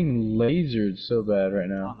I getting lasered so bad right I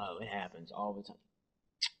now? don't know, it happens all the time.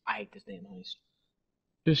 I hate this damn heist.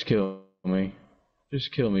 Just kill me.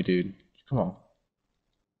 Just kill me, dude. Come on.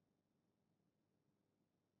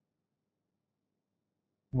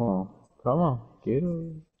 Come on. Come on. Get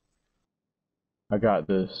over. I got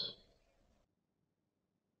this.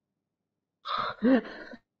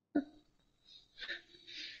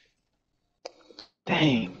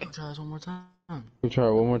 Dang. Let's try this one more time. We'll try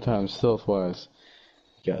it one more time, stealth-wise.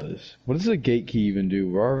 Got this. What does the gate key even do?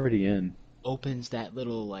 We're already in. Opens that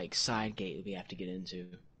little, like, side gate that we have to get into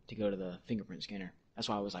to go to the fingerprint scanner. That's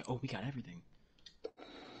why I was like, oh, we got everything.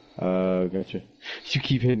 Gotcha. You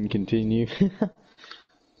keep hitting continue.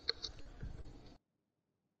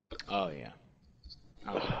 Oh, yeah.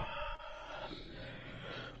 Oh.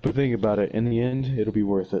 But think about it, in the end, it'll be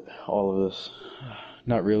worth it. All of this.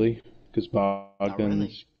 Not really, because Bogdan's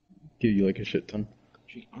really. give you like a shit ton.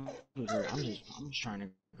 Gee, I'm just trying to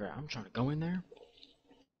grab. I'm trying to go in there,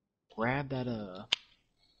 grab that what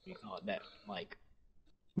do you call it? That like.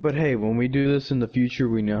 But hey, when we do this in the future,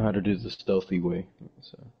 we know how to do the stealthy way.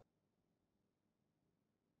 So.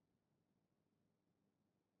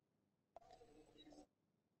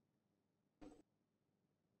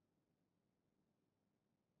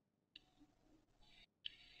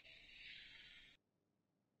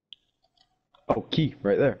 Oh, key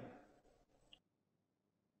right there.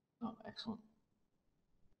 Oh, excellent.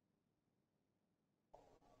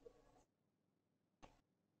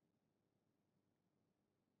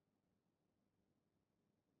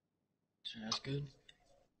 So that's good.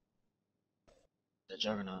 The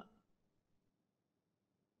juggernaut.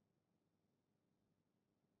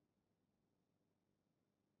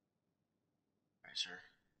 Alright, sir.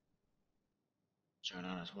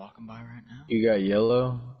 Juggernaut is walking by right now. You got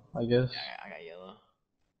yellow, I guess. Yeah, I got yellow.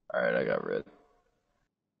 All right, I got red.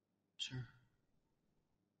 Sir.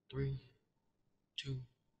 3, 2,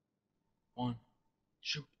 1,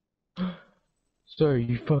 shoot. Sorry,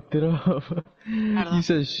 you fucked it up. You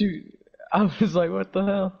said shoot. I was like, what the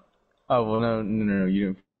hell? Oh, well, no, you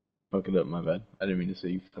didn't fuck it up, my bad. I didn't mean to say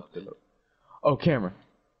you fucked it up. Oh, camera.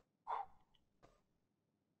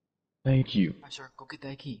 Thank you. Alright, sir, go get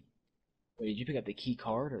that key. Wait, did you pick up the key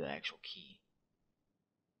card or the actual key?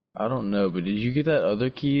 I don't know, but did you get that other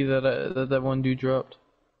key that one dude dropped?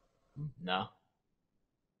 No.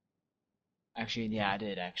 Actually, yeah, I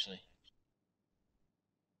did, actually.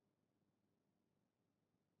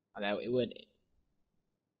 That it would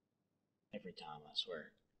every time, I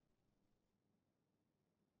swear.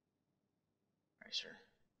 Alright, sir.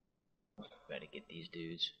 Better get these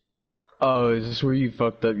dudes. Oh, is this where you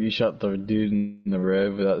fucked up? You shot the dude in the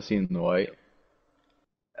red without seeing the white?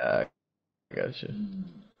 Gotcha.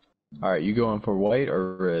 Alright, you going for white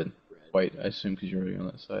or red? White, I assume, because you're already on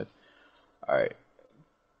that side. Alright.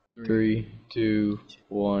 3, 2,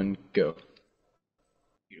 1, go.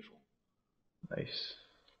 Beautiful. Nice.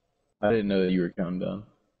 I didn't know that you were counting down.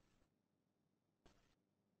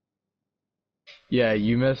 Yeah,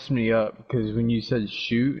 you messed me up, because when you said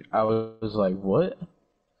shoot, I was like, what?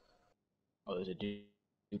 Oh, there's a dude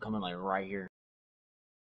coming like right here.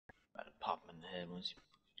 About to pop him in the head once he...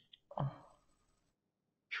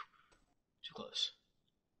 Too close.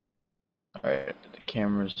 Alright, the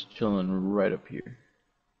camera's chilling right up here.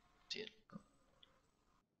 See it.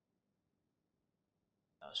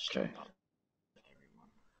 Okay.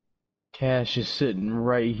 Cash is sitting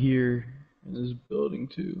right here in this building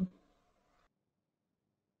too.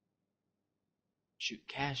 Shoot,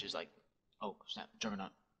 Cash is like... Oh, snap,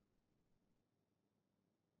 Juggernaut.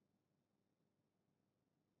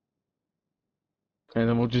 And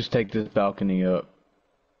then we'll just take this balcony up.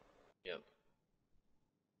 Yep.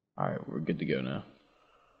 Alright, we're good to go now.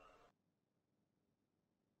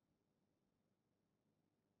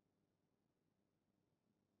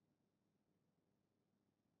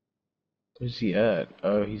 Where's he at?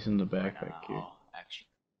 Oh, he's in the back back here. Oh, actually,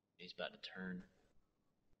 he's about to turn.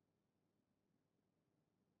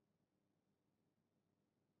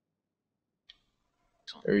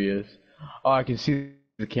 Excellent. There he is. Oh, I can see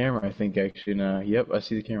the camera, I think, actually, now. Yep, I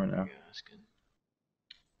see the camera now. Yeah, that's good.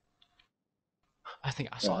 I think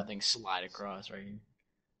I saw that thing slide across right here.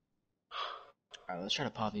 Alright, let's try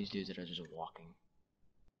to pop these dudes that are just walking.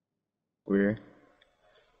 We're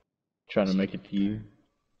trying to make it to you.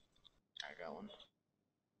 I got one.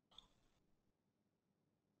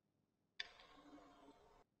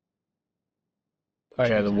 Oh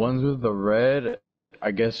yeah, the ones with the red,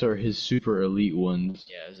 I guess, are his super elite ones.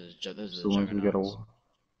 Yeah, those are The ones we gotta. juggernauts.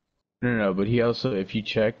 No, but he also, if you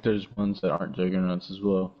check, there's ones that aren't juggernauts as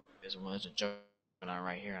well. There's a juggernaut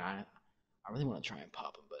right here, and I really want to try and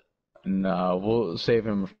pop him, but Nah, we'll save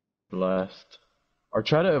him for last. Or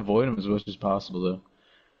try to avoid him as much as possible, though.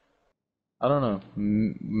 I don't know.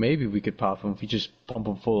 Maybe we could pop him if you just pump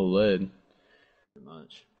him full of lead. pretty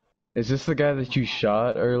much. Is this the guy that you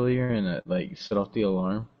shot earlier and it, like, set off the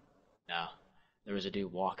alarm? No, there was a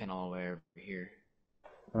dude walking all the way over here,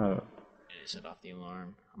 Oh. and it set off the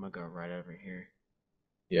alarm. I'm gonna go right over here.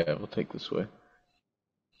 Yeah, we'll take this way.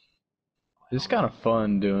 It's kind of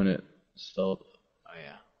fun doing it stealth. Oh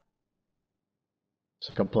yeah. It's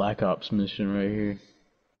like a Black Ops mission right here.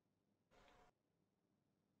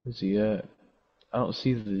 Where's he at? I don't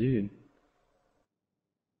see the dude.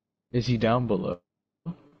 Is he down below?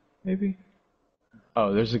 Maybe?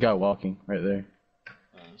 Oh, there's a guy walking right there.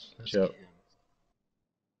 Let's Yep. get him.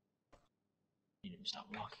 Need him to stop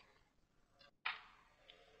walking.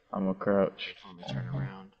 I'm gonna crouch. Wait for him to turn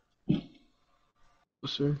around. Oh,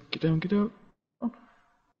 sir, get down, get out. Oh.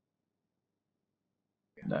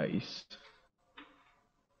 Nice.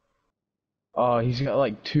 Oh, he's got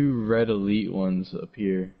like 2 red elite ones up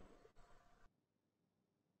here.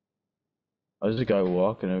 Oh, there's a guy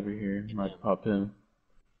walking over here. Might pop him.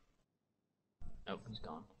 Nope, he's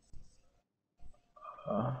gone.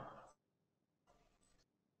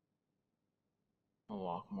 I'll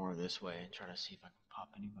walk more this way and try to see if I can pop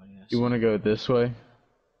anybody else. You want to go this way,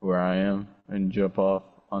 where I am, and jump off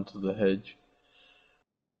onto the hedge,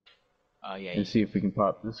 yeah. and see if we can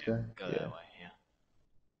pop this guy? Go that way, yeah.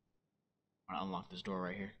 I'm gonna unlock this door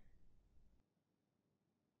right here.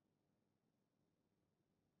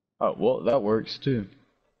 Oh, well, that works too.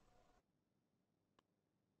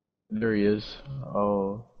 There he is.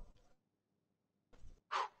 Oh.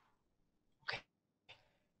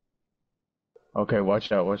 Okay,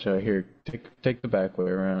 watch out, watch out. Here, take the back way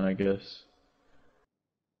around, I guess.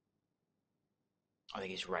 I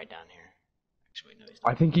think he's right down here. Actually, no, he's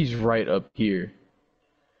I not. think he's right up here.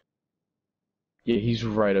 Yeah, he's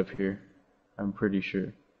right up here. I'm pretty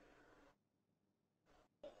sure.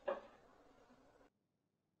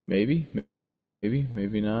 Maybe?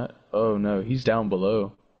 Maybe not. Oh no, he's down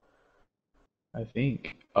below. I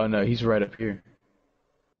think. Oh no, he's right up here.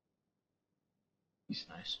 He's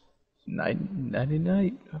nice. Night.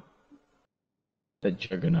 That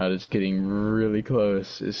juggernaut is getting really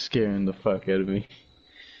close. It's scaring the fuck out of me.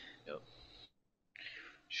 Yep.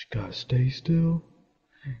 Just gotta stay still,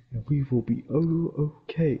 and we will be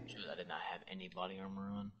okay. Dude, I did not have any body armor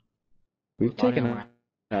on. We've Body taken armor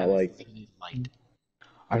out is like really light.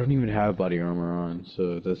 I don't even have body armor on,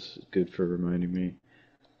 so that's good for reminding me.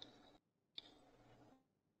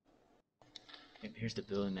 Yep, here's the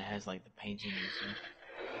building that has like the painting and stuff.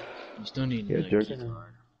 You still need Yeah, another key Juggernaut.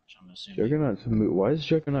 card, which I'm assuming. Juggernaut's why is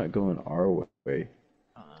Juggernaut going our way?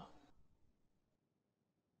 I don't know.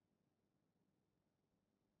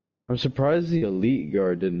 I'm surprised the elite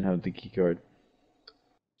guard didn't have the key card.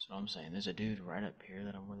 That's what I'm saying. There's a dude right up here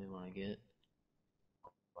that I really want to get.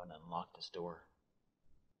 I'm gonna unlock this door.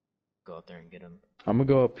 Go up there and get him. I'm gonna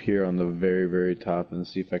go up here on the very, very top and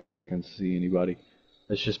see if I can see anybody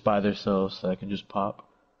that's just by themselves so I can just pop.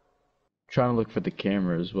 Trying to look for the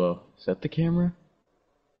camera as well. Is that the camera?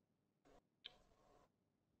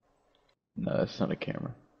 No, that's not a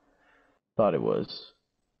camera. Thought it was.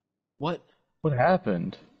 What? What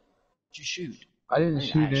happened? Did you shoot? I didn't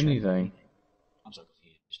shoot actually- anything. I'm so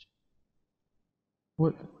confused.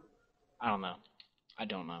 What? I don't know. I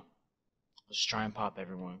don't know. Let's try and pop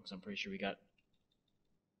everyone, because I'm pretty sure we got a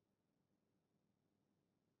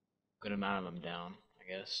good amount of them down, I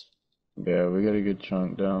guess. Yeah, we got a good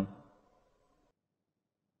chunk down.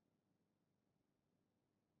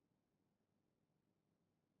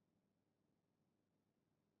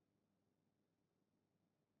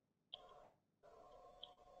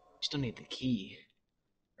 We still need the key.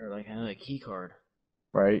 Or like another key card.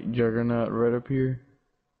 Right, Juggernaut right up here.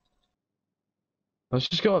 Let's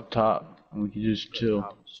just go up top and we can just chill.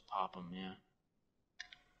 Just pop them, yeah.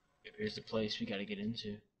 Yep, here's the place we gotta get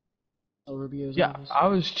into. Oh, Rubio's Yeah, office. I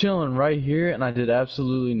was chilling right here and I did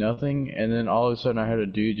absolutely nothing, and then all of a sudden I heard a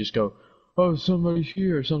dude just go, oh, somebody's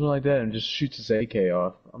here or something like that, and just shoots his AK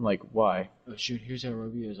off. I'm like, why? Oh shoot, here's El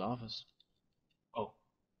Rubio's office. Oh,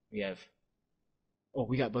 we have. Oh,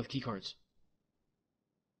 we got both key cards.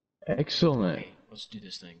 Excellent. Okay, let's do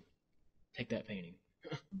this thing. Take that painting.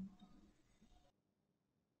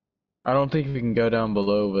 I don't think we can go down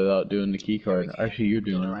below without doing the key card. Actually, you're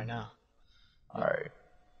doing it right now. Alright.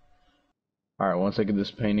 Alright, once I get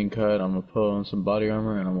this painting cut, I'm gonna put on some body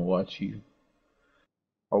armor and I'm gonna watch you.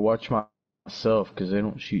 Or watch myself, because they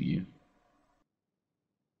don't shoot you.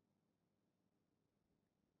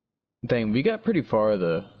 Dang, we got pretty far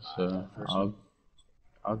though, so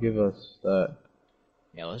I'll give us that.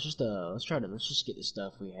 Yeah, let's just get the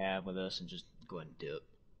stuff we have with us and just go ahead and dip.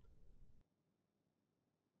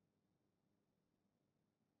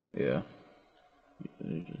 Yeah.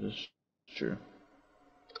 That's true.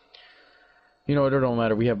 You know what, it don't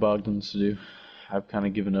matter, we have Bogdans to do. I've kind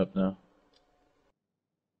of given up now.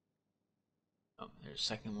 Oh, there's a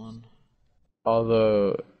second one.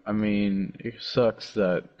 Although, I mean, it sucks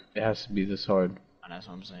that it has to be this hard. And that's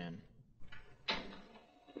what I'm saying.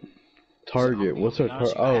 Target, what's our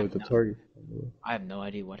target? Oh, the target. I have no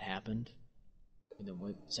idea what happened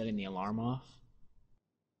with setting the alarm off.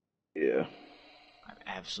 Yeah. I have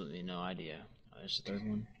absolutely no idea. Oh, there's the third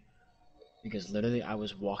one. Because literally, I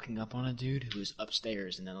was walking up on a dude who was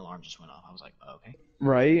upstairs, and then the alarm just went off. I was like, oh, okay.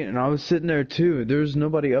 Right, and I was sitting there too. There was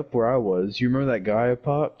nobody up where I was. You remember that guy I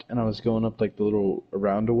popped, and I was going up like the little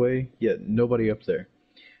roundaway? Yet nobody up there.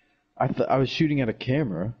 I was shooting at a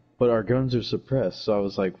camera, but our guns are suppressed. So I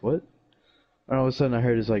was like, what? And all of a sudden I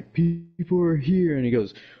heard it's like, people are here, and he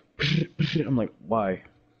goes, I'm like, why?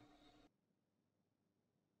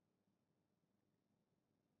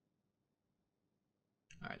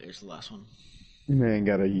 Alright, there's the last one. Man,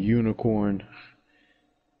 got a unicorn.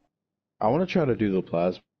 I want to try to do the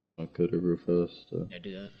plasma cutter real fast. Yeah,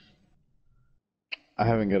 do that. I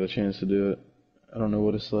haven't got a chance to do it. I don't know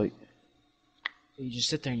what it's like. You just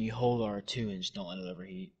sit there and you hold R2 and just don't let it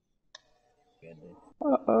overheat.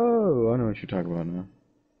 Oh, I know what you're talking about now.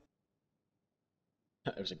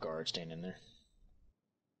 There's a guard standing there.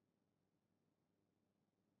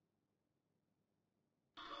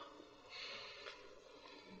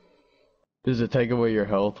 Does it take away your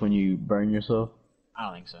health when you burn yourself? I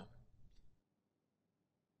don't think so.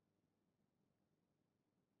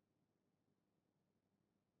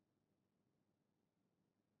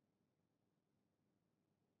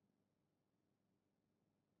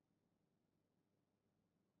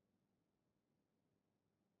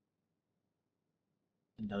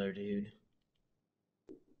 Another dude.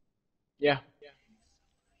 Yeah.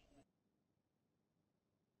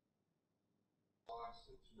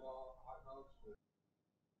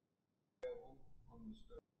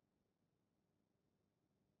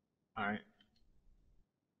 Alright.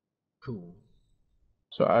 Cool.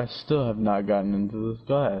 So I still have not gotten into this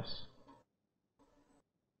glass.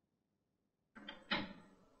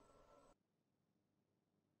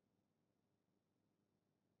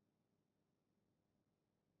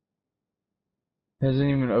 Hasn't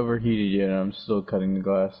even overheated yet and I'm still cutting the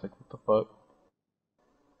glass. Like, what the fuck?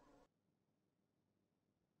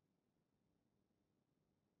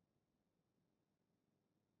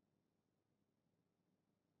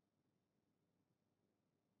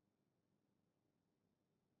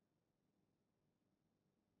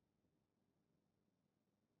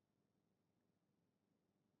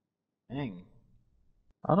 Dang.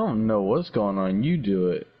 I don't know what's going on. You do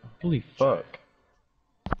it. Holy fuck.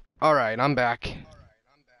 Alright, I'm back.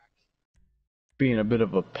 Being a bit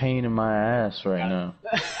of a pain in my ass right now.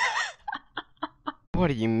 What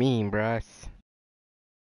do you mean, Bryce?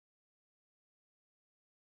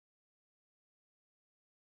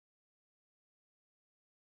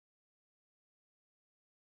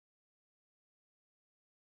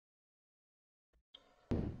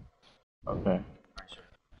 Okay.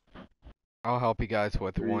 I'll help you guys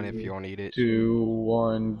with one if you'll need it. 2,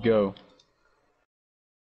 1, go.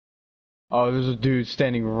 Oh, there's a dude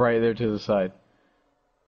standing right there to the side.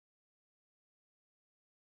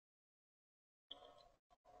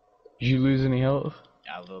 Did you lose any health?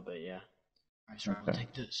 Yeah, a little bit, yeah. Alright, so I'll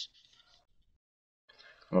take this.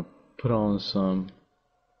 I'm gonna put on some.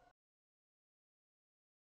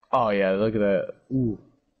 Oh yeah, look at that. Ooh.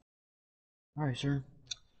 Alright, sir.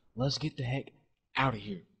 Let's get the heck out of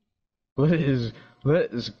here.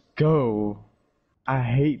 Let's go. I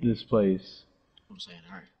hate this place. I'm saying,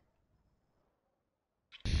 alright.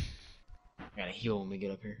 I gotta heal when we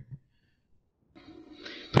get up here.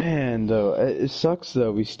 Man, though, it sucks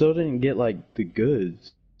though. We still didn't get like the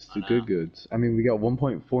goods, the good goods. I mean, we got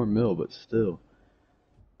 1.4 mil, but still,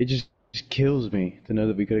 it just kills me to know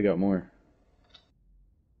that we could have got more.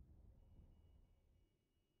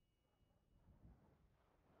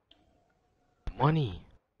 Money.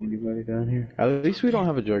 Anybody down here? At least we don't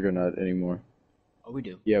have a juggernaut anymore. Oh, we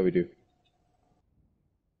do. Yeah, we do.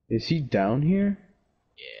 Is he down here?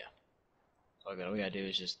 Yeah. All we gotta do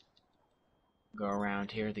is just go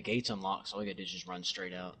around here. The gate's unlocked, so all we gotta do is just run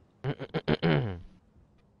straight out. Unless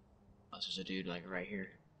there's a dude like right here.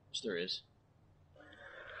 Which there is.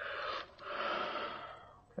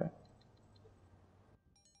 Okay.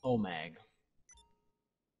 Oh, mag.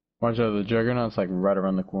 Watch out, the juggernaut's like right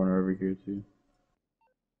around the corner over here too.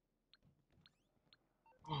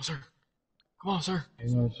 Come on, sir. Come on, sir.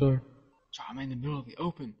 Hang on, sir. Sorry, I'm in the middle of the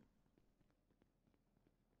open.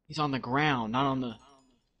 He's on the ground, not on the...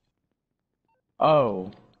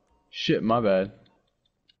 Oh. Shit, my bad.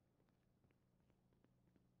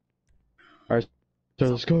 Alright, so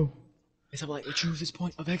let's go. It's like, choose this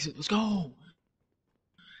point of exit. Let's go!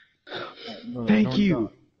 Thank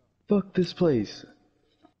you! Fuck this place.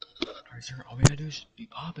 Alright, sir, all we gotta do is be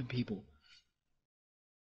popping people.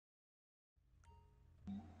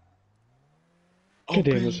 God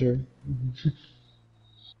damn it, sir.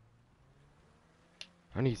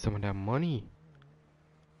 I need some of that money.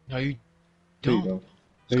 No, you There you don't. go.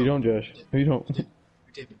 No, you don't, Josh. No, you don't. We're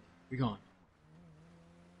dipping. We're gone.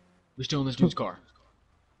 We're still in this dude's car.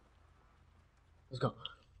 Let's go.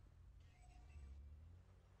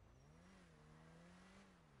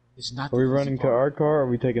 It's not. Are we running to our car or are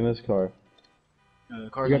we taking this car? No, the We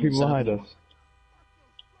car's got not even people set up behind anymore. us.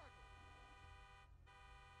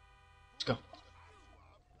 Let's go.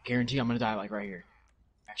 Guarantee I'm gonna die like right here.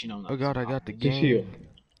 Actually, no, I'm not. Oh god, I got the Just heal. gang.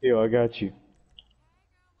 Heal, I got you.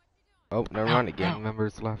 Oh, never Ow, mind, the ow. gang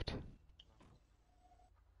members left.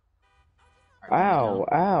 Alright, Ow,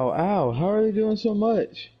 ow, ow. How are they doing so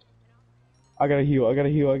much? I gotta heal, I gotta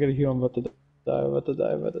heal, I gotta heal. I'm about to die, I'm about to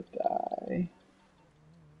die, I'm about to die.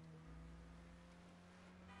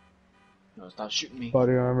 No, stop shooting me.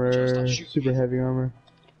 Body Joe, armor, stop shooting super me. heavy armor.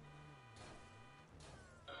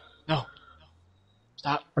 No.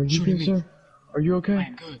 Stop Are you shooting good, me. sir? Are you I okay?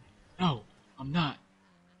 am good. No, I'm not.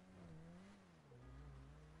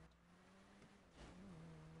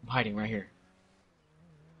 I'm hiding right here.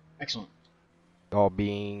 Excellent. All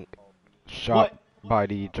being shot by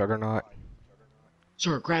the juggernaut.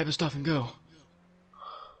 Sir, grab his stuff and go.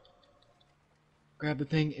 Grab the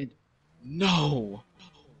thing and... No!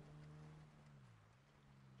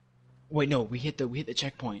 Wait, no, we hit the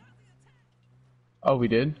checkpoint. Oh, we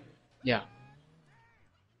did? Yeah.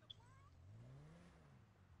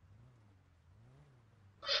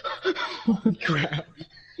 Holy crap.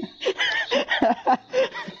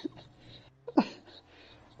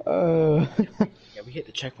 Yeah, we hit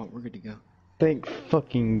the checkpoint. We're good to go. Thank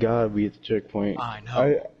fucking God we hit the checkpoint. I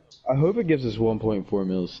know. I hope it gives us 1.4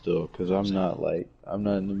 mils still, because I'm not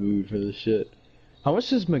in the mood for this shit. How much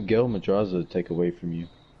does Miguel Madraza take away from you?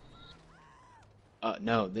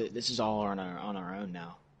 No, this is all on our own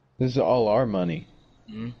now. This is all our money.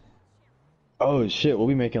 Mm-hmm. Oh shit, we'll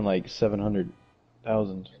be making like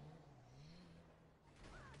 700,000.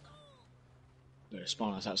 Better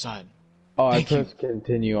spawn us outside. Oh, Thank I you. pressed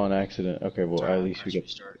continue on accident. Okay, well Sorry, at least we press get.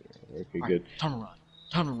 restart. Okay, All good. right, time to run.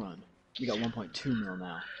 Time to run. We got 1.2 mil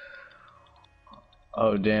now.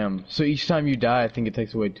 Oh damn. So each time you die, I think it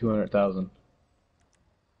takes away 200,000.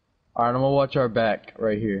 All right, I'm gonna watch our back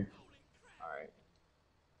right here. All right.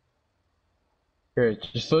 Here,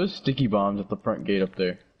 just throw sticky bombs at the front gate up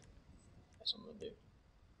there. That's what I'm gonna do.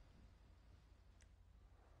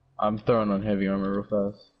 I'm throwing on heavy armor real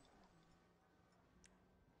fast.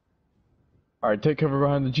 Alright, take cover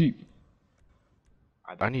behind the Jeep.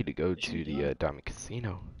 I need to go to the Diamond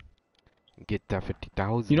Casino and get that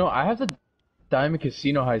 50,000. You know, I have the Diamond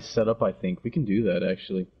Casino heist set up, I think. We can do that,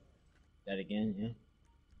 actually. That again, yeah.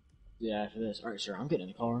 Yeah, after this. All right, sir. I'm getting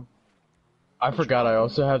in the car. I forgot I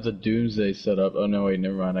also have the Doomsday set up. Oh, no, wait,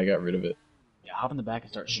 never mind. I got rid of it. Yeah, hop in the back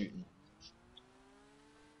and start shooting.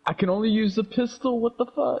 I can only use the pistol? What the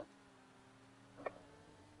fuck?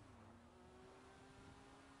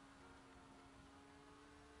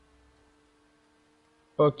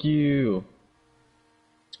 Fuck you.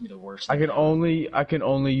 It's gonna be the worst. I thing can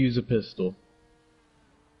only use a pistol.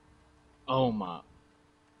 Oh my.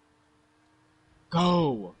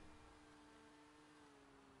 Go.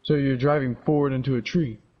 So you're driving forward into a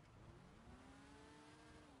tree.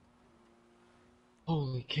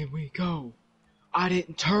 Holy, can we go? I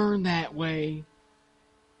didn't turn that way.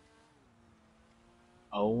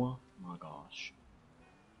 Oh my gosh.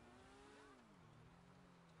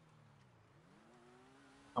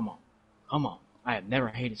 Come on. Come on. I have never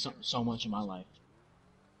hated something so much in my life.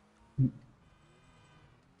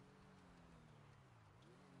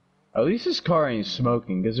 At least this car ain't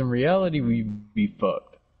smoking, because in reality we'd be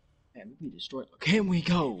fucked. Man, we destroyed. Can we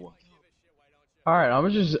go? Alright, I'm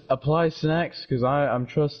gonna just apply snacks, because I'm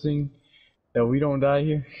trusting that we don't die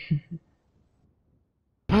here.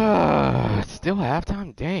 It's still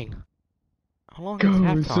halftime? Dang. How long is Go,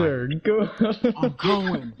 halftime? sir, go. I'm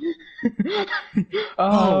going.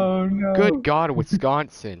 Oh, no. Good God,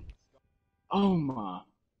 Wisconsin. Oh my.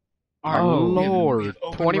 Our Oh, Lord.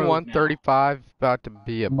 open road now. 21-35, about to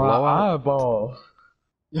be a My blowout. eyeball.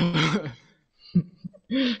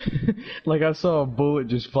 Like I saw a bullet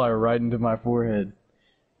just fly right into my forehead.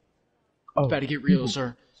 Oh, It's about to get real,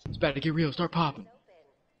 sir. It's about to get real. Start popping.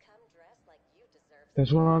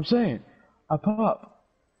 that's what I'm saying. I pop.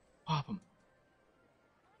 Pop them.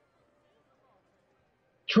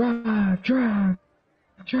 Drive.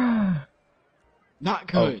 Not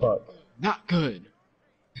good. Oh, fuck. Not good.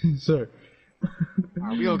 Sir.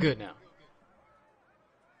 Alright, we all good now.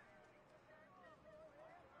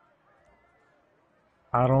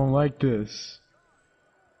 I don't like this.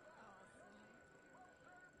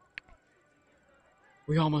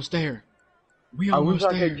 We almost there. We I wish almost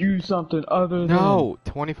I there. could use something other than... No,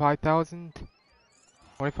 25,000?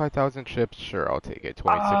 25,000 chips? Sure, I'll take it.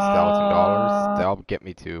 $26,000. That'll get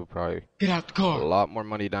me to probably Get out the a car. lot more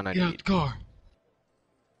money than I Get out need. the car.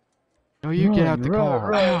 No, you get out the car.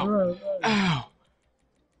 Run. Ow.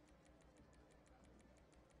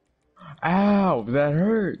 Ow, that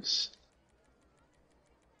hurts.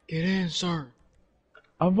 Get in, sir.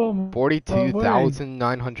 I'm on my way.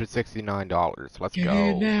 $42,969. Let's Get go.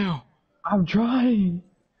 in now. I'm trying.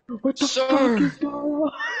 What the Sir. fuck is going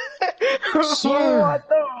on? Sir. What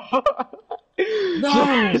the fuck?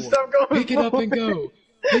 No. Stop going Pick it up and forward. go.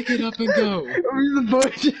 Pick it up and go. The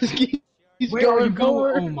boat just keeps Where are you going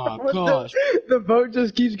forward. going? Oh my What gosh. The boat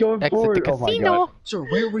just keeps going Exit forward. the Oh my casino. Sir,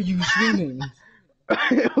 where were you swimming? god.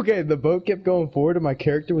 Okay, the boat kept going forward and my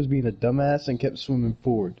character was being a dumbass and kept swimming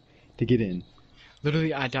forward to get in.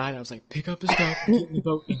 Literally, I died. I was like, pick up the stuff, get in the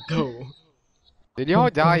boat, and go. Did y'all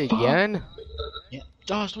What the die fuck? again? Yeah.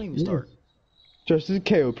 Josh, don't even start. Just this is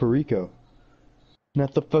KO Perico.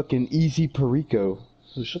 Not the fucking easy Perico.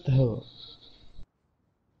 So shut the hell up.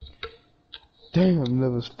 Damn, that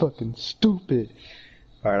was fucking stupid.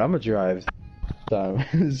 Alright, I'm gonna drive.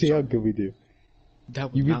 Time. See how good we do.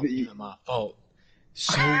 That was You not be the- even my fault.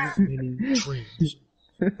 So many trees.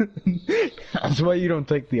 That's why you don't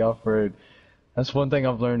take the off-road. That's one thing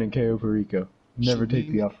I've learned in KO Perico. Never take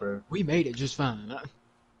the off-road. We made it just fine.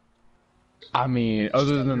 I mean,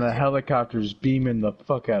 other than the helicopters beaming the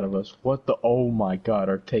fuck out of us, what the... Oh my god,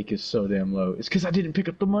 our take is so damn low. It's because I didn't pick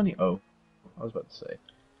up the money. Oh, I was about to say.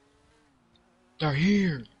 They're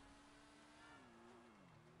here.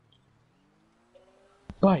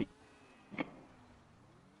 Bite.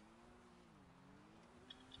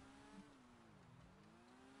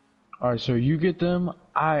 Alright, so you get them,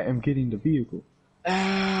 I am getting the vehicle.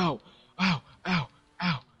 Ow! Ow! Ow!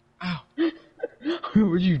 Ow! Ow!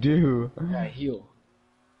 What'd you do? I gotta heal.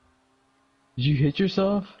 Did you hit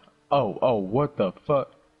yourself? Oh, what the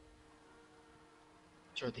fuck?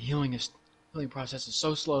 Sure, the healing process is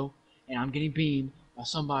so slow, and I'm getting beamed by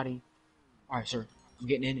somebody. Alright, sir. I'm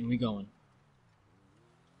getting in and we going.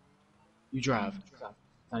 You drive.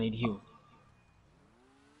 I need to heal.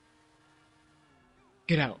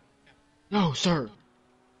 Get out. No, sir.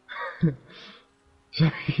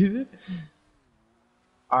 Sorry.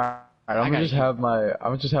 Alright, I'm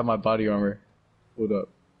gonna just have my body armor. Hold up.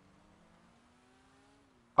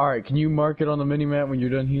 Alright, can you mark it on the mini-map when you're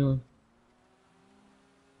done healing?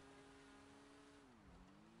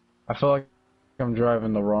 I feel like I'm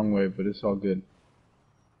driving the wrong way, but it's all good.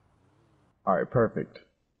 Alright, perfect.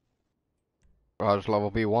 Garage level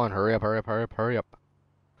B1. Hurry up, hurry up, hurry up, hurry up.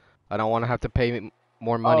 I don't want to have to pay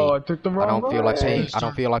more money. Oh, I took the wrong I don't feel like way. paying. I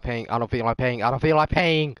don't feel like paying. I don't feel like paying. I don't feel like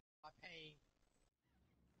paying.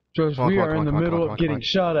 Josh, Come on, we come on, are come in on, the come on, middle come on, of come getting on.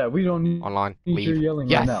 shot at. We don't need Online. your Leave. yelling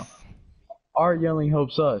Yes. right now. Our yelling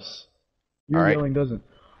helps us. Your Alright. yelling doesn't.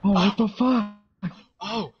 Oh, what the fuck?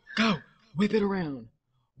 Oh, go! Whip it around.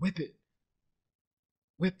 Whip it.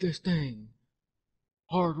 Whip this thing.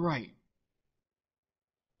 Hard right.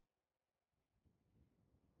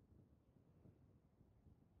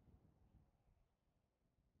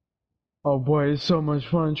 Oh boy, it's so much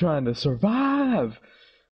fun trying to survive.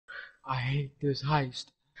 I hate this heist.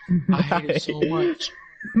 I hate it so much.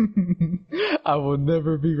 I will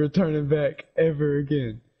never be returning back ever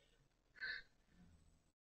again.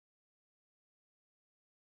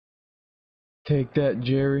 Take that,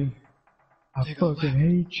 Jerry. I Take a fucking left.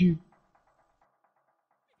 hate you.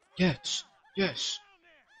 Yes. Yes.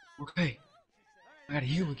 Okay. I gotta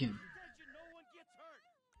heal again.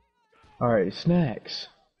 Alright, snacks.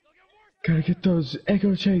 Gotta get those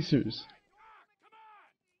echo chasers.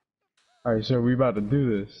 Alright, so we about to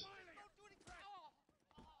do this.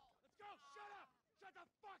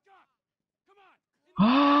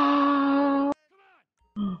 Ah!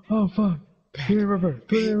 Oh fuck. Put it in reverse.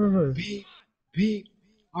 Put it in reverse. Beep, beep.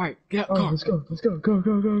 Alright, get out Oh, car. let's go. Let's go. Go,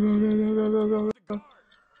 go, go, go, go, go, go, go, go, go.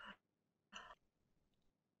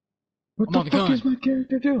 What I'm the on the fuck gun. is my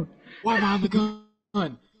character doing? Why am I on the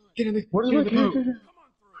gun? Get in the, What is get my in the boat. character doing?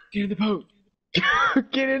 Get in the boat.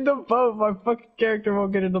 Get in the boat. My fucking character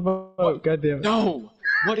won't get in the boat. God damn it. No!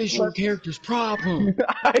 What is your character's problem?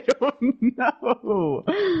 I don't know.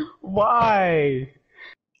 Why?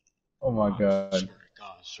 Oh my god. Sir,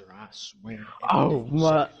 God, sir, I swear. Oh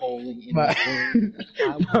my. Holy in My, the word.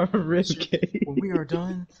 my Sir, ribcage. when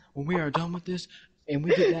we are done with this, and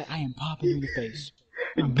we get that, I am popping you in the face.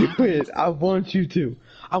 I'm Do popping it. I want you to.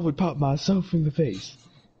 I would pop myself in the face.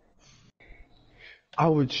 I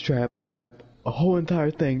would strap a whole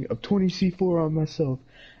entire thing of 20C4 on myself,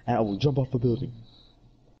 and I will jump off a building.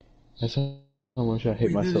 That's how much I hate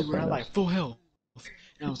We myself literally were right at now. like full health.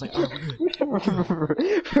 And I was like, alright, we're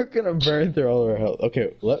good. We're gonna burn through all our health.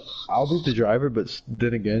 Okay, I'll be the driver, but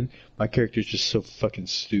then again, my character's just so fucking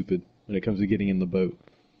stupid when it comes to getting in the boat.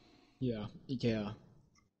 Yeah. Yeah.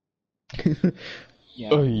 Yeah.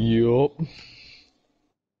 Oh, yup.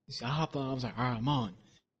 So I hopped on, I was like, alright, I'm on.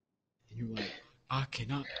 And you were like, I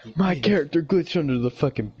cannot get My in. character glitched under the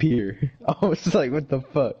fucking pier. I was like, what the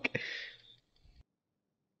fuck?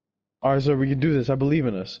 Alright, so we can do this. I believe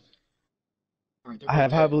in us. Alright, they're I have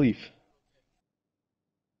both high dead. belief.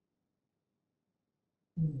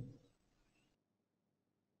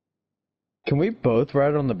 Can we both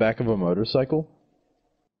ride on the back of a motorcycle?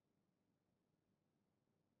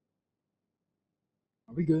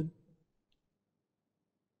 Are we good?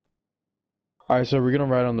 Alright, so we're gonna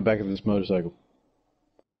ride on the back of this motorcycle.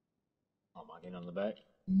 Oh, am I getting on the back?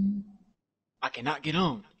 I cannot get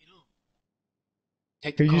on.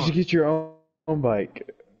 Take Here, the you car. should get your own bike.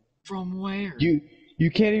 From where?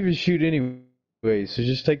 You can't even shoot anyway, so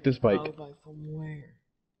just take this bike. I was like, from where?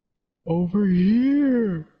 Over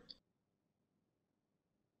here.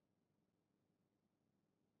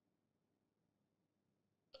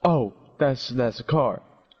 Oh, that's a car.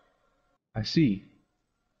 I see.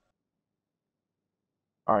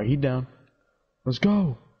 Alright, he down. Let's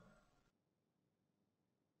go.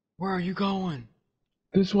 Where are you going?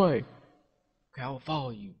 This way. Okay, I will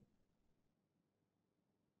follow you.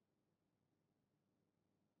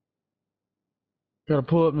 Gotta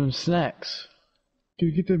pull up them snacks.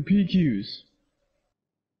 Dude, get them PQs.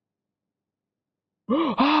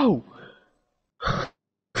 Oh!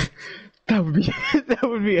 That would be that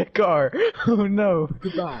would be a car. Oh no.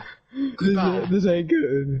 Goodbye. Goodbye. This ain't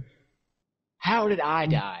good. How did I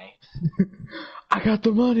die? I got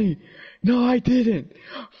the money. No, I didn't.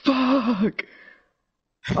 Fuck.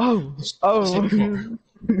 Oh. Oh.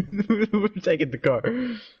 We're taking the car.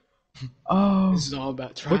 Oh. This is all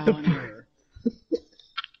about trial the and error.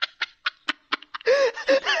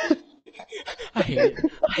 I hate it.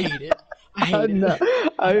 I hate it. I hate it. No,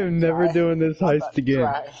 I am never doing this heist again.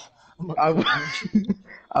 I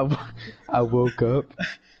woke up.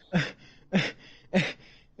 I'm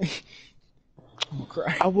gonna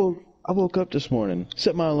cry. I woke up this morning.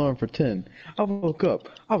 Set my alarm for 10. I woke up.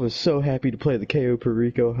 I was so happy to play the KO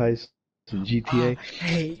Perico heist in GTA. I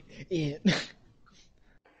hate it.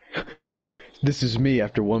 This is me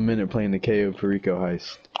after 1 minute playing the KO Perico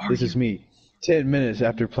heist. This is me 10 minutes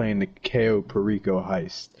after playing the KO Perico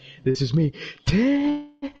heist. This is me 10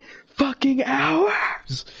 fucking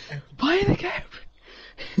hours playing the game.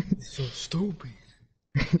 It's so stupid.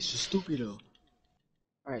 It's so stupid though.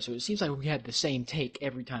 Alright, so it seems like we had the same take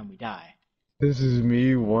every time we die. This is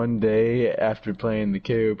me 1 day after playing the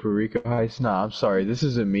KO Perico heist. Nah, I'm sorry. This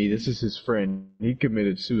isn't me. This is his friend. He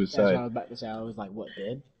committed That's what I suicide. was about to say. I was like, what,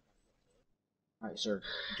 dead? Alright, sir.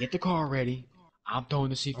 Get the car ready. I'm throwing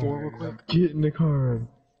the C4 real quick. Get in the car.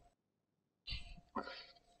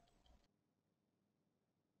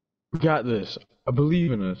 We got this. I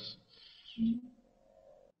believe in us.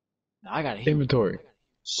 Now I gotta hit Inventory.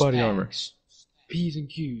 Body armor. stacks, P's and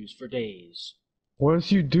Q's for days.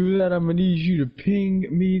 Once you do that, I'm gonna need you to ping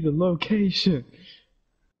me the location.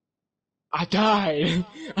 I died.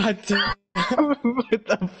 I died. What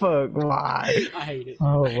the fuck? Why? I hate it.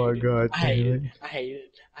 Oh I hate my it. god, I hate damn it. I hate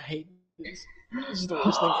it. I hate this. This is the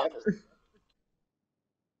worst thing ever.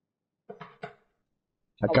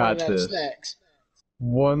 I I'm got running out of this. snacks.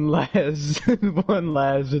 One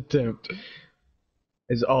last attempt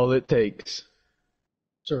is all it takes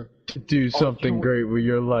Sir. to do something you- great with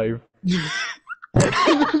your life.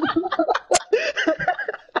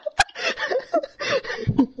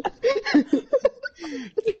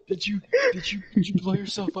 Did you blow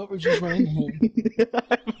yourself up or just run into him?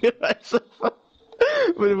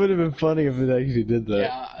 But it would have been funny if it actually did that.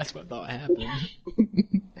 Yeah, that's what I thought happened.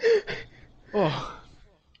 Oh.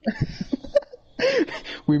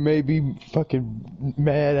 We may be fucking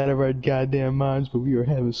mad out of our goddamn minds, but we are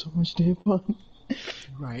having so much damn fun.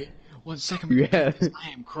 Right. 1 second. Yeah. I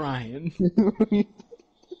am crying.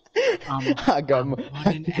 I'm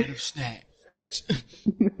running out of snacks.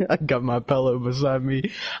 I got my pillow beside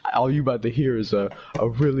me. All you about to hear is a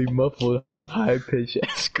really muffled, high-pitched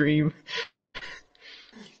scream.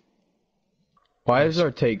 Why is our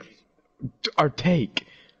take?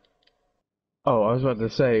 Oh, I was about to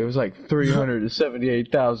say, it was like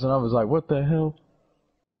 378,000. I was like, what the hell?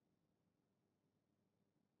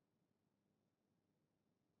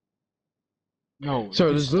 No. So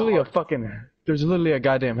there's literally a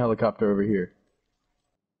goddamn helicopter over here.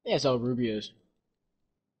 Yeah, it's all Rubio's.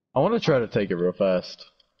 I want to try to take it real fast.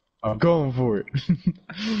 I'm going for it.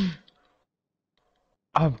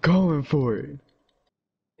 I'm going for it.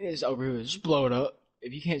 It's all Rubio's. Just blow it up.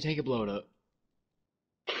 If you can't take it, blow it up.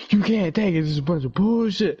 You can't take it. This is a bunch of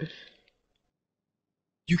bullshit.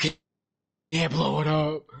 You can't blow it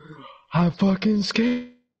up. I'm fucking scared.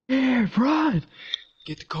 Run.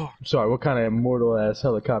 Get the car. I'm sorry, what kind of immortal ass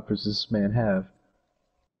helicopters does this man have?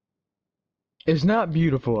 It's not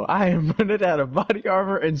beautiful. I am running out of body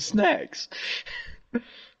armor and snacks.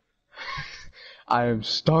 I am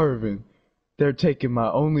starving. They're taking my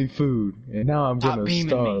only food, and now I'm Stop gonna beaming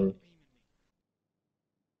starve. me.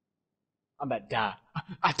 I'm about to die.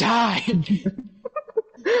 I died!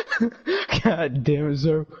 God damn it,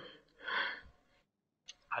 sir.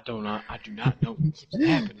 I do not know what keeps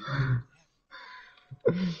happening.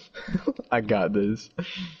 I got this.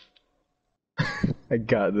 I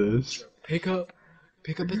got this. Pick up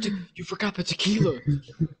you forgot the tequila.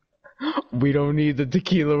 We don't need the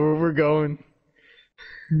tequila where we're going.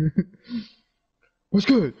 What's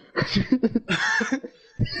good?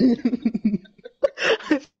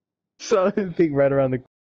 Saw him thing right around the.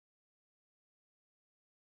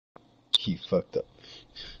 He fucked up.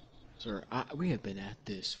 Sir, we have been at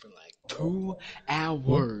this for like 2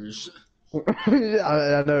 hours.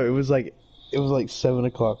 I know, it was like 7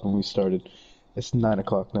 o'clock when we started. It's 9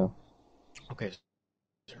 o'clock now. Okay,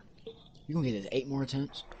 sir. You gonna get this 8 more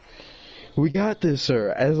attempts? We got this,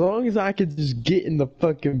 sir. As long as I can just get in the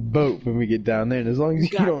fucking boat when we get down there, and as long as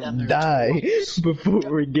you don't die before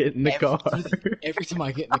we get in the car. Every time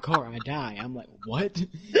I get in the car, I die. I'm like, what?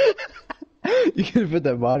 You can put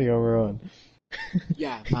that body armor on.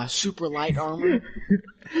 Yeah, my super light armor.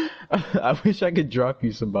 I wish I could drop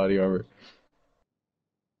you some body armor.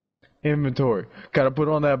 Inventory. Gotta put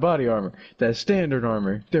on that body armor. That standard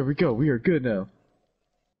armor. There we go. We are good now.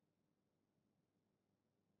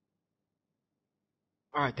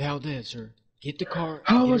 Alright, the hell did, sir. Get the car.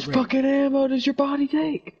 How much fucking ammo does your body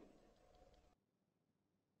take?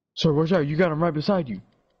 Sir, watch out. You got him right beside you.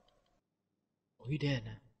 Oh, he dead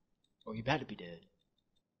now. Oh, he about to be dead.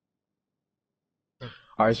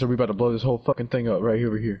 Alright, so we about to blow this whole fucking thing up right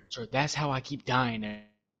over here. Sir, that's how I keep dying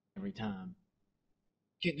every time.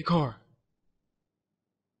 Get in the car.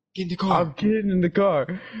 Get in the car. I'm getting in the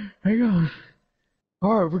car. Hang on.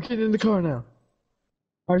 Alright, we're getting in the car now.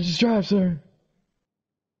 Alright, just drive, sir.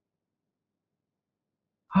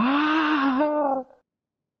 Ah!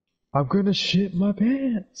 I'm gonna shit my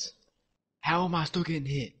pants. How am I still getting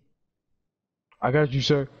hit? I got you,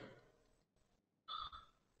 sir.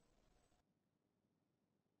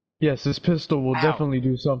 Yes, this pistol will definitely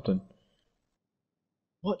do something.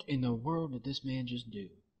 What in the world did this man just do?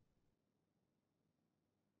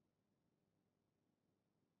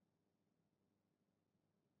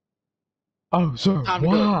 Oh, sir, Time to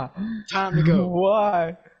why? go. Time to go.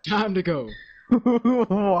 Why? Time to go.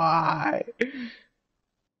 Why?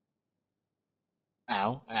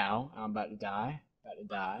 Ow, ow, I'm about to die. About to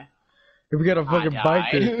die. We gotta fucking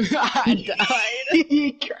bite this. I died.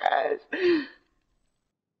 He crashed.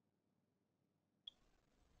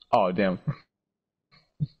 Oh, damn.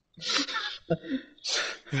 It's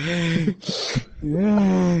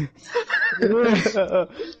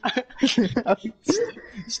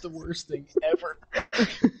the worst thing ever.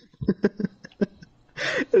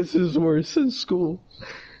 This is worse than school.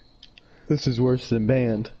 This is worse than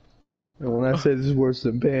band. And when I say this is worse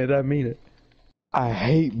than band, I mean it. I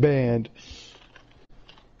hate band.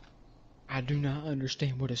 I do not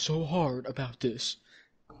understand what is so hard about this.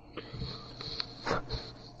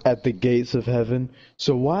 At the gates of heaven.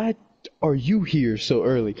 So why are you here so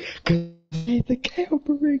early? 'Cause I hate the Camp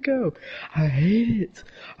Rico. I hate it.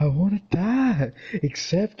 I want to die.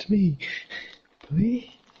 Accept me. Please.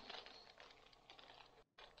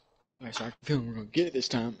 Alright, so I feel we're gonna get it this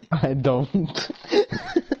time. I don't.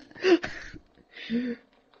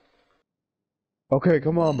 Okay,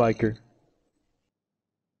 come on, biker.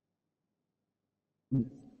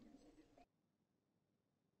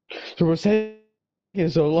 So what's taking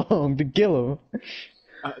so long to kill him?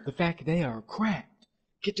 The fact that they are cracked.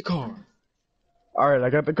 Get the car. Alright, I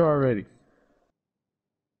got the car ready.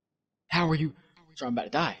 How are you? So I'm about to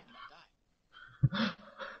die.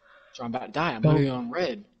 I'm literally on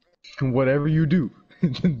red. Whatever you do,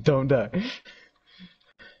 don't die.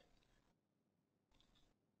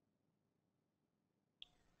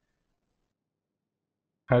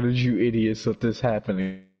 How did you idiots let this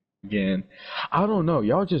happen again? I don't know.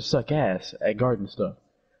 Y'all just suck ass at garden stuff.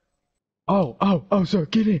 Oh, sir,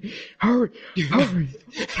 get in. Hurry. Hurry.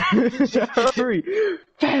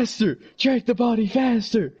 Faster. Drag the body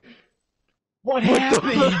faster. What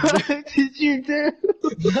happened? What the fuck did you do?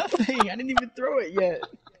 Nothing. I didn't even throw it yet.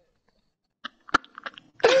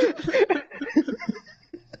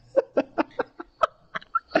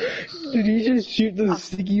 Did you just shoot the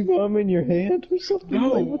sticky bomb in your hand or something? No.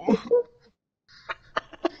 Like, what the fuck?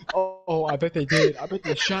 Oh, I bet they did. I bet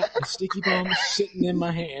they shot the sticky bomb sitting in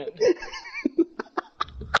my hand.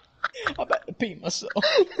 I'm about to pee myself.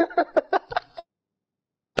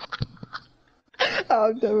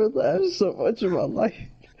 I've never laughed so much in my life.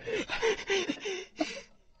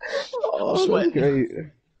 Oh, that's sweating. great.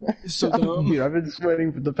 It's so dumb. Dude, I've been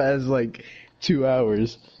sweating for the past, 2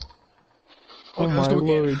 hours. Oh Okay, my let's go again.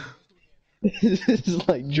 lord. This is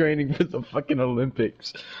like training for the fucking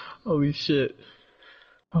Olympics. Holy shit.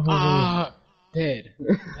 Oh my lord. Dead.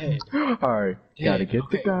 Alright, gotta get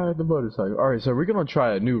the guy on the motorcycle. Alright, so we're gonna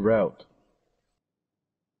try a new route.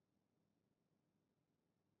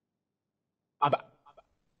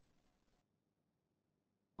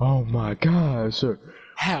 Oh my god, sir.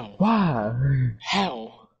 How? Why?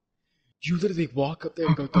 How? You literally walk up there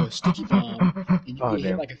and go throw a sticky bomb, and you Oh, get hit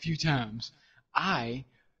damn. like a few times. I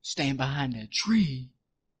stand behind a tree.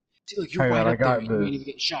 See, look, you're Hang right on, I up there, got and you ain't this. even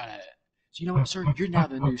getting shot at. So you know what, sir? You're now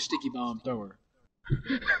the new sticky bomb thrower.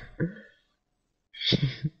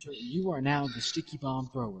 So you are now the sticky bomb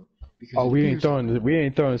thrower. Because Oh, it we ain't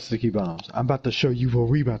appears- throwing sticky bombs. I'm about to show you where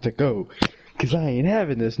we about to go. Cause I ain't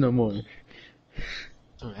having this no more.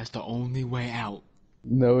 Sir, that's the only way out.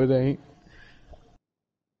 No, it ain't.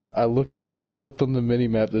 I looked on the mini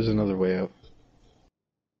map. There's another way out.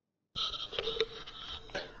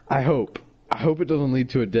 I hope it doesn't lead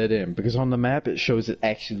to a dead end because on the map it shows it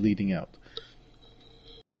actually leading out.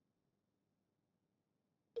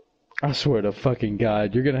 I swear to fucking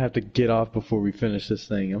God, you're gonna have to get off before we finish this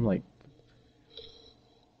thing. I'm like,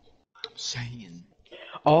 I'm saying.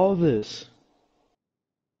 all this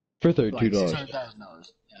for Like $32. $600,000. Yeah, that's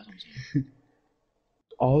what I'm saying.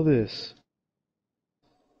 All this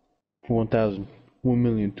for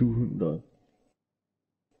 $1,200.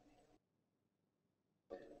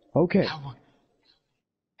 Okay.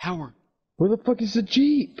 Howard, Where the fuck is the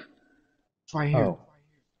Jeep? it's right here. Oh.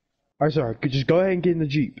 Alright, sorry. Just go ahead and get in the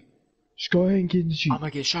Jeep. Just go ahead and get in the Jeep. I'm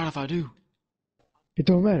gonna get shot if I do. It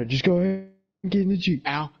don't matter. Just go ahead and get in the Jeep.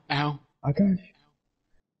 Ow. I got you.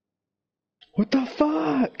 What the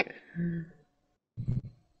fuck?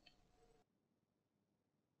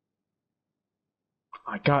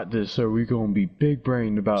 I got this, sir. We gonna be big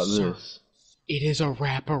brained about Sir. this. It is a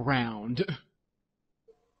wraparound.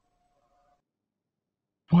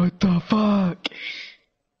 What the fuck?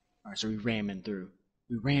 Alright, so we ramming through.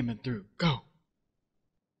 Go.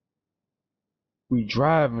 We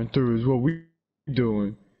driving through is what we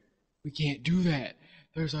doing. We can't do that.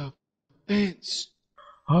 There's a fence.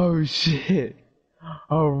 Oh shit.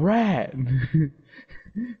 A rat.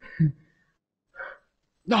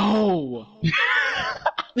 No!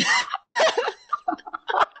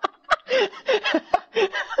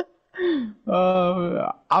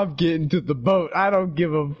 I'm getting to the boat. I don't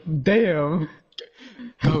give a damn.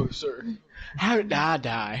 Go, sir. How did I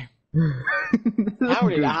die? How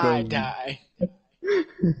did I die?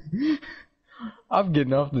 I'm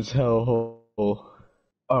getting off this hellhole.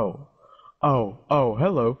 Oh,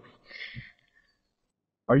 hello.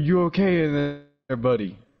 Are you okay in there,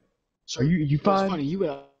 buddy? Sir, Are you It's fine? funny, you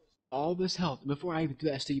had all this health. Before I even threw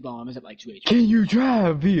that sticky bomb, I was at like 2 HP. Can you drive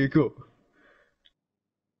a vehicle?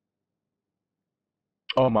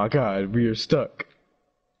 Oh my god, we are stuck.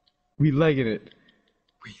 We legging it.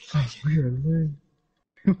 We are legging.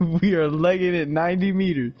 We are legging it 90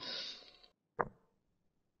 meters.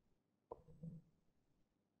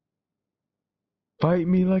 Fight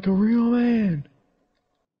me like a real man.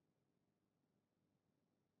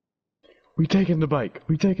 We taking the bike.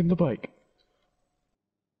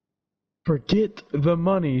 Forget the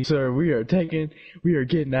money, sir. We are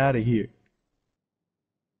getting out of here.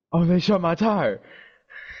 Oh, they shot my tire.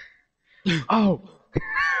 Oh,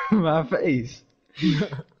 my face.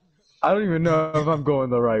 I don't even know if I'm going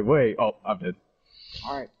the right way. Oh, I'm dead.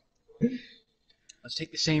 Alright. Let's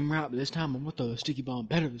take the same route, but this time I'm with the sticky bomb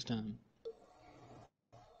better this time.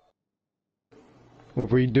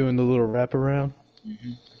 Were you doing the little wraparound?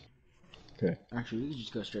 Mm-hmm. Okay. Actually, we can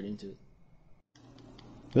just go straight into it.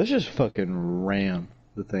 Let's just fucking ram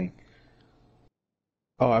the thing.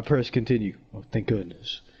 Oh, I pressed continue. Oh, thank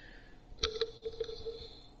goodness.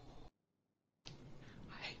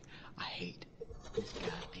 I hate this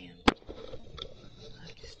goddamn.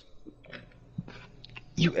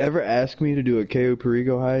 You ever ask me to do a KO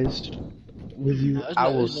Perigo heist with you? No, I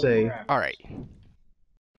will say. Alright.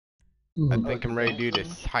 I think I'm ready to do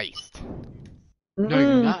this heist. No,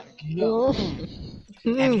 you're not.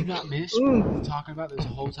 Have you not missed what we've been talking about this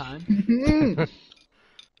whole time?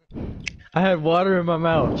 I had water in my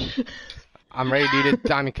mouth. I'm ready to do the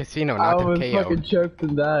Diamond Casino, not I the was KO. fucking choked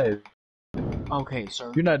and died. Okay,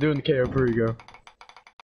 sir. You're not doing the KO Perigo.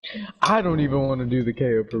 I don't even want to do the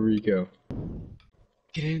KO Perigo.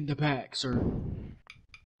 Get in the back, sir.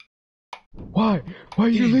 Why? Why are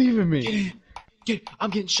you leaving me? Get in. I'm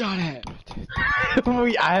getting shot at.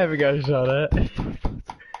 I haven't got shot at.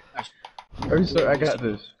 Oh, sir, I got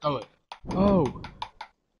this. Go it. Oh.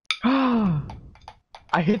 Ah.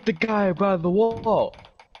 I hit the guy by the wall.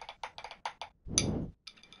 Don't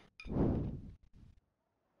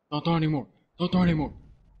throw anymore. Don't throw anymore.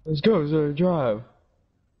 Let's go, sir. Drive.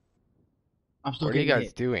 I'm still What are you getting guys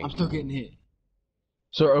hit. doing? I'm still getting hit.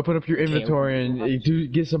 Sir, open up your inventory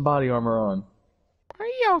and get some body armor on. Why are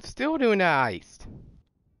y'all still doing the heist?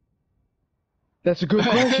 That's a good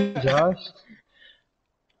question, Josh.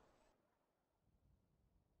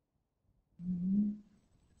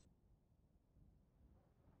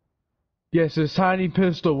 Yes, this tiny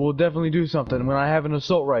pistol will definitely do something when I have an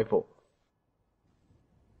assault rifle.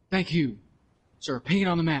 Thank you. Sir, ping it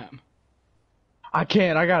on the map. I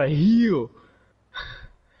can't, I gotta heal.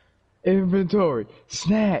 Inventory,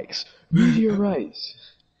 snacks, meteorites.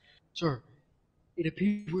 Sir, it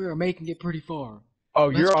appears we are making it pretty far. Oh,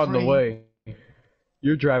 Let's you're on the pray. way.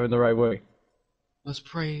 You're driving the right way. Let's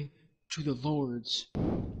pray to the lords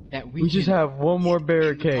that we We just can have one more get in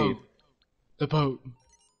barricade. The boat.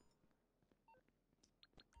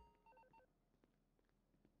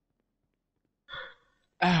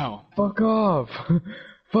 Ow. Fuck off.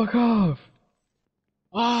 Fuck off.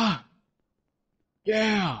 Ah!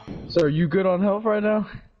 Yeah! Sir, you good on health right now?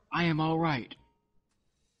 I am alright.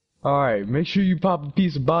 Alright, make sure you pop a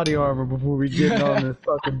piece of body armor before we get on this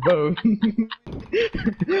fucking boat.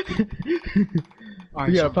 Alright,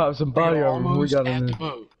 We gotta sir, pop some body we are armor before we almost got at on the this.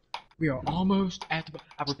 boat. We are almost at the boat.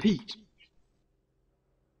 I repeat.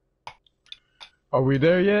 Are we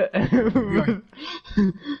there yet? Get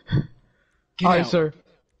Alright, out. sir.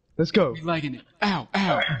 Let's go. We legging it. Ow!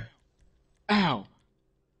 Ow! Ow!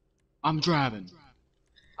 I'm driving.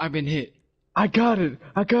 I've been hit. I got it.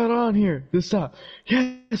 I got on here this time.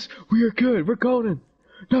 Yes, we are good. We're golden.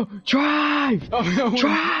 No, drive! Oh, no,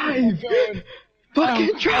 Drive!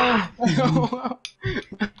 Fucking drive!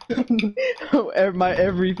 My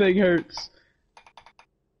everything hurts.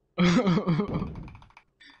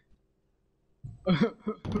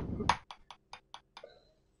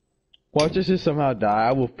 Watch us just somehow die.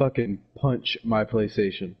 I will fucking punch my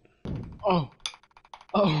PlayStation. Oh.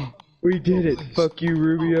 Oh. We did it. Please. Fuck you,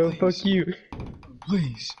 Rubio. Oh, please. Fuck you.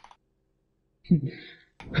 Please.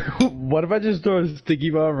 What if I just throw a sticky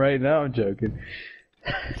bomb right now? I'm joking.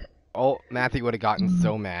 Oh, Matthew would have gotten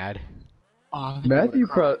so mad. Oh, Matthew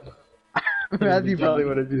would've Matthew probably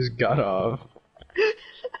would have just got off.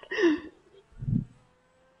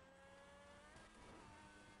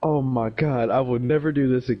 Oh my god, I will never do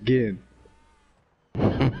this again.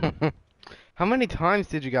 How many times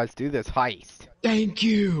did you guys do this heist? Thank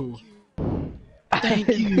you. Thank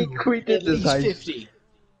I you. think we did At this least heist. 50.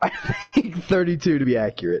 I think 32 to be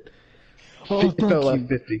accurate. Oh, It felt like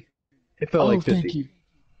 50. It felt like 50. thank you.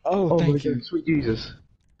 Oh, Oh my thank you. god, sweet Jesus.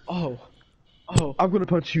 Oh. Oh. I'm gonna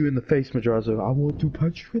punch you in the face, Madrazo. I want to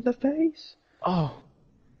punch you in the face. Oh.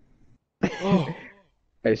 Oh.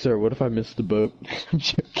 Hey, sir, what if I missed the boat? I'm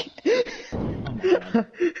joking. Here's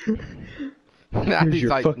Matthew's your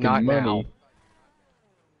like, fucking not money.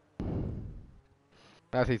 now.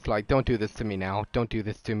 Matthew's like, don't do this to me now. Don't do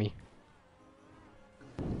this to me.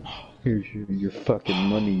 Here's your fucking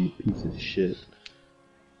money, you piece of shit.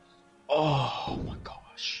 Oh my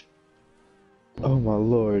gosh. Oh my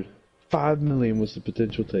lord. 5 million was the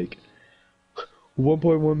potential take.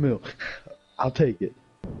 1.1 mil. I'll take it.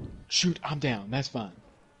 Shoot, I'm down. That's fine.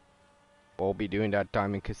 We'll be doing that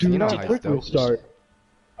diamond Do casino not heist click though. restart.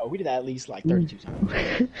 Oh, we did that at least like 32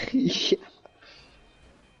 times. Yeah.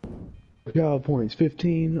 Job points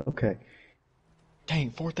 15. Okay.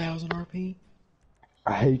 Dang, 4,000 RP?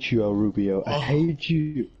 I hate you, El Rubio. I Oh. hate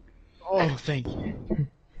you. Oh, thank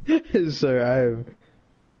you. Sir, I am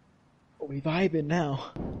We vibing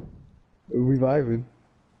now. reviving.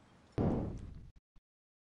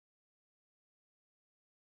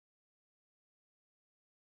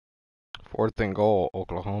 Fourth and goal,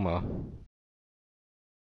 Oklahoma.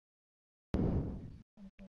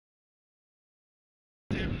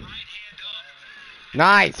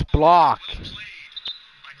 Nice block.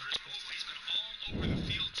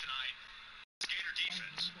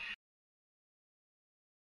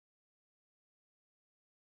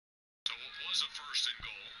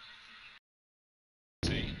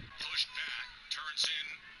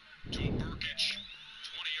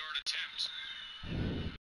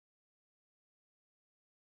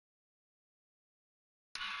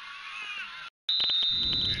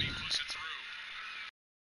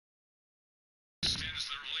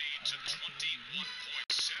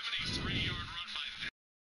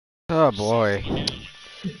 Oh boy.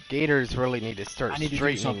 Gators really need to start I need to do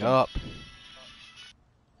straightening something. up.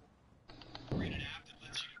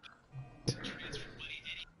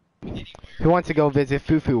 Who wants to go visit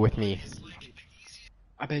Fufu with me?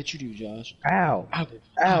 I bet you do, Josh. Ow. Ow,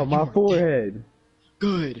 Ow, you my are dead. forehead.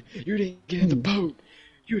 Good. You didn't get in the boat.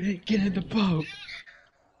 You didn't get in the boat.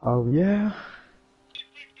 Oh, yeah?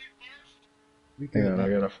 We Hang good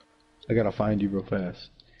on, now. I gotta find you real fast.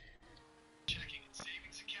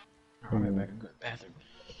 I'll be right back. I'm going to the bathroom.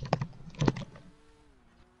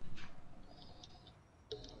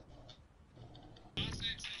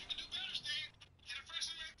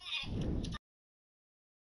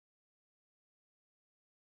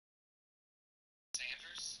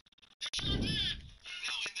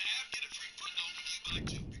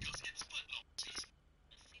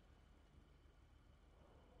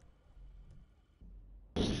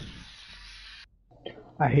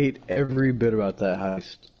 I hate every bit about that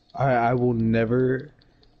heist. I will never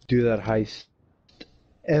do that heist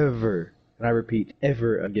ever. And I repeat,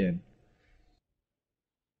 ever again.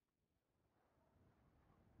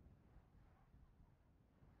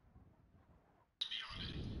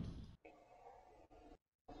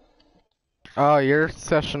 Oh, your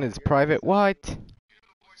session is private? What?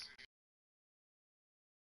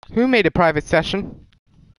 Who made a private session?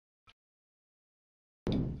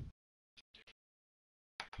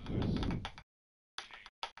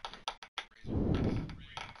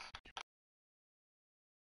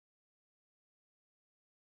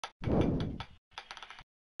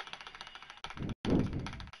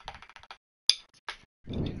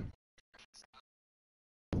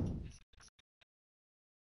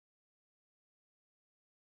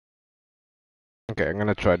 Okay, I'm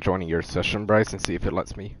gonna try joining your session, Bryce, and see if it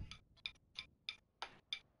lets me.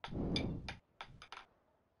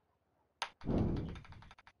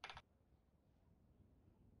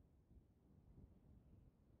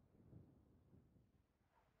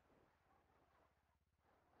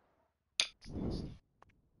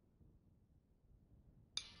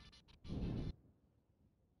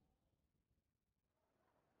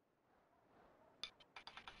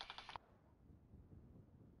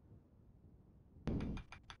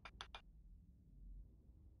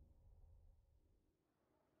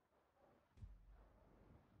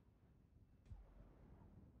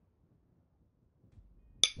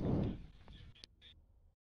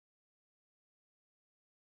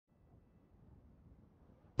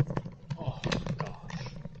 Oh, gosh.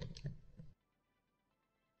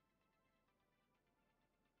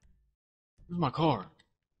 Where's my car?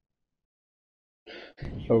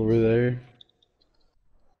 Over there.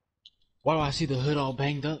 Why do I see the hood all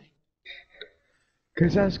banged up?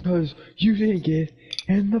 That's cause you didn't get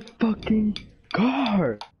in the fucking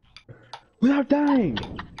car without dying.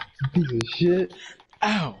 Piece of shit.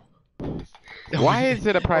 Ow! Why is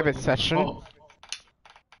it a private session? Oh.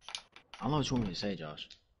 I don't know what you want me to say, Josh.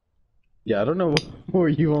 Yeah, I don't know what more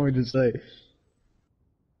you want me to say.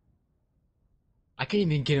 I can't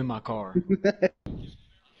even get in my car.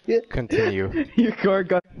 Continue. Your car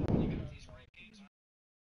got.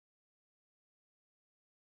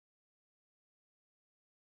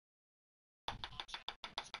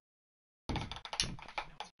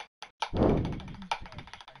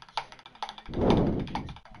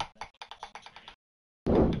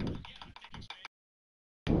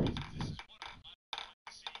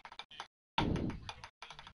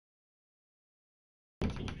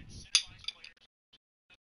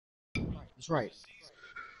 That's right.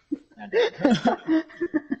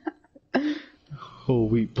 Oh,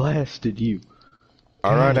 we blasted you.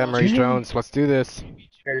 Alright, God Emery damn. Jones, let's do this.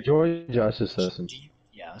 Hey, join Josh's session.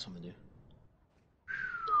 Yeah, that's what I'm gonna do.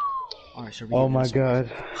 Alright, so Oh my god.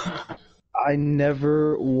 I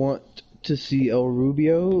never want to see El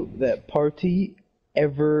Rubio, that party,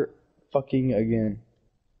 ever fucking again.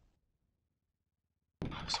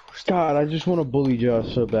 God, I just want to bully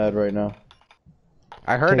Josh so bad right now.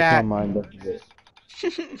 I heard Take that. my mind off of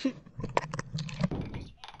it.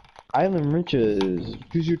 Island Riches.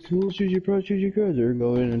 Choose your tools, choose your pro, choose your cruiser.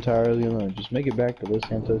 Go in entirely alone. Just make it back to Los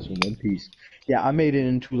Santos in one piece. Yeah, I made it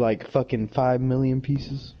into like fucking 5 million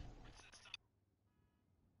pieces.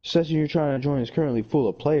 Session you're trying to join is currently full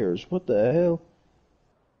of players. What the hell?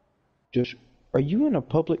 Just, are you in a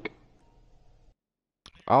public?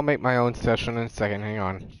 I'll make my own session in a second, hang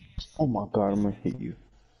on. Oh my god, I'm gonna hit you.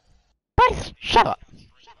 Bryce, shut up!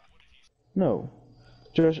 No.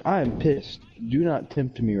 Josh, I am pissed. Do not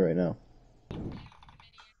tempt me right now.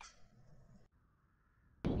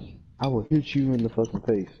 I will hit you in the fucking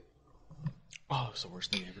face. Oh, it's the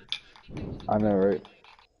worst thing ever. I know, right?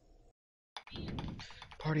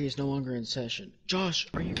 Party is no longer in session. Josh,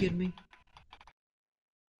 are you kidding me?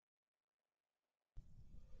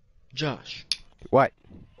 Josh, What?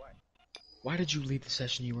 why did you leave the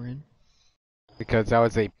session you were in? Because that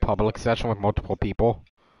was a public session with multiple people.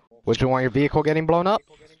 Would you want your vehicle getting blown up?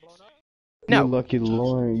 You're No. lucky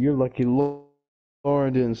Lauren. You're lucky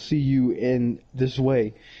Lauren didn't see you in this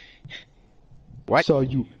way. What? Saw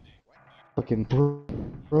you fucking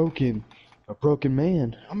broken. A broken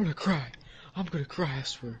man. I'm gonna cry. I'm gonna cry, I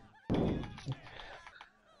swear.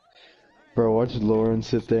 Bro, watch Lauren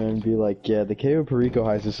sit there and be like, yeah, the Cayo Perico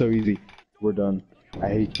heist is so easy. We're done. I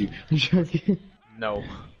hate you. No.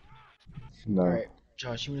 No. Alright,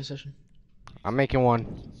 Josh, you in a session? I'm making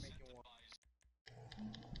one.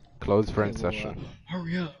 Close friend Okay, well, session.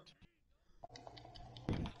 hurry up.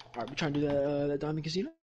 Alright, we trying to do that Diamond Casino?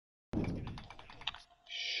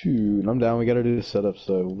 Shoot, I'm down. We gotta do the setup,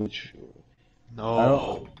 so which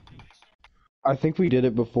No. I think we did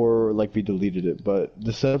it before, like we deleted it, but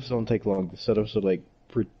the setups don't take long. The setups are like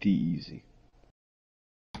pretty easy.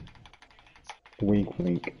 Wink,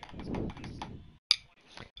 wink.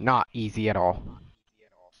 Not easy at all.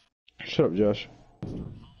 Shut up, Josh. Alright,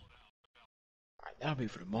 that'll be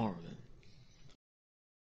for tomorrow then.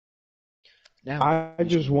 Now, I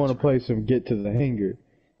just want to play some Get to the Hangar.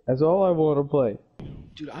 That's all I want to play.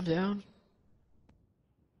 dude, I'm down.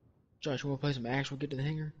 Josh, you wanna play some actual Get to the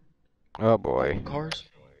Hangar? Oh boy. Cars?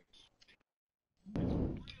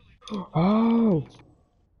 Oh!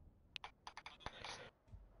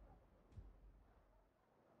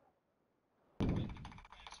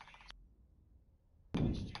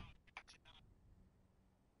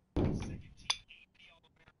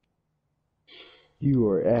 You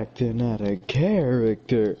are acting out of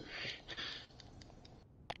character.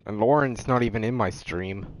 And Lauren's not even in my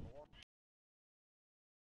stream.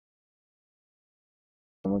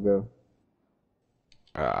 I'm gonna go.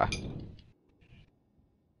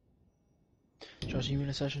 Josh, you in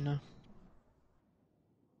a session now?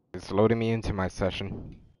 It's loading me into my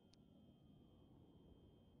session.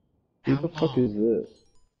 Who How the fuck long is this?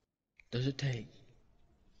 does it take?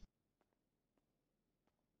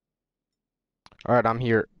 Alright, I'm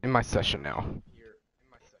here in my session now.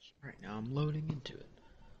 Right now, I'm loading into it.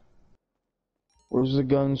 Where's the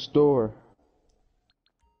gun store?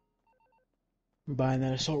 You buying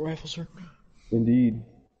that assault rifle, sir? Indeed.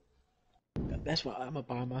 That's why I'm gonna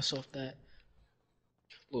buy myself that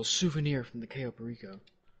little souvenir from the Cayo Perico.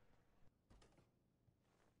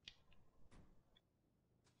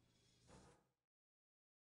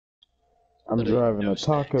 I'm Literally driving no a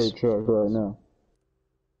taco snacks. truck right now.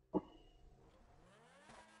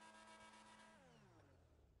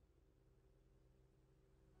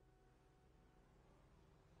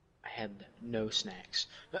 I had no snacks.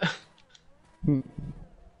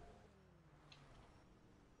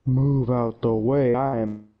 Move out the way, I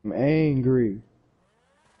am angry.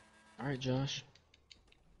 Alright, Josh.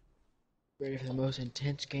 Ready for the most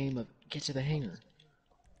intense game of Get to the Hangar.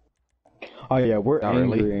 Oh yeah, we're Not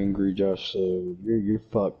angry, really. angry, Josh. So you're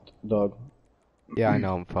fucked, dog. Yeah, I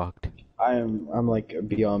know I'm fucked. I'm like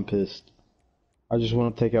beyond pissed. I just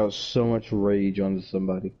want to take out so much rage onto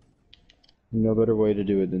somebody. No better way to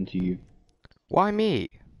do it than to you, Why me?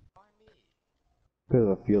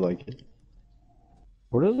 because I feel like it.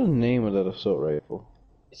 What is the name of that assault rifle?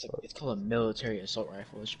 It's called a military assault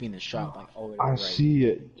rifle. It should be in the shop, like all the way to the I right. see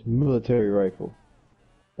it. Military rifle.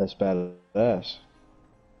 That's badass.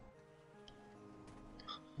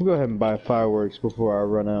 We'll go ahead and buy fireworks before I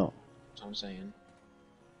run out. That's what I'm saying.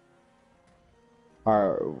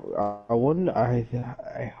 I wonder.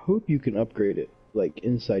 I hope you can upgrade it, like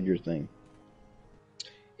inside your thing.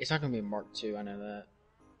 It's not gonna be a Mark II, I know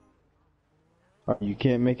that. You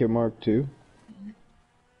can't make it Mark II.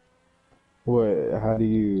 What? How do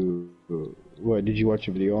you? What? Did you watch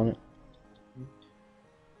a video on it?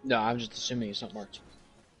 No, I'm just assuming it's not Mark II.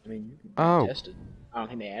 I mean, you Oh, can test it. I don't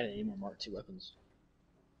think they added any more Mark II weapons.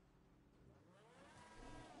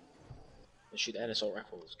 The shoot, that assault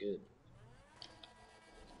rifle is good.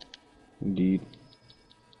 Indeed.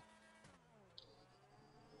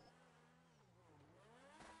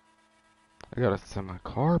 I gotta send my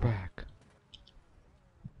car back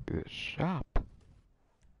to the shop.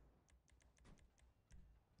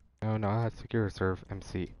 No, no, that's secure serve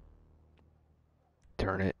MC.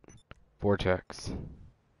 Turn it. Vortex.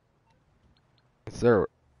 Sir,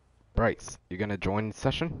 Bryce, you gonna join the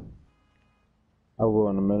session? I will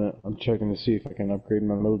in a minute. I'm checking to see if I can upgrade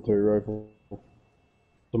my military rifle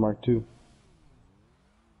to Mark II.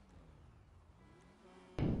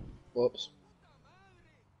 Whoops.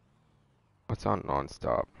 What's on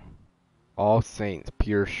nonstop? All Saints,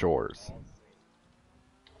 Pure Shores.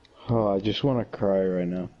 Oh, I just want to cry right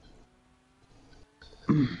now.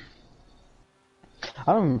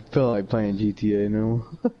 I don't even feel like playing GTA no.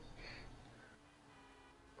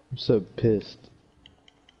 I'm so pissed.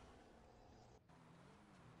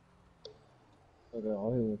 Okay,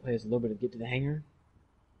 all we play is a little bit to get to the hangar.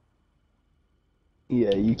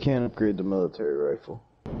 Yeah, you can't upgrade the military rifle.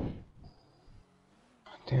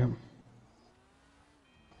 Damn.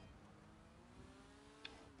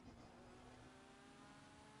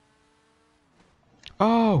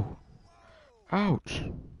 Oh! Ouch!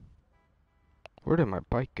 Where did my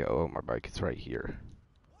bike go? Oh, my bike is right here.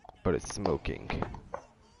 But it's smoking.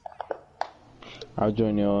 I'll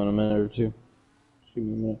join you all in a minute or two. Give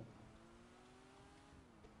me a minute.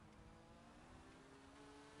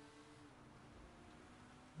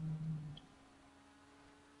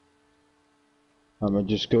 I'm gonna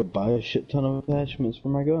just go buy a shit ton of attachments for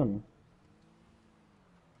my gun.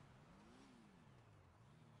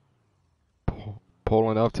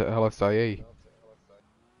 Pulling up to LSIA.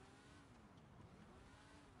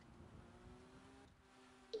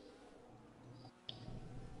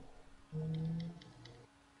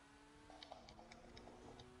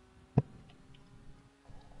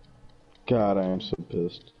 God, I am so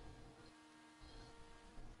pissed.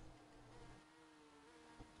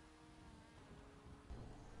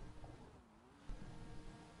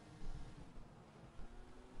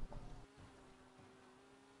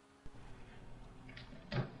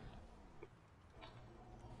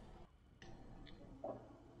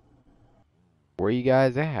 Where you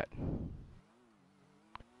guys at?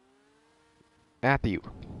 Matthew,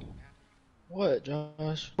 What,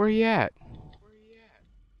 Josh? where you at?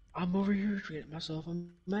 I'm over here getting myself a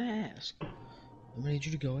mask. I'm gonna need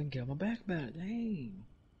you to go and get on my back about it. Dang.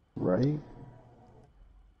 Right?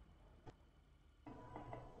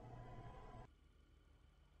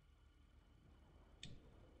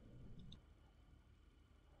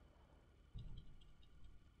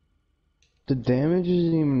 The damage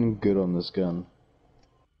isn't even good on this gun.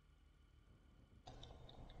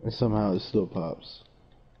 And somehow it still pops.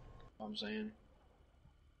 I'm saying.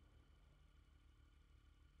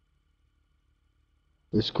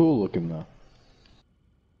 It's cool looking though.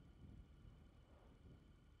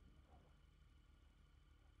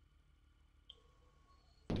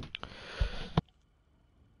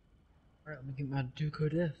 Alright, let me get my Duke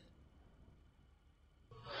of Death.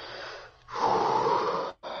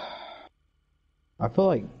 I feel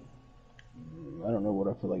like I don't know what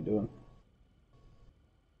I feel like doing.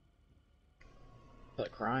 I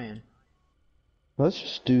like crying. Let's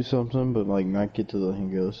just do something, but like not get to the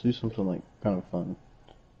hangar. Let's do something like kind of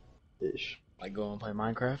fun-ish. Like go and play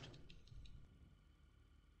Minecraft.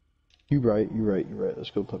 You're right. You're right. You're right.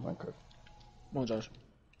 Let's go play Minecraft. Come on, Josh.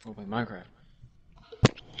 Go play Minecraft.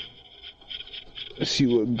 Let's see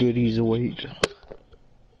what goodies await.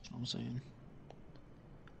 That's what I'm saying.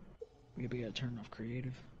 Maybe we gotta turn off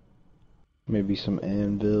creative. Maybe some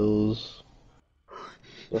anvils.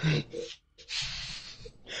 Stuff like that.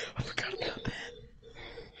 I forgot about that.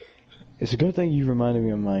 It's a good thing you reminded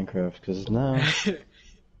me of Minecraft, because now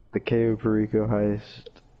the Cayo Perico heist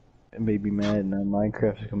made me mad, and now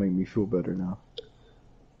Minecraft is gonna make me feel better now.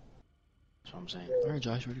 That's what I'm saying. Alright,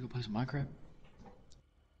 Josh, ready to go play some Minecraft?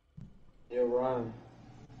 Yo, Ryan.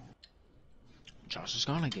 Josh is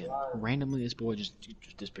gone again. Randomly, this boy just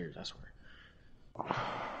disappears, I swear.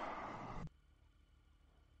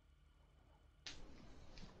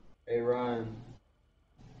 Hey, Ryan.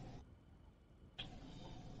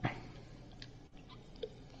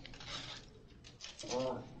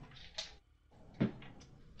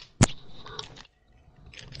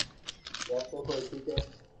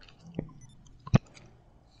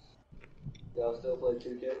 Y'all still play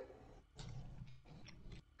 2K?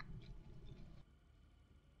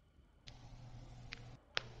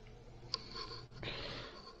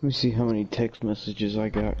 Let me see how many text messages I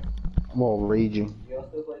got while raging. Y'all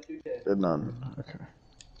still play 2K? None. Okay.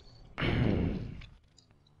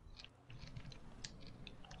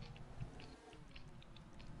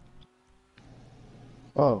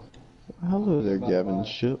 Oh, hello there, Gavin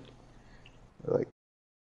Ship. Like,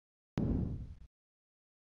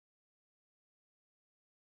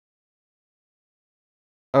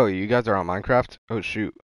 Oh, you guys are on Minecraft? Oh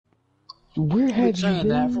shoot. where You've been have you saying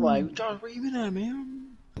that for been? like, Charles, where you been at,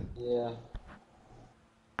 man? Yeah.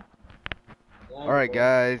 Alright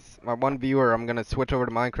guys, my one viewer, I'm gonna switch over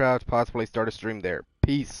to Minecraft, possibly start a stream there.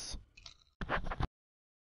 Peace.